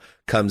Saleh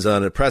comes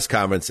on a press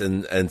conference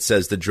and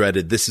says the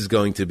dreaded, this is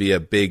going to be a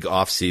big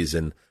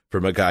offseason for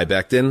Mekhi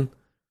Becton,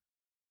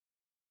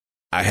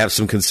 I have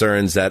some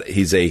concerns that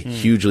he's a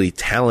hugely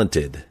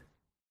talented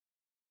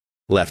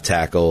left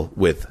tackle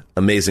with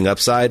amazing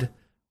upside,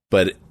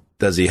 but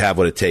does he have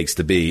what it takes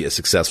to be a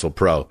successful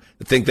pro?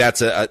 I think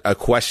that's a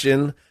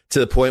question to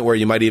the point where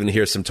you might even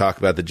hear some talk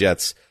about the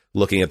Jets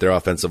looking at their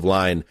offensive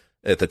line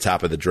at the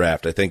top of the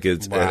draft. I think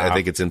it's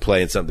in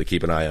play and something to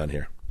keep an eye on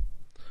here.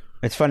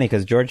 It's funny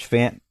because George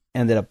Fant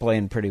ended up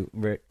playing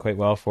quite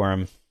well for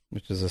him,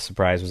 which was a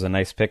surprise. It was a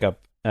nice pickup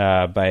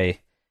by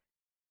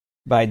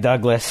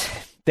Douglas.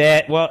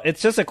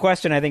 It's just a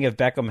question. I think if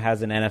Beckham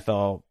has an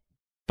NFL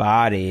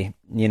body,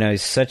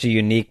 he's such a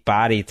unique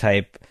body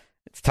type.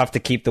 It's tough to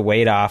keep the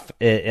weight off.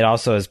 It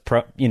also is,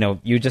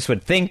 you just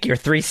would think you're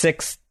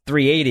 3'6",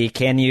 380.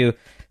 Can you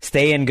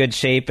stay in good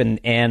shape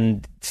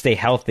and stay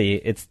healthy?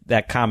 It's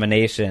that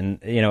combination,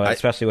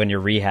 especially when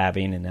you're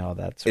rehabbing and all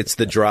that. It's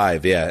the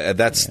drive, yeah.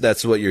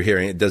 That's what you're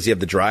hearing. Does he have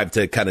the drive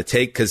to kind of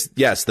take? Because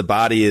yes, the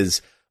body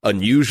is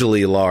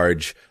unusually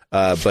large,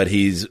 but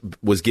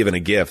was given a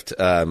gift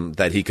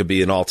that he could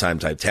be an all-time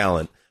type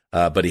talent.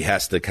 But he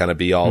has to kind of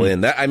be all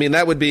in.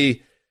 That would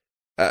be.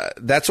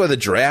 That's why the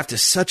draft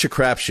is such a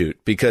crapshoot,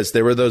 because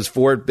there were those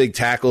 4 big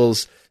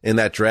tackles in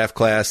that draft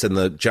class, and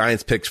the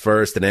Giants picked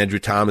first, and Andrew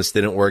Thomas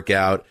didn't work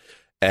out.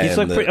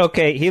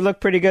 He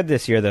looked pretty good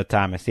this year, though,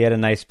 Thomas. He had a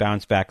nice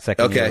bounce back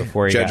second year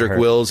before he got hurt. Jedrick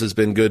Wills has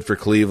been good for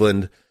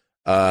Cleveland.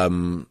 Who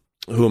am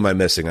I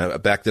missing?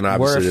 Becton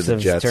obviously did the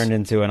Jets. Turned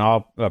into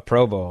a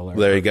Pro Bowler.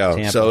 There you go.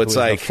 Tampa, so it's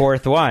like the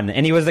 4th one,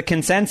 and he was a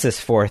consensus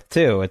 4th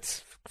too.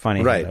 It's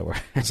funny, right? How that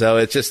works. So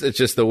it's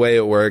just the way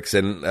it works,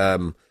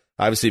 and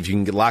obviously, if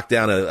you can lock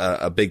down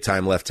a big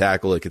time left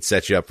tackle, it could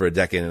set you up for a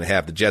decade and a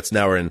half. The Jets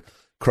now are in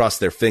cross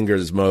their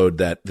fingers mode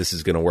that this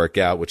is going to work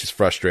out, which is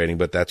frustrating,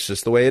 but that's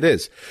just the way it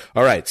is.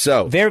 All right,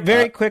 so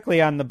very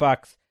quickly on the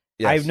Bucs.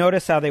 Yes. I've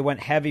noticed how they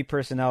went heavy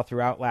personnel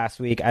throughout last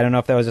week. I don't know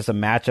if that was just a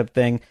matchup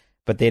thing,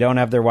 but they don't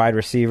have their wide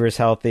receivers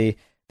healthy.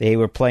 They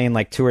were playing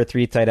like 2 or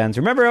 3 tight ends.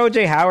 Remember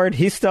O.J. Howard?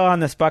 He's still on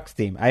this Bucs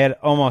team. I had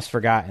almost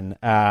forgotten.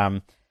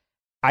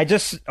 I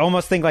just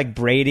almost think like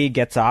Brady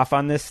gets off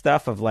on this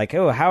stuff of like,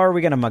 oh, how are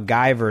we going to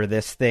MacGyver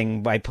this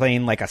thing by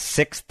playing like a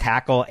 6th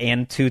tackle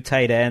and 2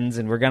 tight ends,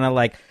 and we're going to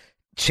like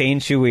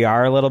change who we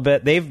are a little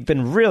bit. They've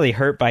been really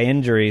hurt by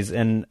injuries,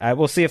 and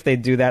we'll see if they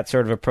do that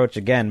sort of approach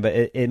again, but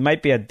it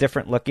might be a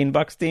different looking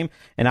Bucs team,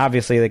 and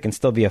obviously they can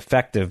still be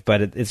effective,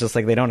 but it's just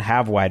like they don't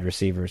have wide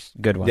receivers,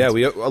 good ones. Yeah,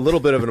 a little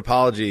bit of an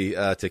apology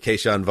to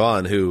Keyshawn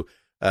Vaughn, who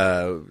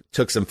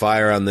took some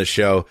fire on this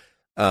show.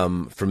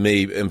 for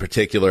me in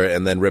particular,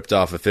 and then ripped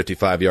off a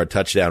 55-yard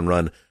touchdown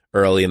run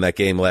early in that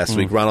game last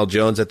week. Ronald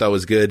Jones, I thought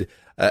was good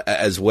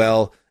as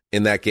well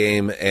in that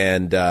game.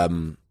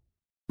 And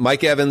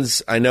Mike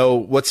Evans, I know,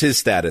 what's his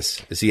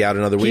status? Is he out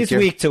another week?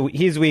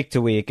 He's week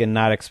to week and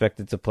not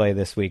expected to play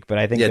this week. But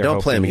I think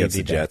don't play him against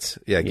the Jets.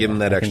 Yeah, give him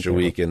that extra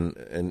week.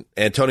 And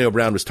Antonio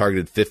Brown was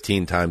targeted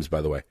 15 times,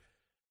 by the way,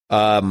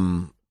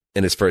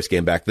 in his first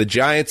game back. The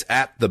Giants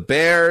at the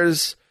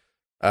Bears.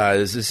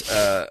 Is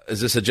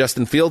this a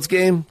Justin Fields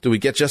game? Do we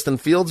get Justin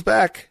Fields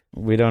back?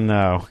 We don't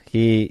know.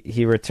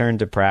 He returned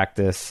to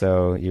practice,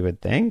 so you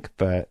would think,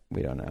 but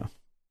we don't know.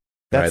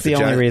 That's the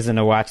only reason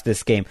to watch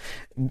this game.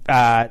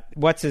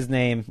 What's his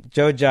name?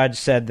 Joe Judge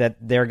said that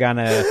they're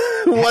gonna.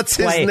 What's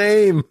his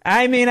name?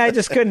 I mean, I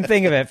just couldn't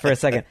think of it for a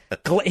second.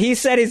 He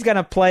said he's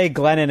gonna play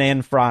Glennon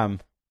and Fromm.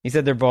 He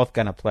said they're both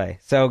gonna play.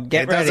 So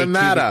get ready. It doesn't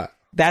matter.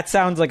 That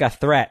sounds like a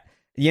threat.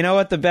 You know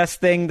what? The best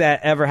thing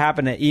that ever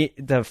happened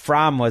to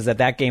Fromm was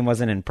that game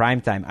wasn't in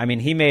primetime. I mean,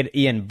 he made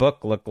Ian Book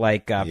look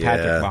like Patrick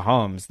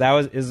Mahomes.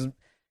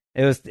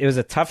 It was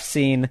a tough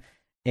scene,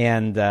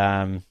 and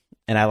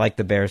I like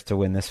the Bears to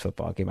win this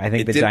football game. I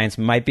think the Giants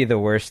might be the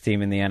worst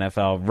team in the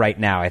NFL right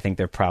now. I think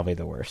they're probably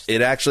the worst.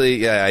 It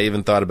actually, I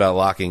even thought about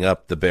locking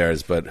up the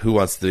Bears, but who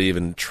wants to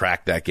even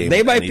track that game?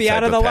 They might be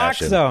out of the lock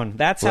zone.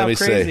 That's how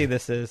crazy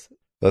this is.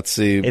 Let's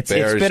see. It's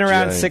been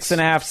around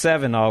 6.5,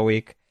 7 all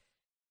week.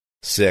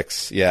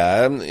 6,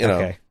 yeah.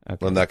 Okay,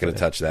 I'm not going to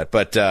touch that,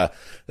 but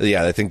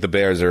I think the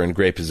Bears are in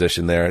great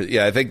position there.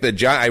 Yeah, I think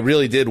I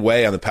really did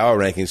weigh on the power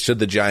rankings. Should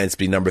the Giants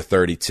be number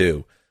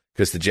 32?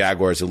 Because the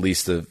Jaguars at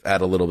least have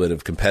had a little bit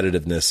of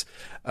competitiveness.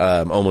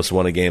 Almost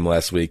won a game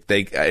last week.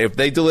 If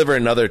they deliver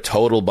another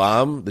total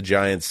bomb, the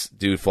Giants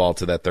do fall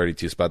to that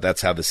 32 spot.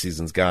 That's how the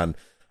season's gone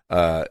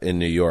in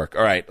New York.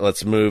 All right,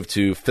 let's move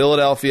to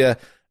Philadelphia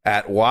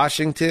at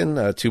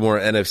Washington. 2 more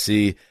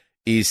NFC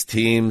East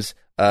teams.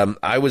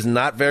 I was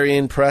not very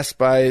impressed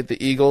by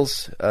the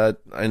Eagles.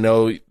 I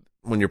know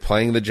when you're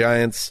playing the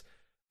Giants,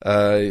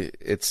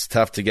 it's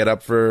tough to get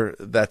up for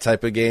that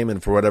type of game,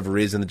 and for whatever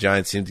reason, the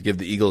Giants seem to give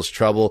the Eagles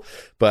trouble.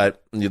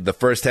 But the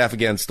first half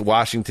against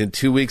Washington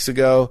 2 weeks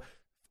ago,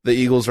 the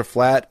Eagles are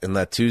flat. In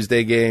that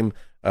Tuesday game,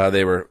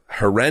 they were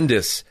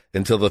horrendous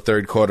until the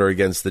third quarter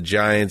against the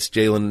Giants.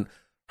 Jalen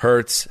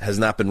Hurts has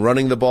not been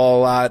running the ball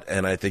a lot,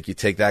 and I think you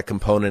take that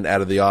component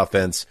out of the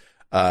offense,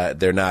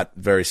 they're not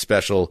very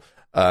special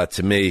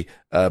to me,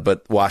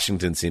 but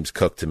Washington seems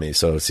cooked to me,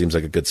 so it seems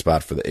like a good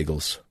spot for the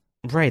Eagles.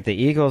 Right, the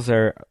Eagles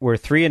were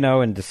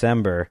 3-0 in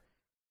December.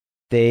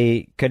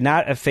 They could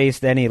not have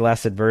faced any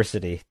less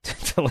adversity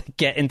to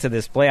get into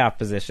this playoff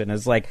position.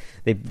 It's like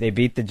they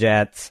beat the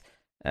Jets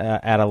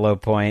at a low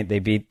point. They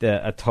beat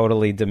a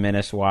totally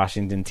diminished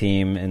Washington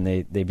team, and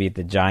they beat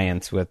the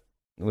Giants with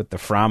the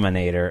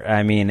Frominator.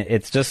 I mean,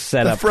 it's just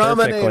set up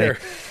perfectly.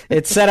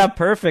 It's set up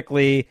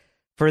perfectly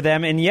for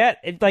them, and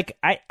yet,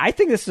 I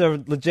think this is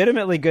a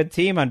legitimately good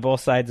team on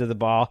both sides of the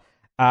ball,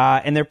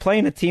 and they're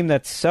playing a team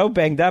that's so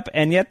banged up,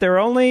 and yet they're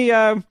only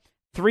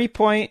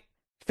 3-point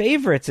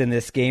favorites in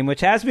this game, which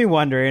has me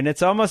wondering.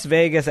 It's almost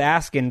Vegas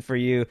asking for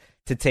you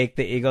to take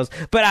the Eagles,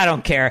 but I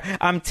don't care.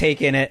 I'm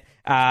taking it,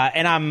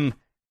 and I'm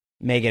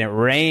making it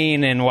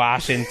rain in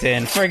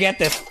Washington. Forget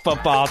this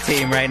football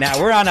team right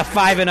now. We're on a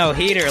 5-0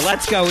 heater.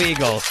 Let's go,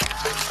 Eagles.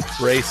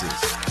 Races,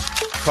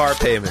 car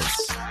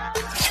payments,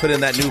 put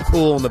in that new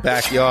pool in the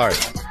backyard,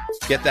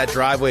 get that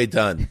driveway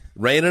done.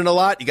 Raining a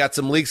lot, you got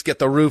some leaks, get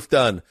the roof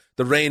done.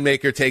 The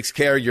Rainmaker takes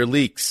care of your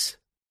leaks.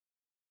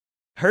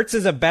 Hurts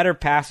is a better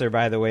passer,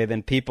 by the way,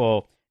 than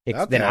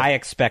than I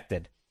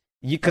expected.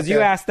 Because you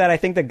asked that, I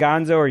think, the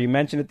Gonzo, or you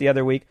mentioned it the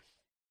other week.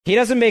 He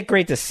doesn't make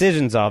great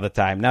decisions all the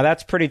time. Now,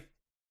 that's pretty,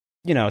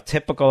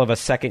 typical of a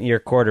second-year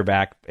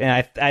quarterback,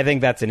 and I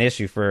think that's an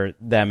issue for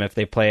them if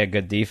they play a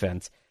good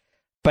defense.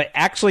 But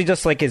actually,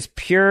 just like his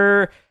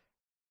pure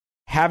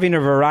having a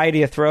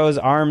variety of throws,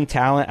 arm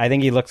talent, I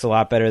think he looks a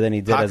lot better than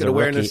he did as a rookie. Pocket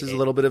awareness is a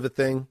little bit of a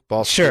thing.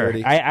 Ball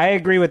security. Sure, I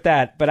agree with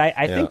that. But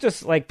I think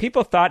just like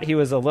people thought he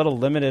was a little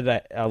limited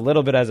a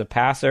little bit as a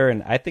passer,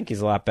 and I think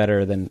he's a lot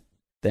better than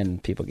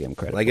people give him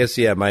credit. I guess,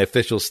 my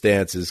official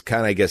stance is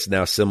kind of, I guess,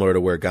 now similar to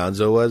where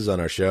Gonzo was on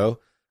our show.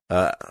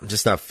 I'm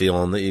just not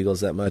feeling the Eagles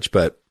that much,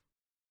 but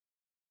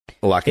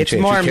a lot can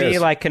change. It's more me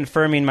like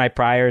confirming my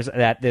priors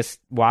that this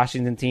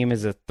Washington team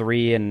is a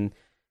 3-12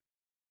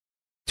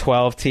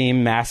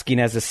 team,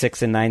 masking as a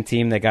 6-9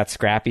 team that got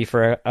scrappy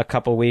for a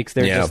couple weeks.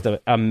 They're just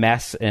a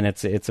mess, and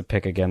it's a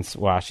pick against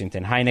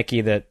Washington.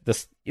 Heineke,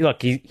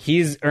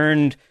 he's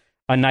earned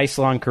a nice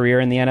long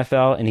career in the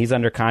NFL, and he's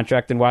under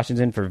contract in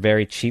Washington for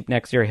very cheap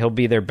next year. He'll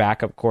be their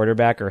backup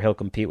quarterback, or he'll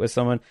compete with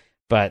someone.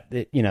 But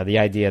the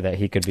idea that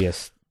he could be a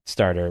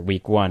starter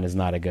week 1 is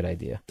not a good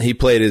idea.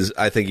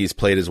 I think he's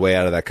played his way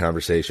out of that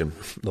conversation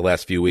the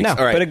last few weeks. No,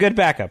 all right. But a good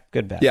backup.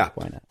 Yeah.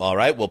 Why not? All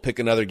right, we'll pick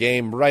another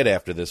game right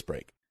after this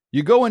break.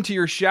 You go into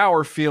your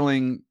shower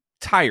feeling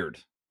tired,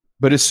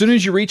 but as soon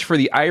as you reach for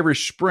the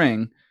Irish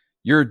Spring,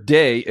 your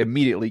day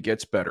immediately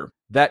gets better.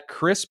 That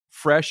crisp,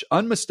 fresh,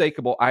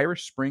 unmistakable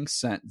Irish Spring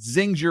scent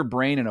zings your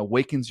brain and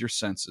awakens your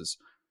senses.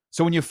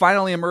 So when you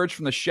finally emerge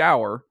from the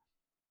shower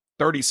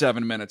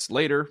 37 minutes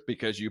later,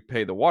 because you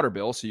pay the water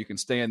bill so you can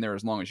stay in there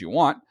as long as you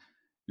want,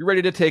 you're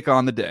ready to take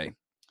on the day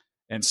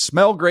and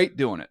smell great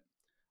doing it.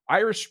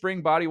 Irish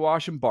Spring Body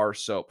Wash and Bar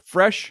Soap.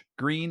 Fresh,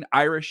 green,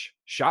 Irish.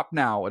 Shop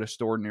now at a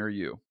store near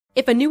you.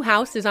 If a new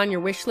house is on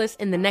your wish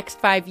list in the next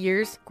 5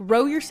 years,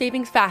 grow your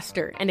savings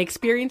faster and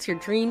experience your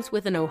dreams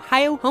with an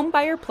Ohio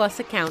Homebuyer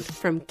Plus account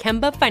from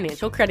Kemba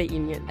Financial Credit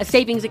Union. A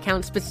savings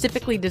account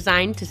specifically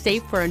designed to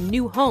save for a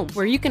new home,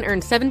 where you can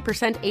earn 7%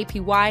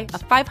 APY,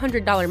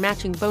 a $500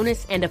 matching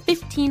bonus, and a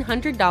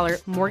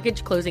 $1,500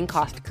 mortgage closing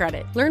cost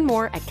credit. Learn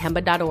more at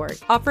Kemba.org.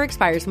 Offer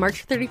expires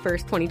March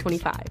 31st,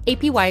 2025.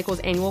 APY equals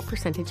annual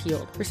percentage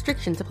yield.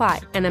 Restrictions apply.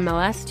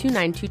 NMLS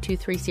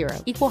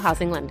 292230. Equal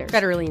housing lender.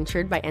 Federally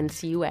insured by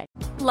NCUA.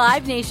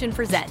 Live Nation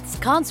presents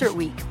Concert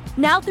Week.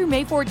 Now through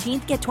May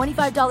 14th, get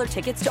 $25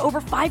 tickets to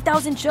over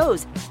 5,000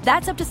 shows.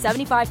 That's up to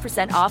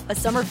 75% off a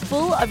summer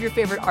full of your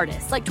favorite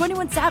artists like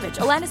 21 Savage,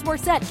 Alanis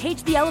Morissette,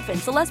 Cage the Elephant,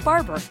 Celeste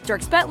Barber,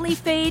 Dierks Bentley,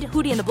 Fade,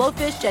 Hootie and the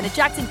Blowfish, Janet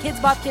Jackson, Kids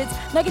Bop Kids,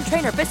 Meghan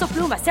Trainor, Peso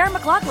Pluma, Sarah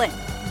McLachlan.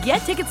 Get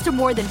tickets to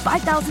more than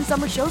 5,000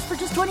 summer shows for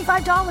just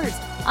 $25.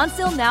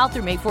 Until now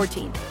through May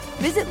 14th.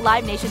 Visit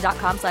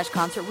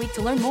LiveNation.com/Concert Week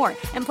to learn more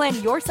and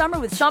plan your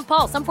summer with Sean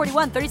Paul, Sum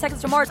 41, 30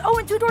 Seconds to Mars,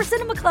 and Two Door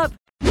Cinema Club.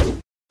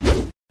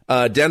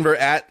 Denver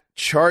at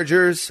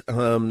Chargers.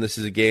 This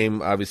is a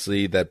game,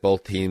 obviously, that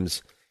both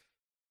teams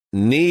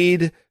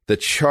need. The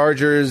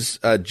Chargers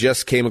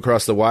just came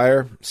across the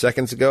wire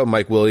seconds ago.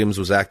 Mike Williams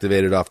was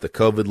activated off the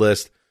COVID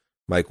list.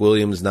 Mike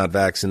Williams not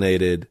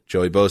vaccinated.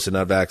 Joey Bosa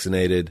not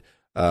vaccinated.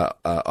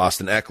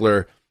 Austin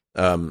Eckler,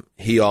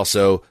 he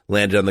also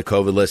landed on the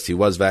COVID list. He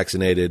was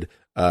vaccinated.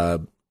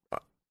 Got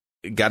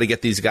to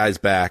get these guys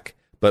back.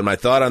 But my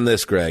thought on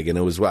this, Greg, and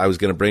I was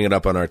going to bring it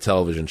up on our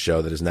television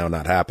show that is now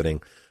not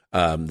happening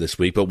this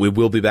week, but we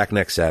will be back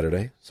next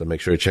Saturday. So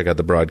make sure you check out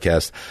the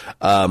broadcast.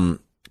 Come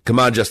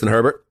on, Justin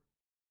Herbert.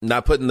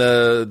 Not putting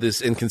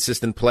this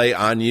inconsistent play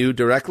on you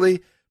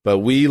directly, but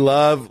I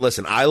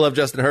love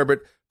Justin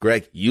Herbert.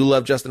 Greg, you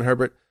love Justin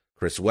Herbert.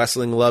 Chris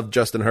Wessling loved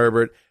Justin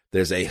Herbert.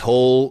 There's a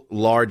whole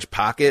large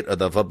pocket of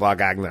the football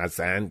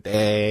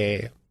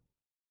cognoscente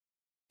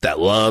that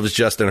loves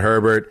Justin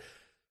Herbert.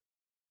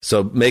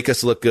 So make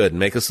us look good,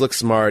 make us look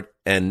smart,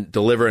 and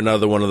deliver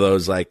another one of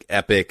those like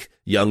epic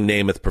young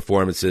Namath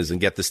performances and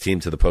get this team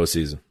to the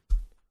postseason.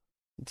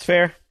 It's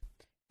fair.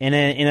 In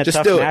a Just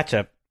tough do it.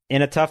 matchup.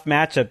 In a tough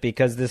matchup,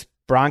 because this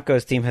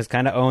Broncos team has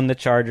kind of owned the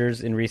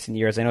Chargers in recent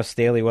years. I know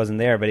Staley wasn't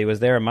there, but he was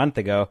there a month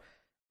ago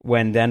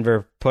when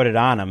Denver put it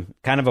on him.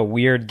 Kind of a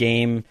weird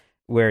game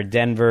where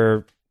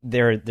Denver,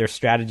 their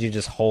strategy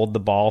just hold the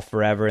ball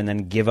forever and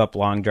then give up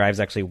long drives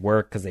actually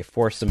work because they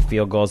forced some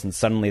field goals and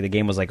suddenly the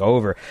game was like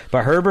over.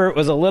 But Herbert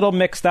was a little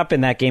mixed up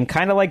in that game,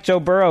 kind of like Joe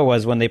Burrow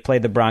was when they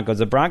played the Broncos.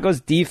 The Broncos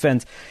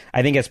defense,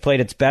 I think, has played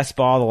its best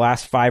ball the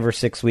last 5 or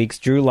 6 weeks.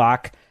 Drew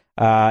Lock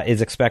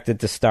is expected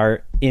to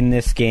start in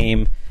this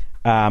game.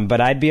 But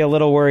I'd be a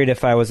little worried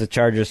if I was a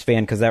Chargers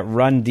fan because that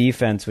run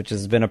defense, which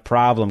has been a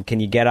problem, can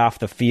you get off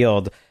the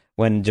field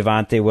when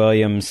Javonte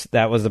Williams,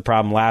 that was the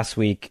problem last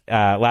week,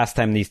 last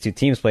time these two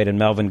teams played, and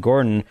Melvin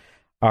Gordon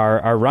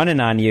are running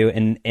on you.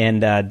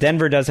 And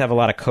Denver does have a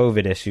lot of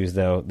COVID issues,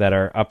 though, that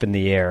are up in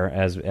the air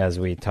as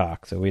we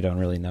talk. So we don't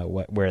really know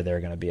where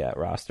they're going to be at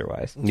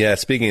roster-wise. Yeah,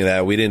 speaking of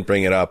that, we didn't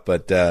bring it up,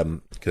 but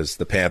because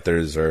the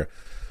Panthers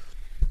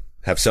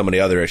have so many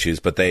other issues,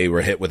 but they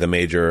were hit with a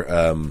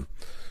major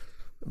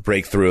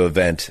breakthrough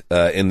event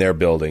in their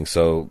building.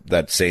 So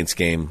that Saints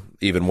game,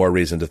 even more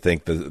reason to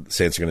think the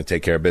Saints are going to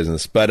take care of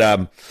business.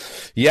 But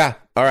yeah,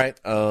 all right.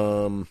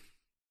 And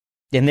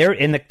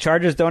the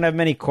Chargers don't have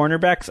many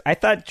cornerbacks. I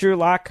thought Drew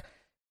Lock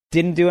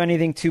didn't do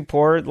anything too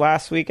poor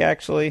last week,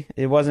 actually.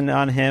 It wasn't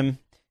on him.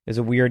 It was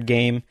a weird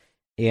game.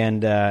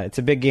 And it's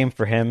a big game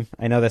for him.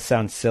 I know that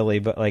sounds silly,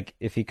 but like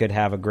if he could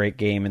have a great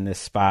game in this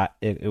spot,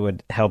 it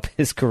would help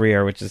his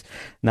career, which is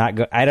not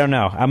good. I don't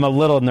know. I'm a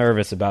little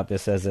nervous about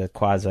this as a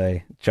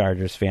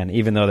quasi-Chargers fan,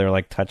 even though they're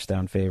like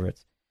touchdown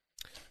favorites.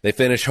 They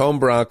finish home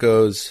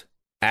Broncos,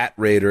 at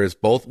Raiders,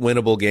 both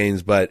winnable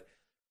games, but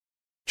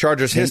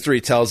Chargers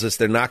history tells us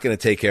they're not going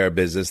to take care of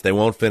business. They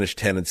won't finish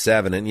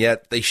 10-7, and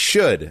yet they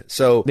should.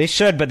 So they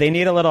should, but they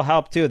need a little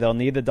help too. They'll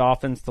need the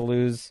Dolphins to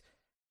lose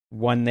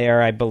one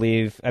there, I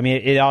believe. I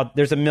mean,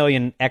 there's a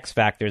million X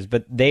factors,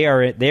 but they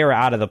are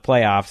out of the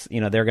playoffs.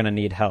 You know, they're going to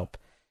need help.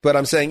 But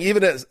I'm saying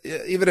even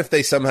if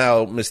they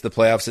somehow miss the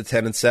playoffs at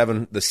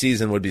 10-7, the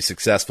season would be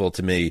successful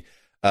to me.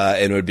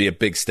 And it would be a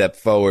big step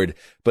forward.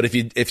 But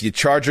if you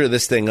Charger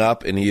this thing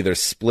up and either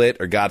split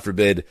or, God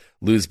forbid,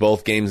 lose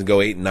both games and go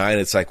 8-9,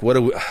 it's like,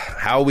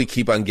 how do we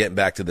keep on getting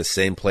back to the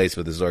same place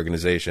with this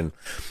organization?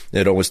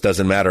 It almost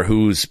doesn't matter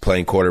who's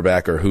playing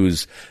quarterback or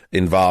who's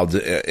involved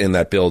in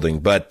that building.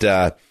 But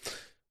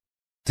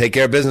take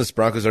care of business.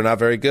 Broncos are not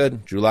very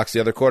good. Drew Lock's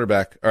the other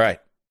quarterback. All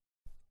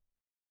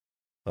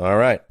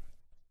right.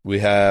 We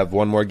have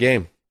one more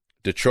game.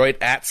 Detroit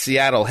at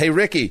Seattle. Hey,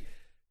 Ricky,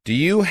 do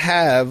you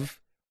have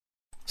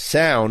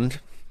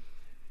sound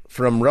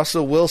from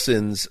Russell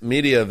Wilson's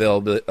media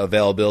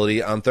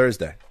availability on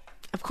Thursday?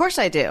 Of course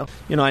I do.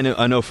 I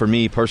know for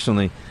me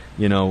personally,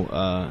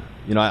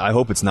 I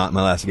hope it's not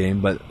my last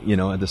game, but,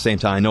 at the same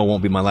time, I know it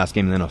won't be my last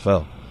game in the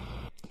NFL.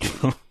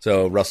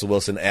 So Russell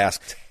Wilson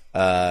asked,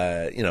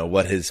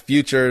 what his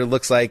future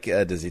looks like.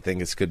 Does he think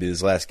this could be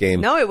his last game?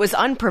 No, it was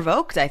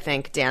unprovoked, I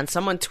think, Dan.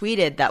 Someone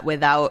tweeted that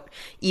without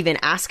even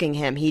asking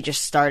him, he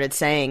just started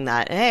saying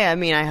that, hey,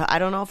 I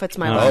don't know if it's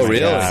my last really?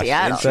 game in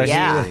Seattle. So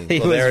he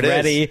was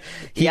ready.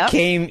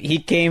 He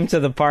came to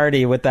the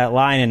party with that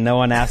line, and no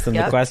one asked him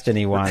the question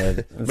he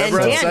wanted. And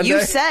Dan, you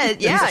said,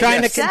 he's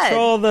trying to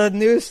control the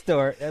news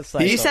story.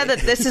 You said that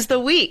this is the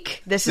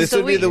week. This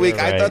would be the week.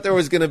 Right. I thought there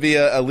was going to be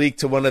a leak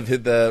to one of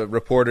the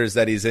reporters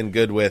that he's in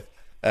good with.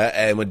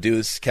 And would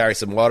carry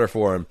some water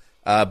for him.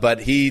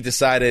 But he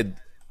decided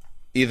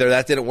either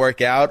that didn't work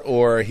out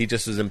or he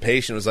just was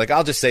impatient. Was like,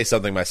 I'll just say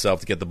something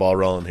myself to get the ball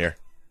rolling here.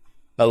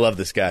 I love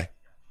this guy.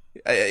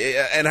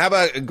 And how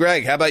about,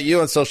 Greg, how about you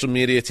on social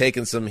media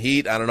taking some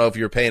heat? I don't know if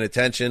you were paying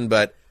attention,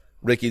 but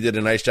Ricky did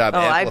a nice job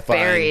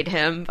amplifying. I buried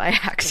him by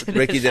accident.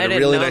 Ricky did a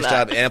really nice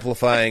job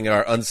amplifying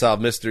our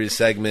Unsolved Mysteries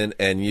segment,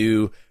 and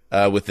you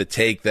with the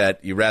take that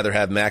you rather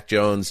have Mac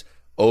Jones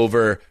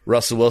over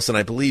Russell Wilson.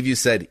 I believe you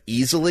said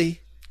easily.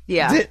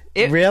 Yeah,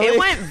 really? It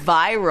went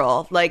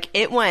viral.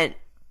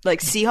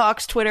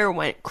 Seahawks Twitter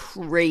went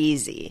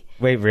crazy.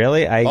 Wait,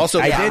 really? I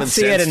did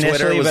see it initially,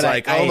 Twitter was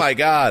but oh my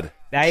god!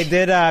 I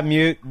did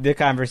mute the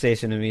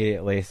conversation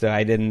immediately, so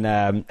I didn't.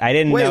 I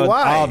didn't know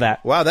why? all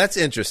that. Wow, that's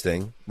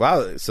interesting.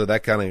 Wow, so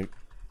that kind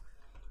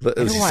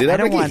of. See that,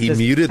 Ricky? He this,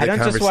 muted the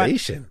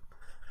conversation.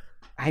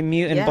 I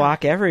mute and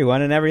block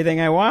everyone and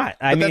everything I want.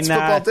 That's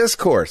football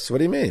discourse. What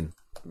do you mean?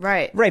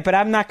 Right, but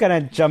I'm not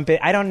going to jump in.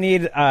 I don't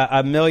need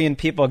a million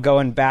people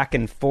going back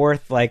and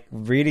forth,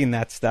 reading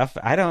that stuff.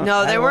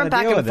 No, they weren't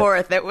back and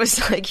forth. It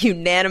was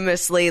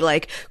unanimously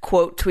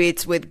quote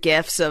tweets with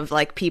gifs of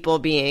people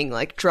being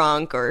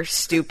drunk or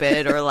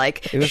stupid or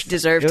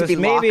deserve to be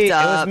locked up. It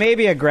was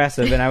maybe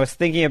aggressive, and I was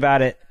thinking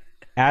about it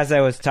as I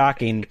was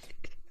talking.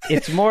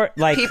 It's more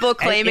people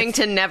claiming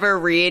to never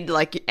read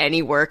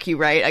any work you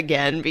write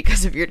again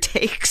because of your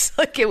takes.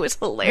 It was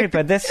hilarious.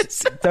 But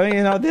this, don't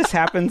you know, this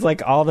happens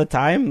all the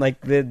time.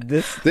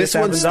 This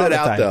one stood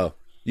out though.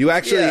 You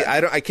actually,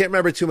 I can't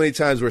remember too many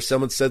times where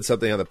someone said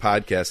something on the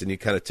podcast and you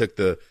kind of took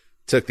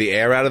the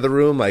air out of the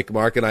room.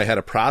 Mark and I had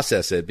to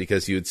process it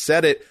because you had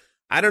said it.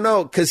 I don't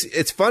know, because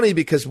it's funny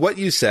because what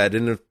you said,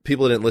 and if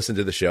people didn't listen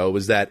to the show,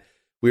 was that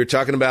we were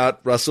talking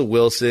about Russell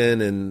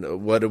Wilson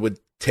and what it would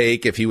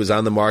take if he was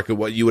on the market,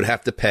 what you would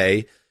have to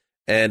pay.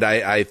 And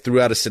I threw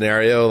out a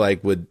scenario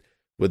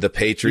with the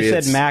Patriots.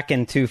 You said Mac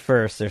and 2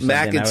 firsts or something.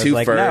 Mac and 2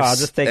 firsts. No, I'll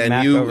just take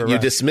Mac over you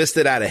dismissed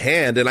it out of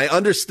hand. And I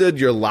understood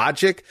your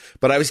logic,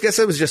 but I was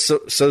just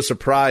so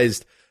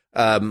surprised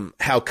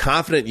how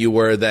confident you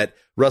were that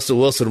Russell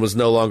Wilson was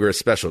no longer a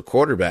special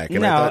quarterback.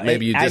 And I thought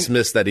maybe you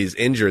dismissed that he's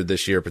injured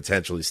this year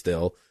potentially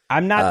still.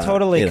 I'm not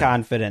totally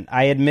confident.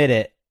 I admit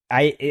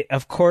it.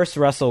 Of course,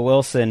 Russell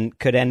Wilson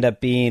could end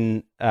up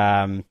being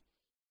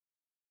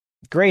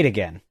great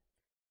again.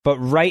 But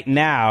right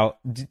now,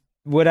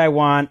 would I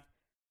want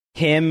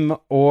him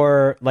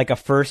or a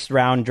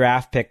first-round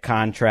draft pick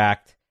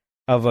contract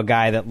of a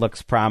guy that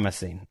looks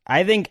promising?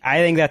 I think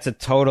that's a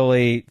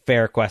totally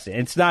fair question.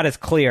 It's not as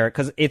clear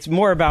because it's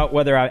more about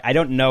whether I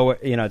don't know.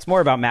 It's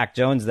more about Mac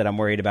Jones that I'm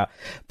worried about.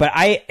 But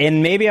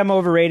maybe I'm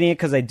overrating it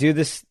because I do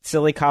this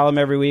silly column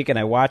every week and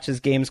I watch his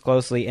games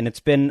closely, and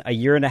it's been a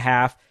year and a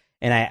half.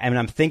 And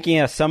I'm thinking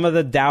of some of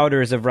the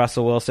doubters of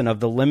Russell Wilson, of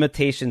the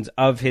limitations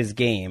of his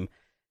game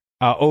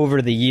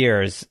over the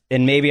years.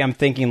 And maybe I'm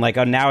thinking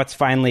now it's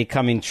finally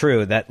coming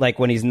true that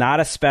when he's not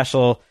a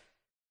special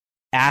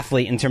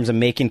athlete in terms of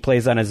making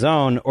plays on his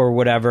own or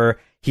whatever,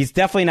 he's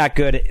definitely not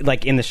good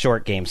in the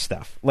short game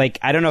stuff.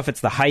 I don't know if it's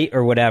the height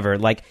or whatever.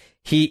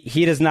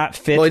 He does not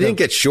fit. Well, he didn't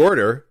get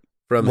shorter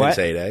from his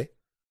heyday.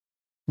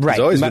 Right. He's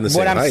always been the same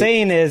what I'm height.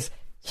 saying is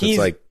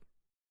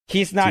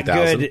he's not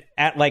 2000. good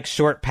at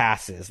short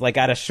passes,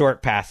 at a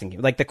short passing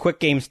game, the quick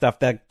game stuff.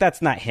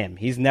 That's not him.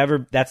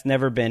 That's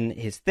never been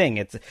his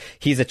thing.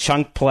 He's a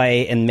chunk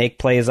play and make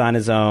plays on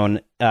his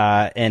own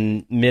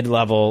and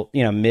mid-level,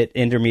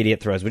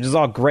 intermediate throws, which is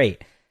all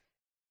great.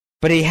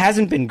 But he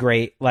hasn't been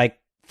great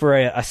for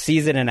a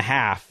season and a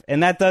half,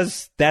 and that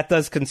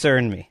does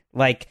concern me.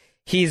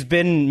 He's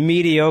been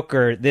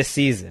mediocre this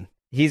season.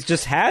 He's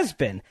just has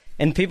been,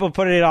 and people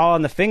put it all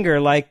on the finger.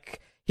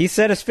 He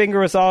said his finger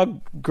was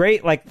all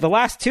great. The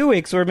last 2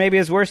 weeks were maybe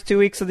his worst 2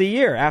 weeks of the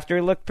year after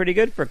he looked pretty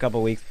good for a couple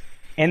of weeks.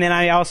 And then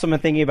I also am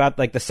thinking about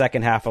the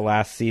second half of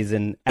last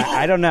season.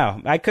 I don't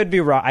know. I could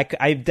be wrong.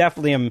 I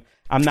definitely am.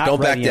 I'm not.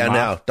 Don't back down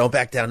now. Don't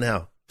back down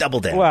now. Double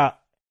down. Well,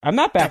 I'm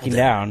not backing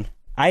down.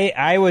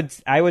 I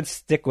would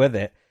stick with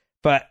it,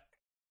 but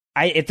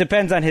it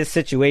depends on his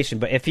situation.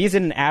 But if he's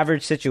in an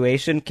average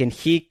situation, can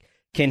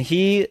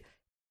he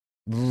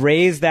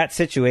raise that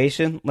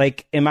situation?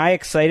 Am I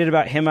excited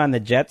about him on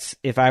the Jets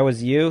if I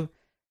was you?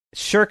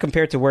 Sure,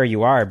 compared to where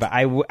you are, but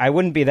I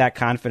wouldn't be that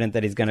confident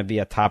that he's going to be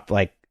a top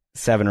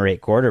 7 or 8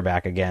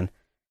 quarterback again.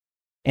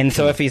 And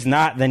so if he's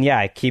not, then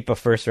I keep a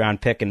first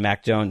round pick in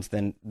Mac Jones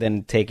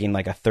than taking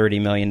like a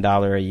 $30 million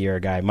a year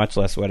guy, much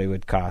less what it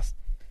would cost.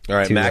 All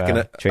right, Mac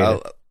trade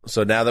it.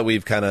 So now that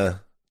we've kind of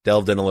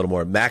delved in a little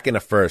more, Mac and a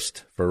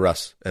first for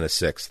Russ and a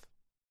sixth.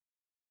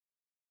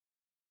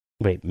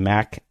 Wait,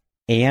 Mac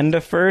and a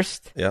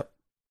first? Yep.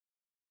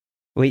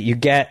 Wait, you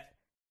get.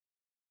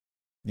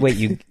 Wait,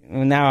 you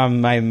now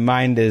my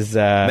mind is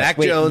Mac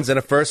Jones and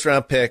a first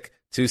round pick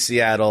to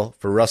Seattle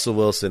for Russell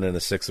Wilson and a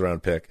 6th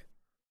round pick.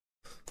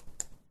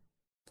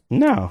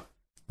 No.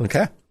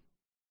 Okay.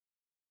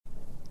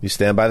 You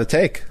stand by the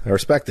take. I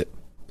respect it.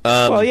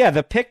 Well, yeah,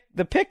 the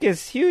pick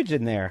is huge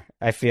in there.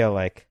 I feel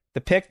like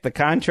the pick, the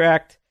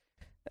contract.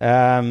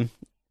 Maybe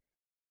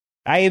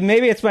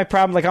it's my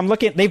problem. Like I'm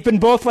looking, they've been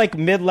both like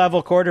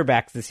mid-level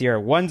quarterbacks this year.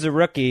 One's a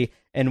rookie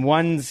and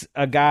one's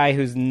a guy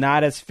who's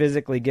not as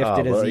physically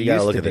gifted as he used to be. You got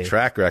to look at the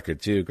track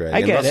record too, Greg.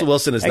 And Russell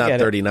Wilson is not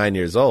 39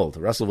 years old.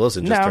 Russell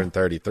Wilson just turned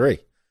 33,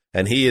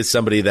 and he is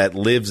somebody that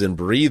lives and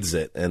breathes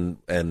it, and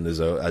is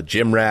a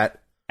gym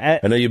rat. I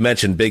know you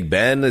mentioned Big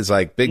Ben. Is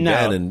like Ben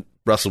and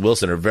Russell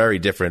Wilson are very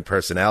different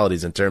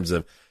personalities in terms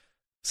of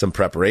some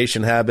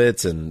preparation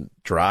habits and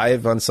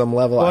drive on some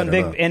level.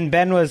 Well, and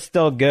Ben was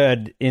still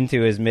good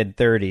into his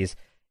mid-30s.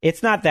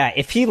 It's not that.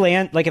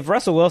 If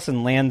Russell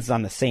Wilson lands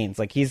on the Saints,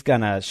 like he's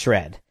going to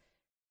shred.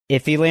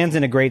 If he lands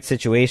in a great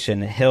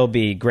situation, he'll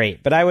be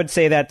great. But I would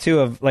say that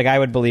too I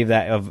would believe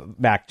that of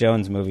Mac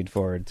Jones moving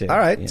forward too. All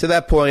right. To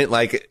that point,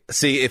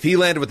 if he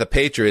landed with the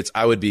Patriots,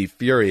 I would be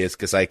furious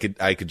because I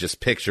could just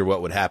picture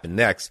what would happen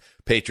next.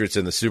 Patriots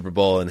in the Super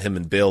Bowl and him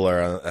and Bill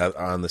are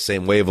on the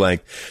same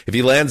wavelength. If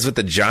he lands with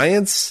the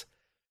Giants,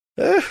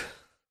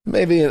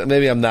 maybe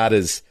I'm not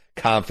as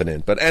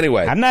confident. But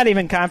anyway, I'm not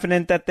even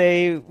confident that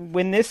they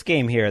win this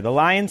game here. The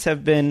Lions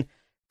have been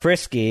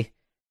frisky.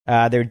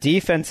 Their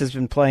defense has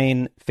been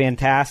playing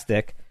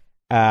fantastic.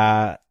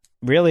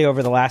 Really,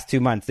 over the last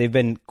 2 months, they've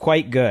been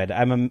quite good.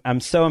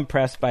 I'm so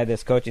impressed by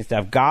this coaching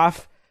staff.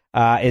 Goff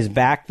is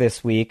back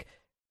this week.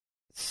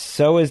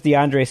 So is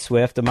DeAndre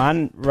Swift.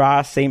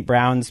 Amon-Ra St.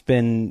 Brown's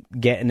been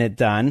getting it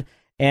done,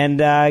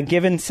 and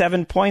giving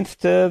 7 points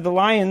to the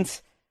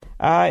Lions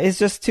is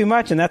just too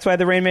much, and that's why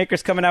the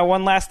Rainmaker's coming out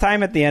one last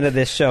time at the end of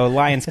this show.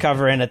 Lions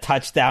covering a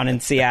touchdown in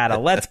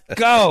Seattle. Let's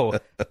go!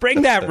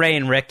 Bring that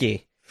rain,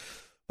 Ricky.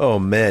 Oh,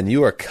 man,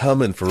 you are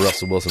coming for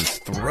Russell Wilson's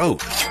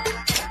throat.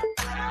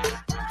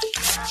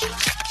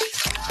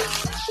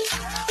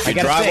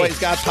 Your driveway's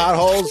got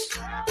potholes.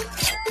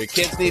 Your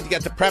kids need to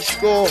get to prep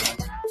school.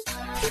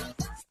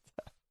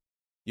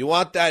 You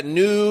want that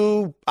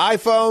new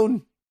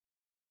iPhone?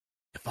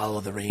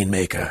 Follow the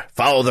Rainmaker.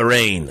 Follow the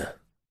rain.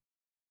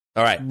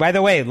 All right. By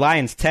the way,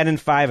 Lions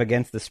 10-5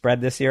 against the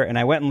spread this year, and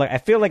I went and looked. I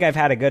feel like I've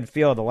had a good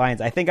feel of the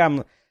Lions. I think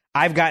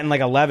I've gotten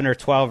like 11 or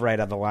 12 right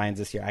on the Lions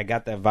this year. I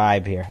got the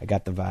vibe here. I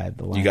got the vibe.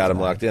 The Lions you got them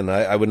locked in.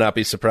 I would not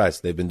be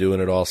surprised. They've been doing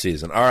it all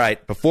season. All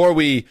right. Before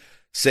we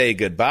say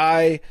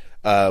goodbye,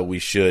 we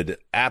should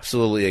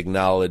absolutely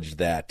acknowledge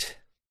that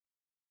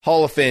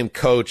Hall of Fame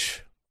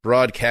coach,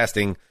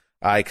 broadcasting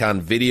icon,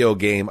 video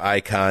game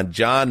icon,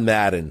 John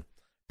Madden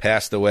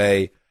passed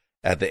away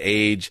at the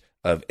age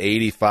of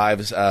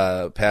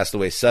 85. Passed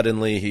away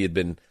suddenly. He had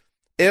been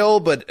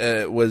ill, but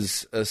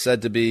was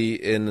said to be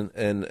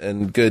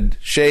in good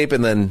shape,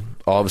 and then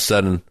all of a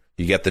sudden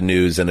you get the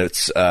news, and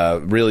it's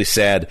really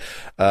sad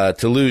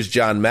to lose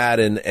John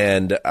Madden.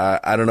 And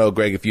I don't know,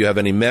 Greg, if you have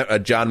any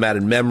John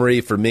Madden memory.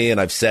 For me, and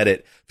I've said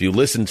it, if you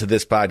listen to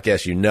this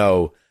podcast, you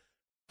know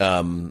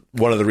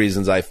one of the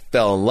reasons I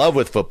fell in love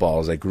with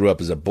football is I grew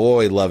up as a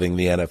boy loving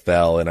the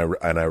NFL,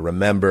 and I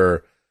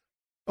remember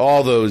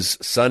all those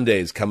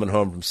Sundays coming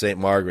home from St.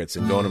 Margaret's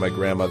and going to my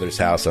grandmother's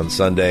house on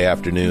Sunday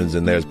afternoons,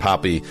 and there's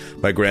Poppy,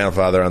 my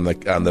grandfather, on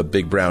the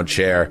big brown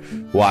chair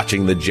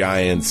watching the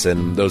Giants,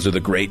 and those are the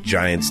great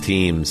Giants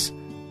teams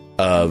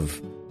of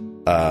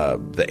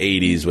the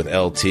 80s with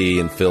LT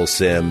and Phil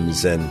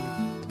Simms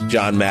and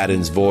John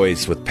Madden's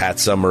voice with Pat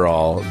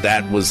Summerall.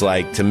 That was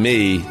like, to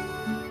me,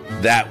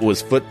 that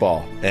was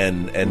football,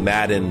 and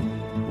Madden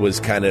was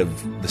kind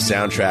of the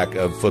soundtrack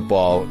of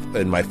football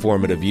in my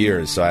formative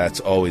years, so that's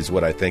always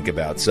what I think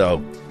about.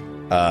 So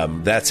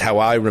that's how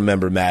I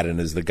remember Madden,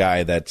 as the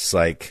guy that's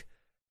like,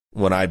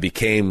 when I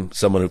became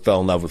someone who fell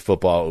in love with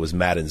football, it was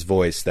Madden's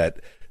voice that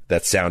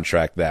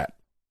soundtrack that.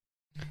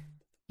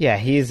 Yeah,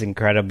 he's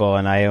incredible,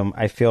 and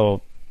I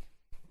feel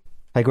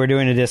like we're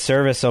doing a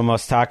disservice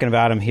almost talking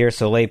about him here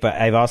so late, but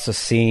I've also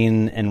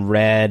seen and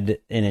read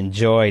and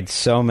enjoyed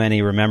so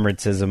many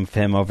remembrances of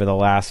him over the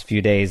last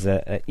few days.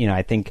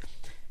 I think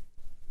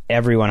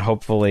everyone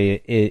hopefully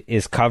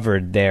is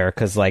covered there,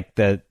 because like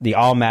the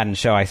All Madden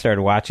show, I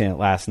started watching it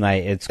last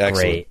night. It's excellent.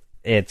 Great.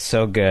 It's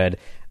so good.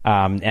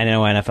 I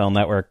know NFL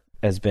Network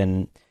has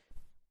been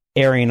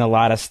airing a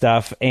lot of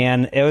stuff,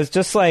 and it was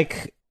just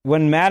like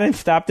when Madden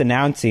stopped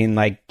announcing,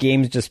 like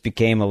games just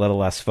became a little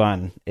less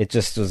fun. It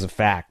just was a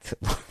fact.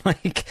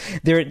 Like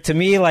to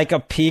me, like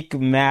a peak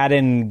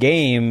Madden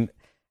game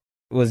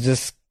was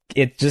just.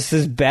 It just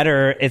is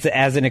better. It's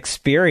as an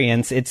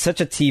experience. It's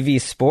such a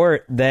TV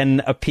sport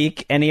than a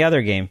peak any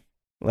other game.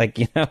 Like,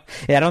 I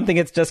don't think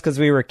it's just because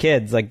we were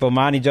kids. Like,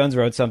 Bomani Jones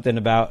wrote something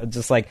about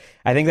just like,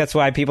 I think that's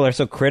why people are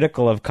so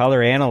critical of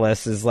color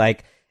analysts, is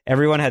like,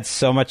 everyone had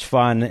so much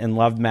fun and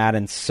loved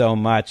Madden so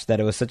much that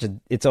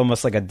it's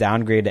almost like a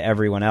downgrade to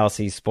everyone else.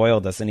 He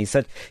spoiled us, and he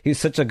was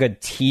such a good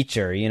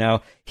teacher.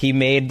 He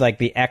made like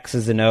the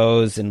X's and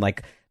O's, and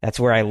like that's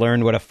where I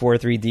learned what a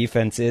 4-3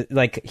 defense is.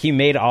 Like, he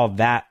made all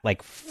that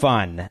like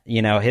fun.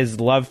 His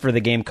love for the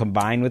game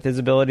combined with his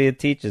ability to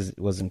teach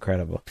was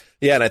incredible.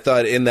 Yeah, and I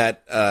thought in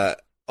that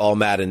All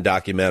Madden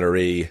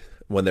documentary,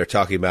 when they're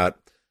talking about,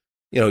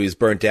 he was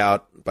burnt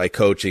out by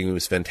coaching, he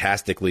was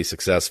fantastically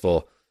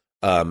successful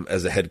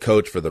as a head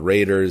coach for the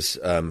Raiders,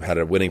 had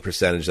a winning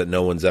percentage that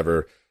no one's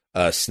ever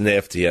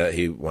sniffed.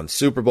 He won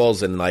Super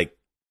Bowls, and like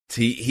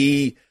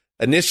he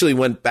initially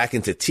went back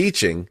into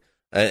teaching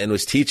and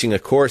was teaching a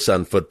course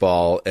on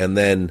football, and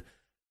then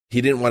he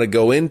didn't want to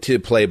go into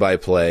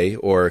play-by-play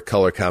or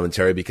color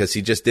commentary because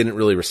he just didn't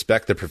really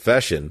respect the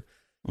profession.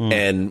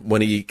 And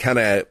when he kind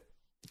of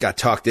got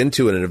talked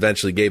into it and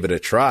eventually gave it a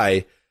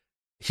try,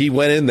 he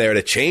went in there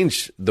to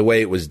change the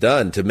way it was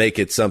done, to make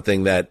it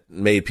something that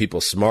made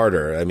people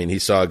smarter. I mean, he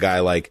saw a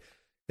guy like,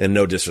 and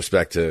no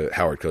disrespect to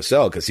Howard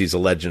Cosell, because he's a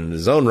legend in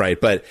his own right,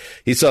 but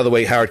he saw the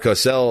way Howard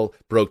Cosell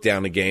broke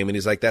down the game, and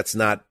he's like, that's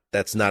not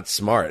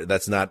smart.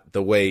 That's not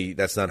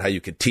how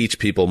you could teach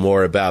people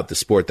more about the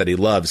sport that he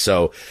loves.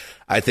 So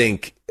I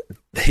think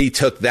he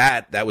took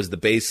that was the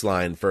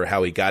baseline for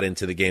how he got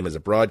into the game as a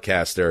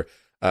broadcaster,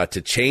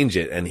 to change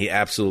it, and he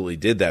absolutely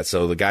did that.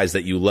 So the guys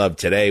that you love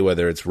today,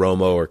 whether it's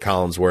Romo or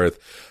Collinsworth,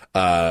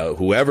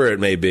 whoever it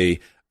may be,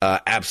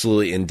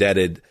 absolutely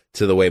indebted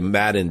to the way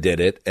Madden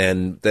did it.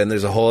 And then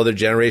there's a whole other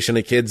generation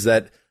of kids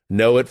that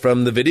know it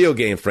from the video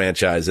game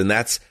franchise, and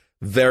that's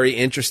very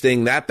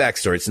interesting, that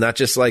backstory. It's not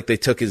just like they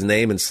took his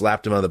name and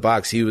slapped him on the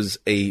box. He was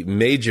a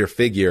major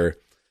figure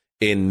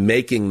in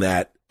making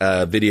that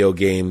video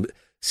game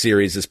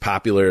series as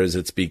popular as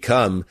it's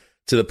become,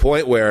 to the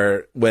point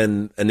where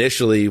when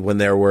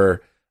there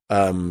were,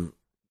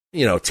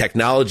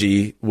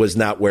 technology was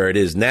not where it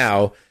is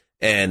now.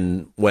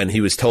 And when he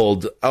was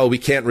told, we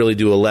can't really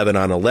do 11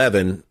 on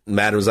 11,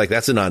 Madden was like,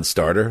 that's a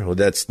non-starter. Well,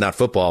 that's not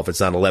football if it's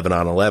not 11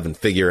 on 11.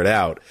 Figure it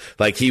out.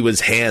 Like, he was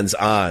hands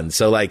on.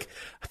 So like,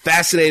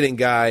 fascinating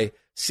guy,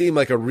 seemed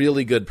like a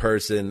really good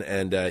person,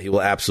 and he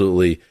will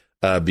absolutely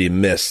be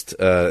missed.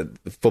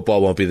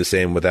 Football won't be the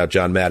same without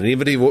John Madden.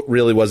 Even if he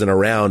really wasn't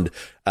around,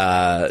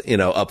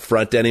 up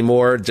front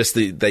anymore, just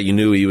that you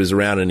knew he was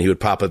around and he would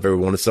pop up every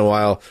once in a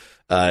while.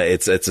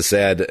 It's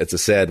a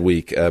sad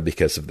week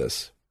because of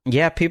this.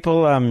 Yeah,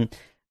 people.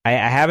 I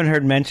haven't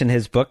heard mention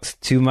his books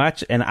too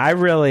much, and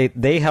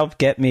they helped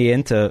get me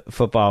into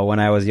football when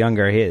I was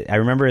younger. I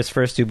remember his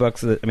first two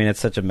books. I mean, it's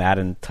such a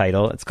Madden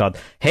title. It's called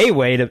Hey,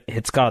 Wait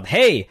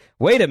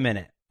a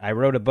Minute. I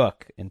wrote a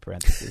book, in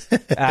parentheses.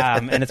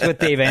 And it's with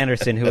Dave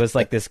Anderson, who was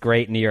like this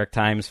great New York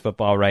Times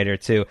football writer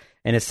too.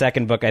 And his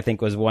second book, I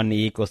think, was 1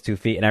 knee equals 2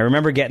 feet. And I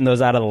remember getting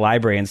those out of the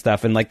library and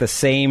stuff. And like the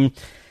same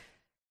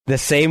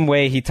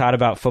way he taught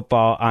about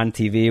football on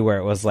TV, where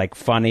it was like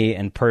funny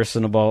and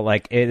personable.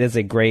 Like, it is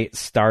a great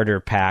starter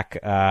pack,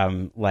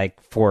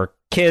 like for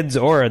kids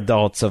or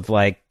adults, of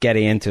like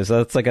getting into. So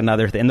that's like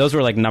another thing. And those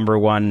were like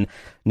 #1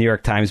 New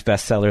York Times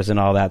bestsellers and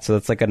all that. So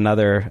that's like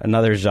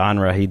another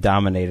genre he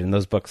dominated. And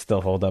those books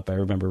still hold up. I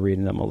remember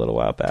reading them a little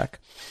while back.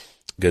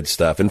 Good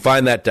stuff. And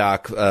find that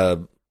doc,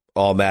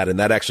 All Madden.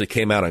 That actually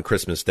came out on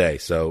Christmas Day.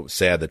 So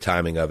sad the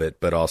timing of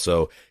it, but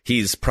also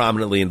he's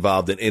prominently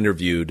involved and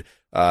interviewed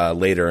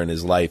later in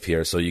his life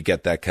here. So you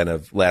get that kind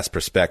of last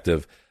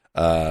perspective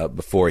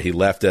before he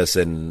left us,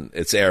 and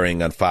it's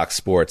airing on Fox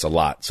Sports a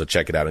lot. So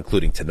check it out,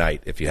 including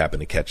tonight, if you happen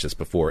to catch this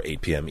before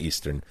 8 p.m.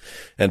 Eastern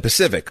and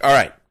Pacific. All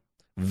right.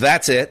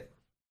 That's it.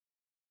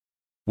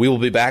 We will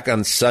be back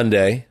on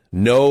Sunday.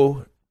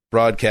 No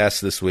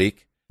broadcast this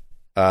week.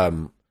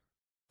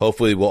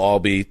 Hopefully we'll all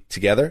be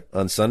together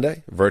on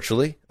Sunday,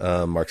 virtually.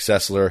 Mark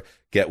Sessler,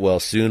 get well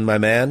soon, my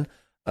man.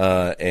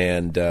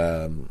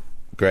 And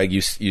Greg,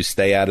 you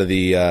stay out of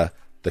the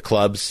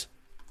clubs.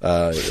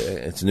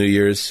 It's New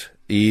Year's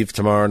Eve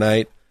tomorrow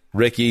night.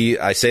 Ricky,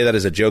 I say that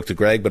as a joke to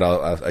Greg, but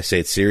I say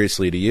it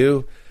seriously to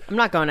you. I'm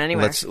not going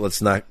anywhere.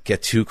 Let's not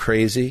get too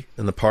crazy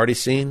in the party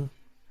scene,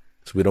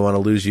 so we don't want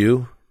to lose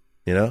you.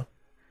 Yeah,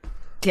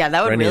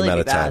 that would really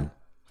be bad. Time.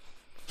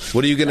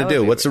 What are you going to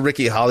do? What's a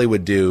Ricky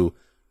Hollywood do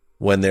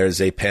when there's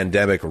a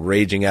pandemic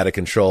raging out of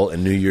control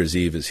and New Year's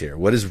Eve is here?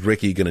 What is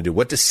Ricky going to do?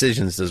 What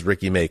decisions does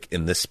Ricky make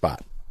in this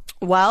spot?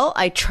 Well,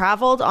 I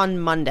traveled on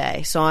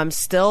Monday, so I'm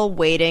still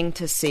waiting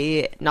to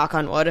see, knock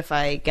on wood, if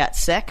I get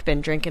sick.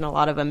 Been drinking a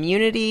lot of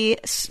immunity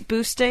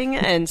boosting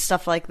and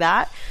stuff like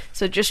that.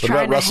 So just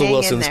trying to Russell hang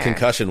Wilson's in there.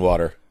 concussion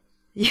water.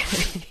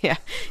 Yeah.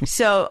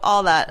 So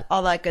all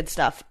that good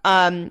stuff.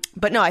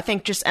 But no, I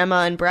think just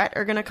Emma and Brett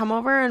are going to come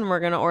over, and we're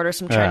going to order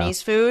some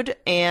Chinese food.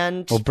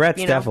 And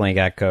Brett's definitely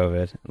got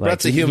COVID.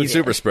 Brett's a human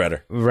super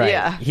spreader, right?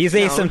 Yeah, he's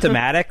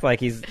asymptomatic,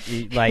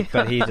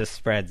 but he just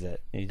spreads it.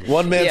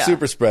 One man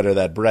super spreader,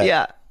 that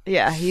Brett.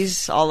 Yeah,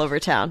 he's all over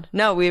town.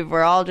 No, we're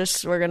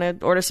going to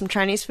order some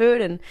Chinese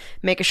food and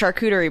make a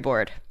charcuterie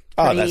board.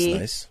 Oh, that's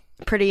nice.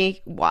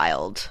 Pretty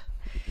wild.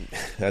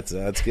 That's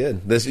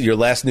good. This your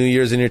last New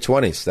Year's in your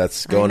 20s.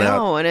 That's going out.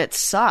 No, and it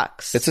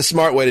sucks. It's a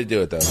smart way to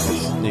do it, though.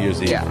 'Cause New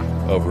Year's Eve,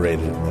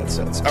 overrated in that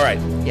sense. All right.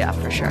 Yeah,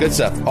 for sure. Good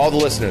stuff. All the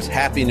listeners,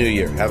 Happy New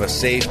Year. Have a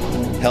safe,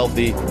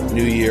 healthy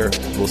New Year.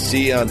 We'll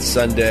see you on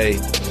Sunday.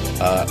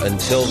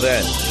 Until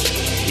then,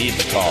 heed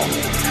the call.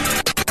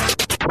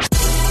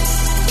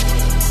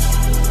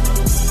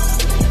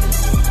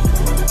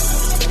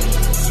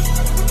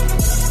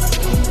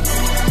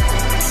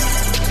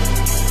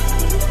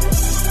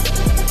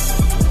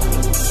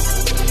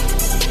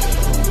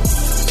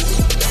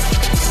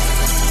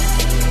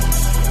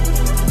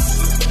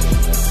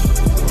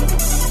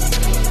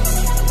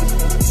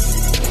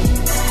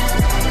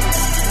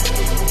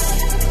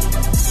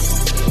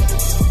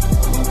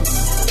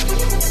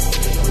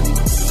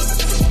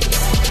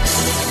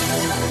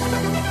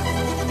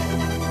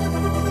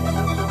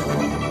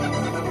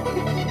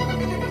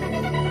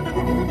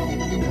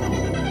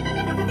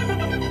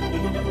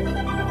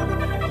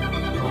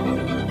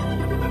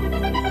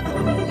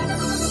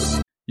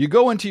 You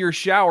go into your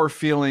shower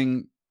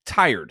feeling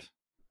tired,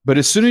 but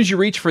as soon as you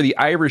reach for the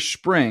Irish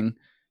Spring,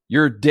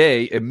 your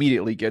day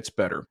immediately gets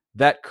better.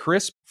 That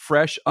crisp,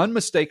 fresh,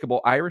 unmistakable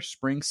Irish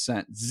Spring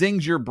scent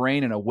zings your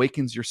brain and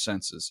awakens your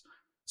senses.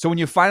 So when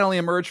you finally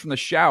emerge from the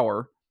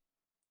shower,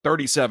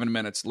 37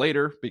 minutes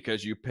later,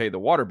 because you pay the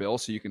water bill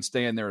so you can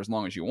stay in there as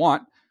long as you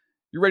want,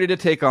 you're ready to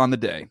take on the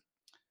day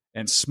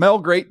and smell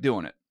great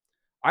doing it.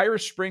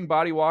 Irish Spring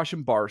Body Wash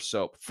and Bar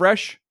Soap.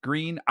 Fresh,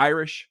 green,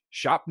 Irish.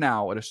 Shop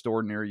now at a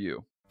store near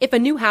you. If a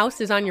new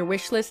house is on your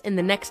wish list in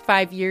the next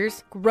 5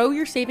 years, grow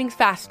your savings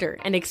faster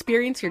and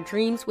experience your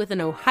dreams with an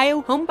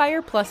Ohio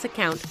Homebuyer Plus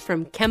account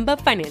from Kemba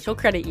Financial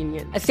Credit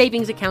Union. A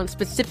savings account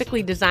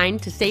specifically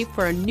designed to save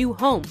for a new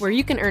home, where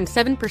you can earn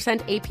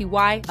 7%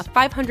 APY, a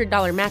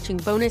 $500 matching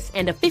bonus,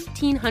 and a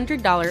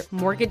 $1,500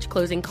 mortgage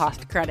closing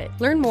cost credit.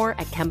 Learn more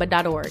at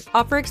Kemba.org.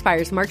 Offer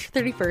expires March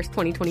 31st,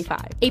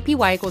 2025.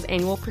 APY equals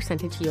annual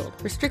percentage yield.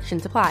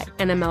 Restrictions apply.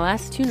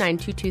 NMLS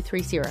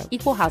 292230.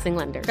 Equal housing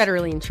lender.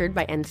 Federally insured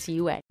by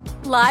NCUA.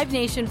 Live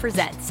Nation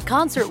presents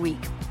Concert Week.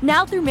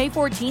 Now through May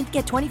 14th,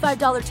 get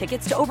 $25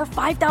 tickets to over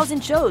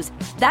 5,000 shows.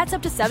 That's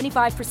up to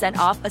 75%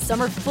 off a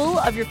summer full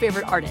of your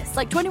favorite artists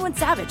like 21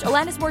 Savage,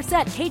 Alanis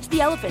Morissette, Cage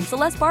the Elephant,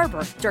 Celeste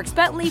Barber, Dierks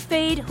Bentley,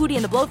 Fade, Hootie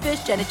and the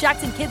Blowfish, Janet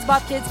Jackson, Kids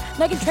Bop Kids,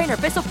 Meghan Trainor,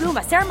 Peso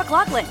Pluma, Sarah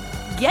McLachlan.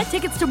 Get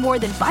tickets to more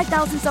than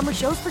 5,000 summer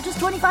shows for just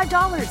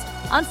 $25.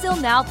 On sale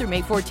now through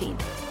May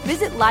 14th.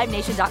 Visit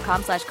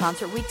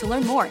LiveNation.com/Concert Week to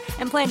learn more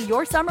and plan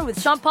your summer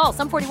with Sean Paul,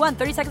 Sum 41,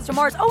 30 Seconds to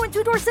Mars, and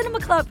Two Door Cinema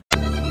Club.